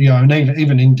and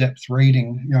even in-depth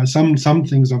reading. Some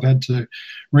things I've had to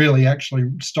really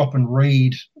actually stop and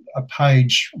read a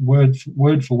page word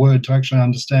for word to actually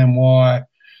understand why,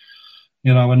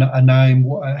 a name,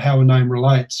 how a name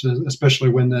relates, especially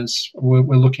when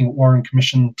we're looking at Warren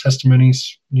Commission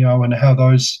testimonies, and how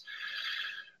those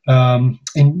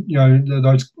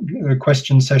those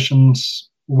question sessions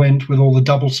went with all the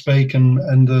double speak and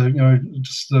the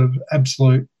just the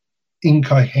absolute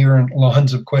incoherent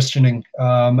lines of questioning,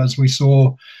 as we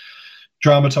saw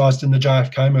dramatised in the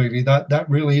JFK movie. That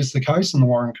really is the case in the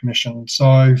Warren Commission.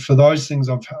 So for those things,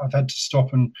 I've had to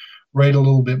stop and read a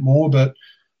little bit more. But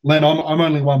Len, I'm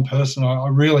only one person. I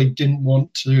really didn't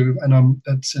want to, and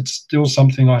it's still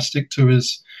something I stick to,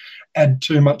 is add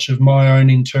too much of my own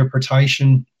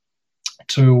interpretation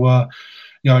to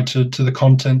to the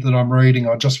content that I'm reading.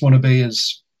 I just want to be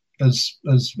as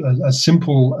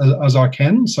simple as I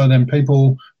can, so then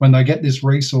people, when they get this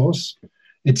resource,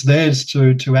 it's theirs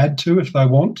to add to if they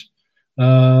want.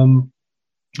 It's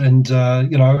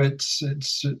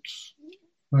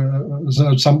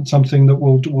something that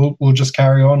we'll just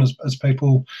carry on as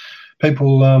people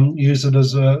use it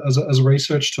as a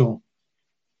research tool.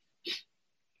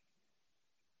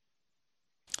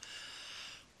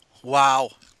 Wow,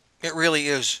 it really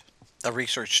is a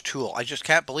research tool. I just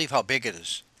can't believe how big it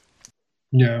is.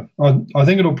 Yeah, I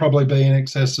think it'll probably be in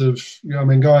excess of,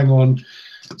 going on.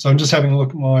 So I'm just having a look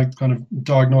at my kind of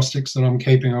diagnostics that I'm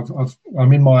keeping.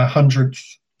 I'm in my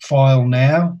 100th file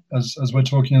now, as we're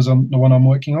talking, as I'm the one I'm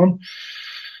working on.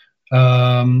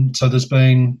 So there's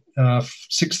been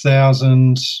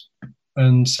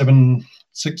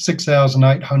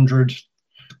 6,800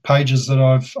 pages that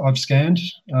I've scanned.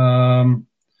 And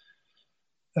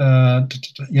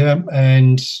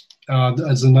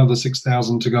there's another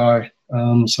 6,000 to go.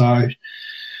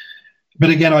 But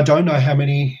again, I don't know how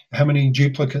many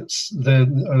duplicates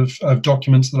of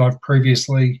documents that I've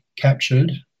previously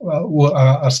captured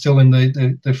are still in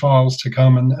the files to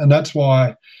come, and that's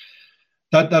why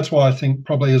I think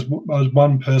probably as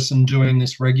one person doing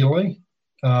this regularly,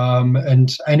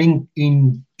 and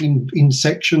in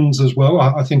sections as well,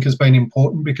 I think has been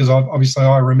important, because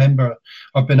I remember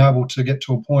I've been able to get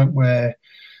to a point where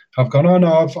I've gone, oh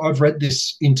no, I've read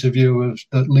this interview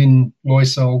that Lynn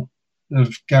Loisel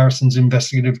of Garrison's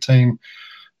investigative team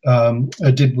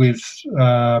did with,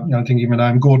 I'm thinking of her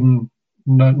name, Gordon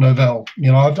Novell.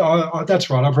 That's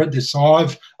right, I've read this. So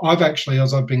I've actually,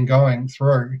 as I've been going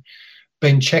through,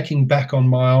 been checking back on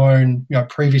my own,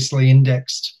 previously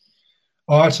indexed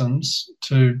items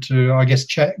to I guess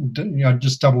check,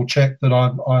 just double check that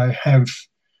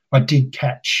I did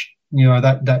catch,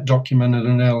 that document at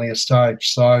an earlier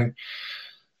stage. So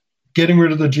getting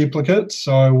rid of the duplicates.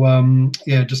 So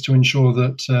just to ensure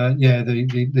that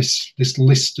this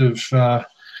list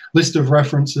of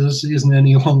references isn't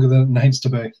any longer than it needs to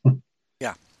be.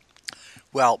 Yeah.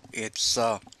 Well, it's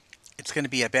going to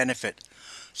be a benefit.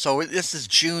 So this is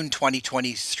June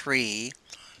 2023.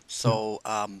 So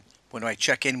when I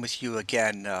check in with you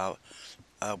again,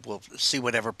 we'll see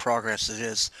whatever progress it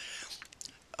is.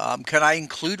 Can I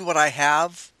include what I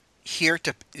have here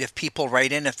if people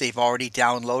write in, if they've already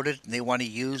downloaded and they want to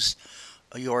use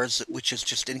yours, which is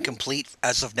just incomplete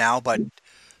as of now, but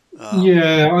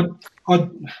it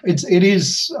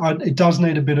does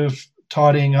need a bit of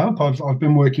tidying up. I've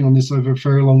been working on this over a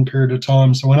very long period of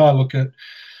time, so when I look at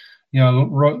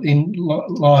in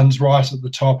lines right at the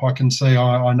top, I can see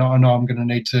I know I'm going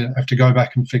to have to go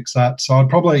back and fix that. So I'd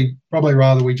probably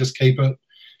rather we just keep it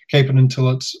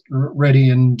until it's ready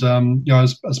and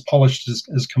as polished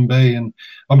as can be. And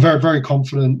I'm very, very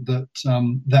confident that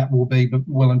that will be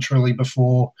well and truly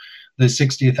before the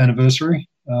 60th anniversary.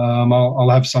 I'll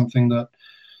have something that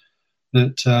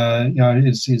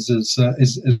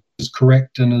is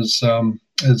correct and as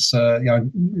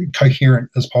coherent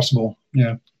as possible.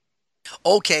 Yeah.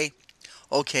 Okay.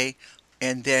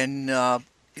 And then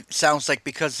it sounds like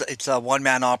because it's a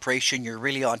one-man operation, you're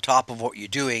really on top of what you're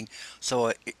doing,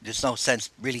 so there's no sense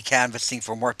really canvassing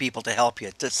for more people to help you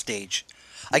at this stage.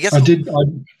 I guess I did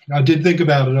think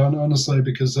about it, honestly,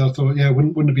 because I thought,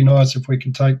 wouldn't it be nice if we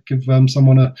could give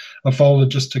someone a folder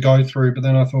just to go through? But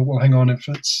then I thought, well, hang on,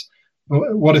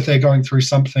 what if they're going through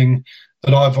something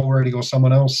that I've already or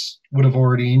someone else would have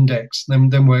already indexed? Then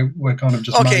we're kind of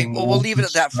just okay. Well, we'll leave it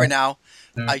at that for now.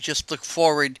 Yeah. I just look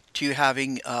forward to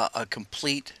having a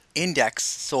complete index.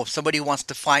 So if somebody wants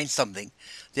to find something,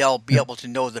 they'll be able to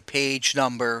know the page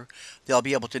number. They'll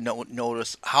be able to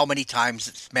notice how many times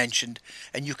it's mentioned.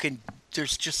 And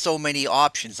there's just so many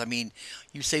options. I mean,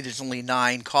 you say there's only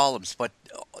 9 columns, but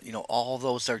all of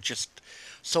those are just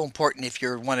so important if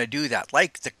you want to do that.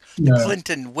 Like the Yeah.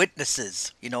 Clinton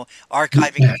witnesses,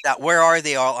 archiving that. Where are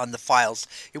they all on the files?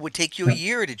 It would take you a Yeah.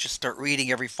 year to just start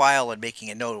reading every file and making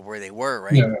a note of where they were,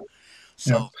 right? Yeah. Yeah.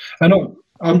 So, And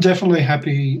I'm definitely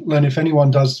happy, Len, if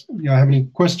anyone does have any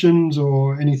questions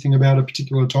or anything about a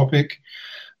particular topic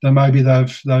that maybe they've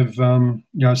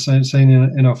seen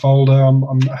in a folder.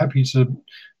 I'm happy to,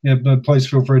 but please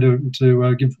feel free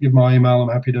to give my email. I'm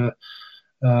happy to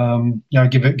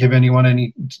give anyone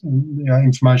any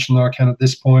information that I can at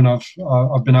this point. I've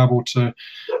been able to,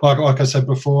 like I said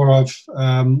before, I've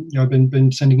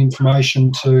been sending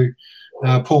information to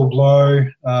Paul Bleau,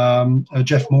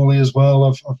 Jeff Morley as well.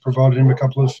 I've provided him a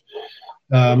couple of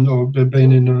or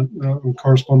been in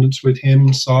correspondence with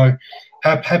him. So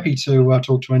happy to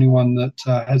talk to anyone that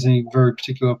has any very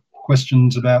particular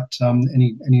questions about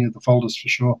any of the folders for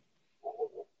sure.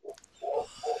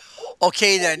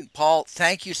 okay then, Paul,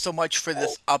 thank you so much for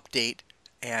this update.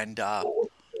 And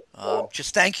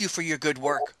just thank you for your good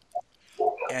work.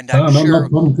 And I'm sure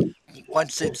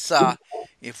once it's,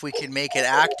 if we can make it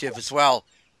active as well,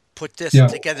 put this Yeah.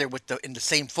 together with in the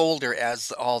same folder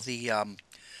as all the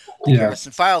Yeah.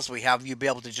 Garrison files we have, you'll be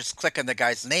able to just click on the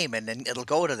guy's name and then it'll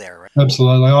go to there. Right?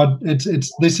 Absolutely.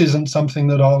 This isn't something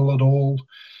that I'll at all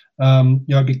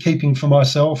be keeping for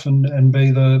myself and be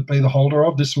the holder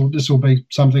of. This will be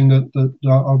something that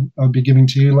I'll be giving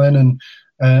to you, Len,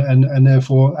 and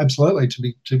therefore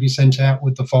absolutely to be sent out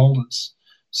with the folders.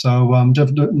 So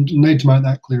definitely need to make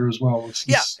that clear as well.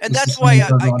 And that's why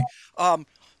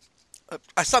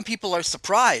some people are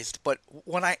surprised, but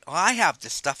when I have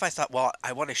this stuff, I thought, well,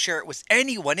 I want to share it with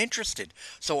anyone interested.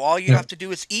 So all you have to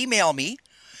do is email me,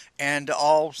 and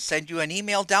I'll send you an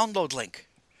email download link,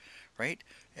 right?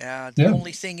 The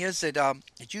only thing is that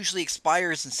it usually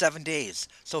expires in 7 days.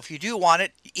 So if you do want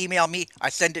it, email me. I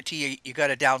send it to you. You got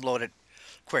to download it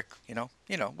quick,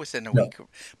 within a week.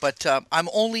 But I'm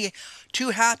only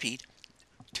too happy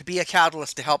to be a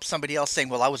catalyst to help somebody else saying,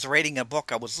 well, I was writing a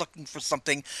book, I was looking for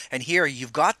something, and here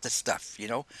you've got the stuff,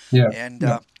 And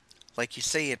like you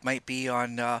say, it might be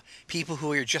on people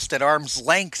who are just at arm's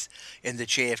length in the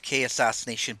JFK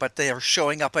assassination, but they are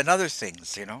showing up in other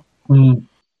things,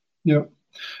 Yeah.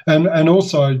 And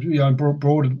also,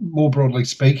 more broadly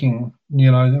speaking, we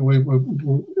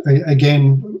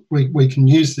can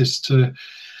use this to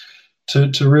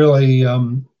really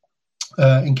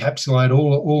encapsulate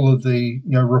all of the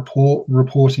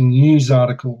reporting news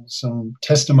articles and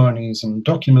testimonies and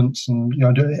documents and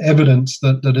evidence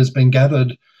that has been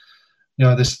gathered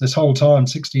this whole time,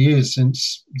 60 years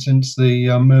since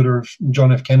the murder of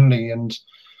John F. Kennedy. And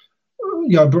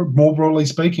more broadly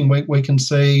speaking, we can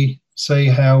see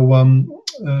how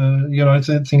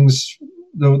things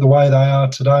the way they are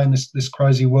today in this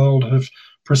crazy world have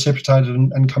precipitated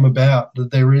and come about,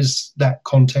 that there is that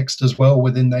context as well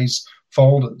within these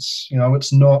folders.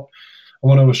 It's not, I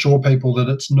want to assure people that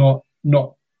it's not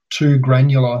too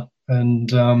granular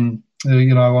and on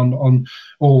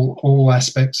all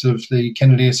aspects of the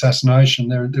Kennedy assassination.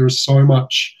 There is so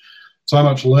much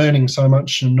learning, so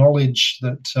much knowledge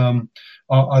that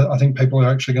I think people are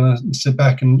actually going to sit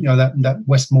back and that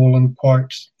Westmoreland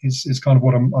quote is kind of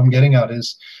what I'm getting at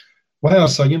is, wow,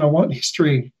 so what,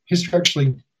 history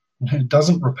actually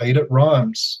doesn't repeat, it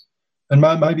rhymes. And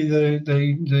maybe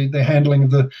the handling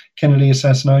of the Kennedy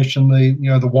assassination,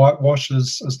 the whitewash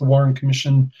as the Warren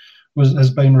Commission has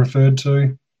been referred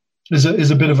to,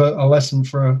 is a bit of a lesson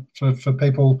for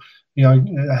people.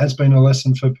 It has been a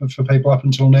lesson for people up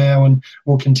until now, and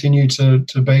will continue to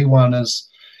be one as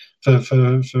for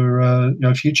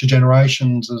future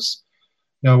generations, as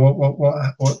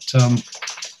what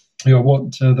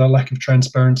the lack of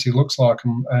transparency looks like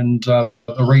and the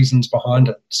reasons behind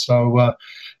it. So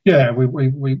we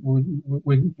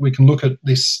can look at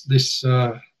this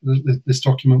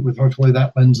document with hopefully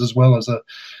that lens as well, as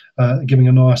giving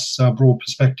a nice broad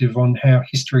perspective on how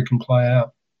history can play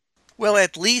out. Well,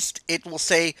 at least it will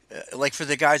say, like for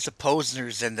the guys, the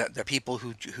posers and the people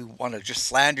who want to just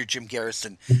slander Jim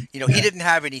Garrison, he didn't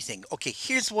have anything. Okay,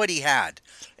 here's what he had.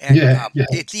 And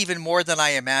it's even more than I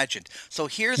imagined. So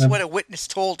here's what a witness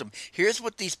told him. Here's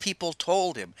what these people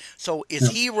told him. So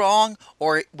is he wrong,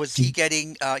 or was he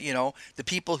getting, the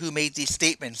people who made these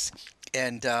statements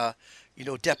and,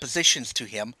 depositions to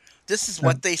him? This is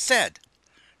what they said.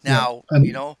 Now, I'm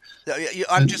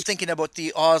just thinking about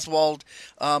the Oswald,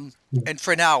 and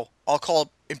for now, I'll call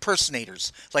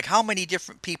impersonators. Like, how many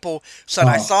different people said,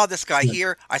 I saw this guy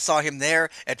here, I saw him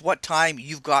there, at what time?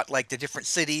 You've got, like, the different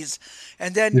cities.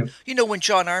 And then, when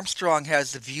John Armstrong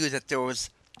has the view that there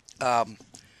was,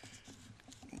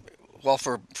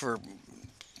 for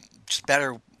just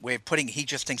better way of putting it, he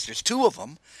just thinks there's two of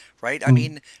them, right? I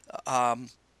mean,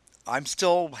 I'm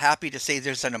still happy to say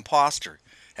there's an imposter,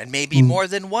 and maybe more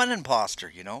than one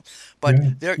imposter,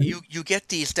 But there, you get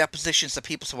these depositions of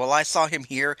people say, "Well, I saw him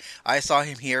here. I saw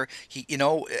him here."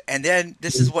 And then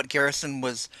this is what Garrison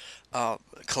was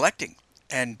collecting,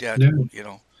 and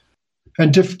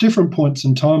And different points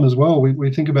in time as well.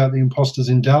 We think about the imposters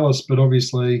in Dallas, but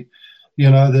obviously,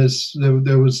 there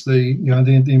was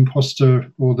the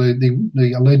imposter or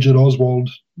the alleged Oswald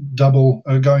double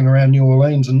going around New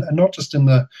Orleans, and not just in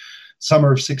the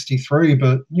summer of '63,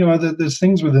 but there's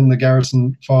things within the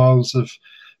Garrison files of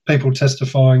people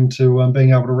testifying to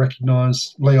being able to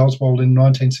recognise Lee Oswald in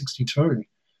 1962.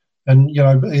 And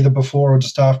either before or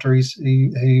just after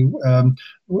he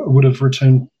would have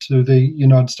returned to the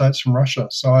United States from Russia.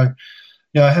 So,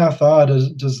 how far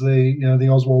does the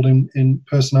Oswald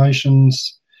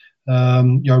impersonations,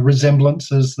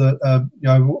 resemblances that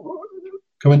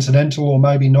coincidental or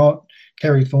maybe not?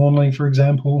 Kerry Thornley, for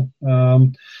example,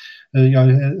 long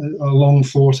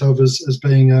thought of as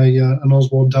being an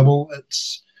Oswald double.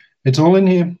 It's all in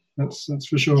here. That's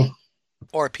for sure.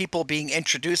 Or people being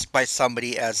introduced by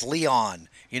somebody as Leon,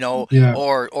 and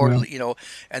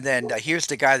then here's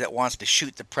the guy that wants to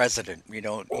shoot the president,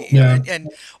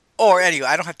 or anyway,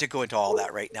 I don't have to go into all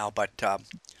that right now, but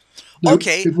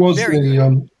okay. It was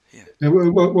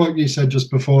what you said just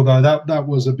before, though. That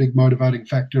was a big motivating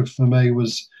factor for me.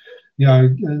 Was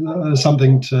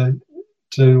something to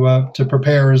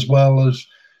prepare as well as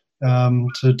in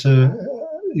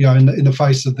the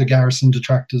face of the Garrison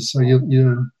detractors. So I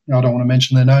don't want to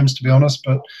mention their names, to be honest,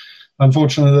 but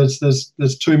unfortunately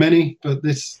there's too many. But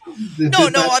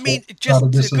I mean,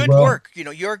 just good work.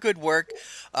 Your good work.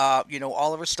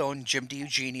 Oliver Stone, Jim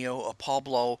DiEugenio, Paul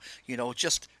Bleau.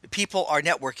 Just people are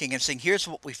networking and saying, here's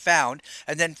what we found,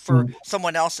 and then for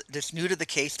someone else that's new to the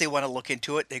case, they want to look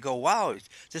into it. They go, wow,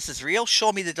 this is real.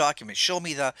 Show me the documents. Show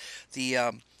me the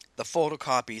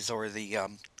photocopies or the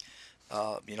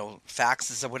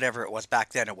faxes or whatever it was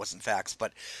back then. It wasn't fax,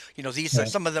 but these are,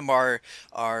 some of them are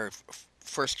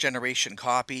first generation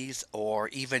copies, or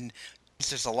even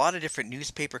there's a lot of different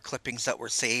newspaper clippings that were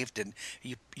saved, and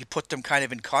you put them kind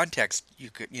of in context. You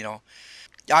could,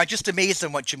 I'm just amazed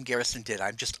on what Jim Garrison did.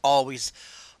 I'm just always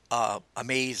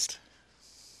amazed.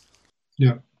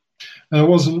 Yeah. And it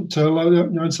wasn't,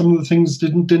 some of the things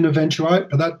didn't eventuate,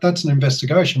 but that's an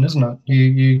investigation, isn't it?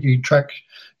 You track,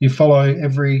 you follow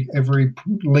every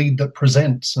lead that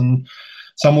presents, and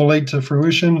some will lead to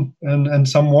fruition and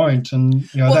some won't. And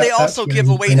they also give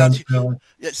away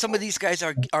some of these guys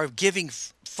are giving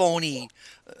phony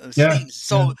things.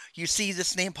 So you see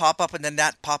this name pop up and then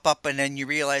that pop up, and then you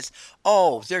realize,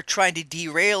 oh, they're trying to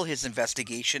derail his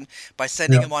investigation by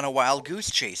sending him on a wild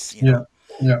goose chase.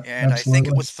 Yeah, and absolutely. I think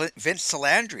it was Vince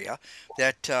Salandria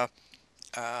that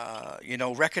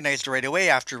recognized right away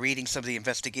after reading some of the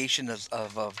investigation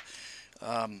of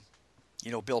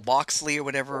Bill Boxley or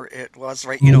whatever it was,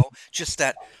 right? Just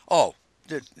that. Oh,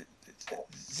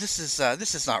 this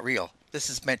is not real. This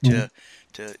is meant to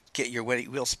get your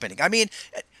wheel spinning. I mean,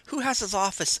 who has his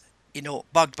office,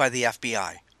 bugged by the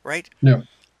FBI, right? Yeah.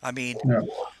 I mean,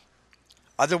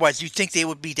 otherwise you'd think they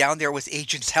would be down there with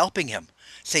agents helping him,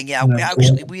 saying,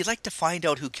 actually, we'd like to find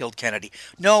out who killed Kennedy.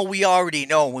 No, we already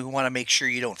know. We want to make sure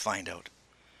you don't find out.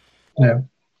 Yeah.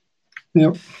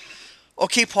 Yep.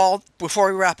 Okay, Paul,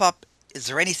 before we wrap up, is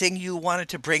there anything you wanted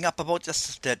to bring up about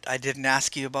this that I didn't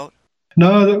ask you about?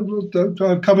 No,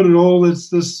 I've covered it all.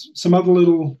 There's some other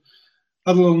little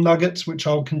nuggets which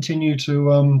I'll continue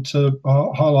to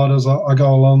highlight as I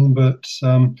go along. But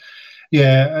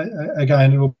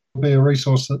again, it'll be a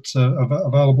resource that's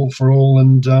available for all.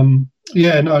 And I'm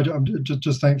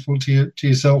just thankful to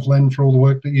yourself, Len, for all the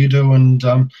work that you do, and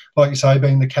like you say,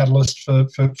 being the catalyst for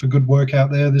good work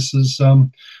out there. This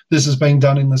is being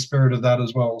done in the spirit of that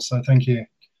as well. So thank you.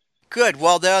 Good.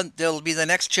 Well, then there'll be the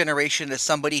next generation as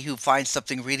somebody who finds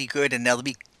something really good, and they'll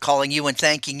be calling you and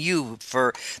thanking you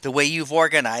for the way you've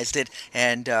organized it.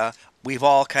 And we've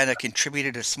all kind of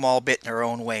contributed a small bit in our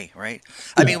own way, right?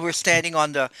 I mean, we're standing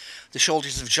on the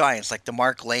shoulders of giants like the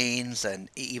Mark Lanes and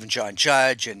even John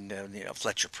Judge and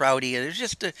Fletcher Prouty. And there's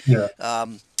just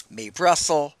Maeve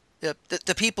Russell,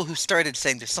 the people who started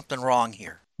saying there's something wrong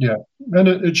here. Yeah, and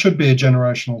it should be a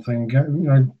generational thing.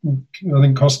 I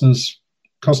think Costner's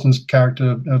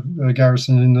character,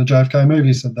 Garrison, in the JFK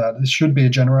movie said that. This should be a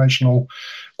generational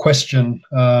question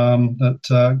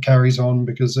that carries on,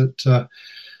 because it,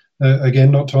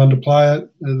 again, not to underplay it,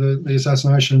 the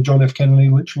assassination of John F. Kennedy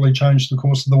literally changed the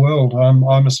course of the world. I'm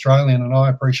Australian, and I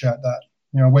appreciate that.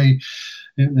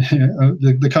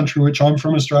 The country which I'm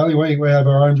from, Australia, we have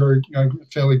our own very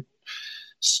fairly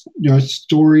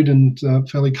storied and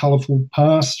fairly colourful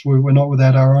past. We're not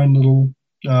without our own little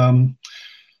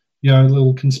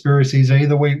little conspiracies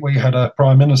either. We had a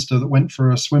prime minister that went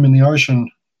for a swim in the ocean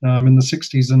in the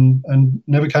 60s and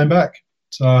never came back.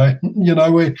 So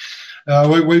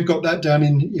we've got that down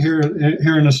in here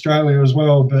in Australia as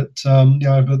well. But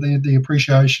but the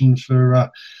appreciation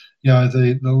for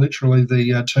the literally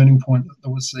the turning point that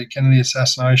was the Kennedy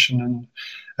assassination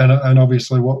and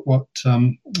obviously what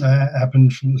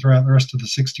happened throughout the rest of the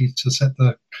 60s to set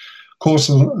the course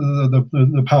of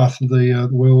the path of the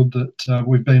world that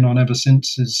we've been on ever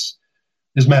since is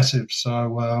massive.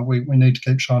 So we need to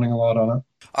keep shining a light on it.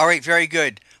 All right, very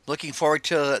good. Looking forward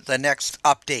to the next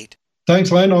update.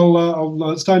 Thanks, Len.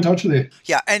 I'll stay in touch with you.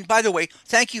 Yeah, and by the way,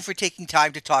 thank you for taking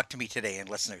time to talk to me today, and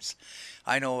listeners.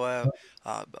 I know, I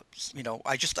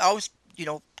always,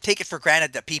 take it for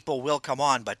granted that people will come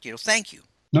on, but thank you.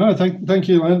 No, thank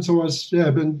you, Len. It's always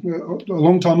been a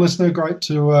long time listener. Great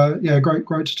to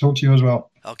talk to you as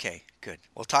well. Okay, good.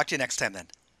 We'll talk to you next time then.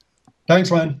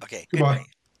 Thanks, Len. Okay, goodbye. Good night.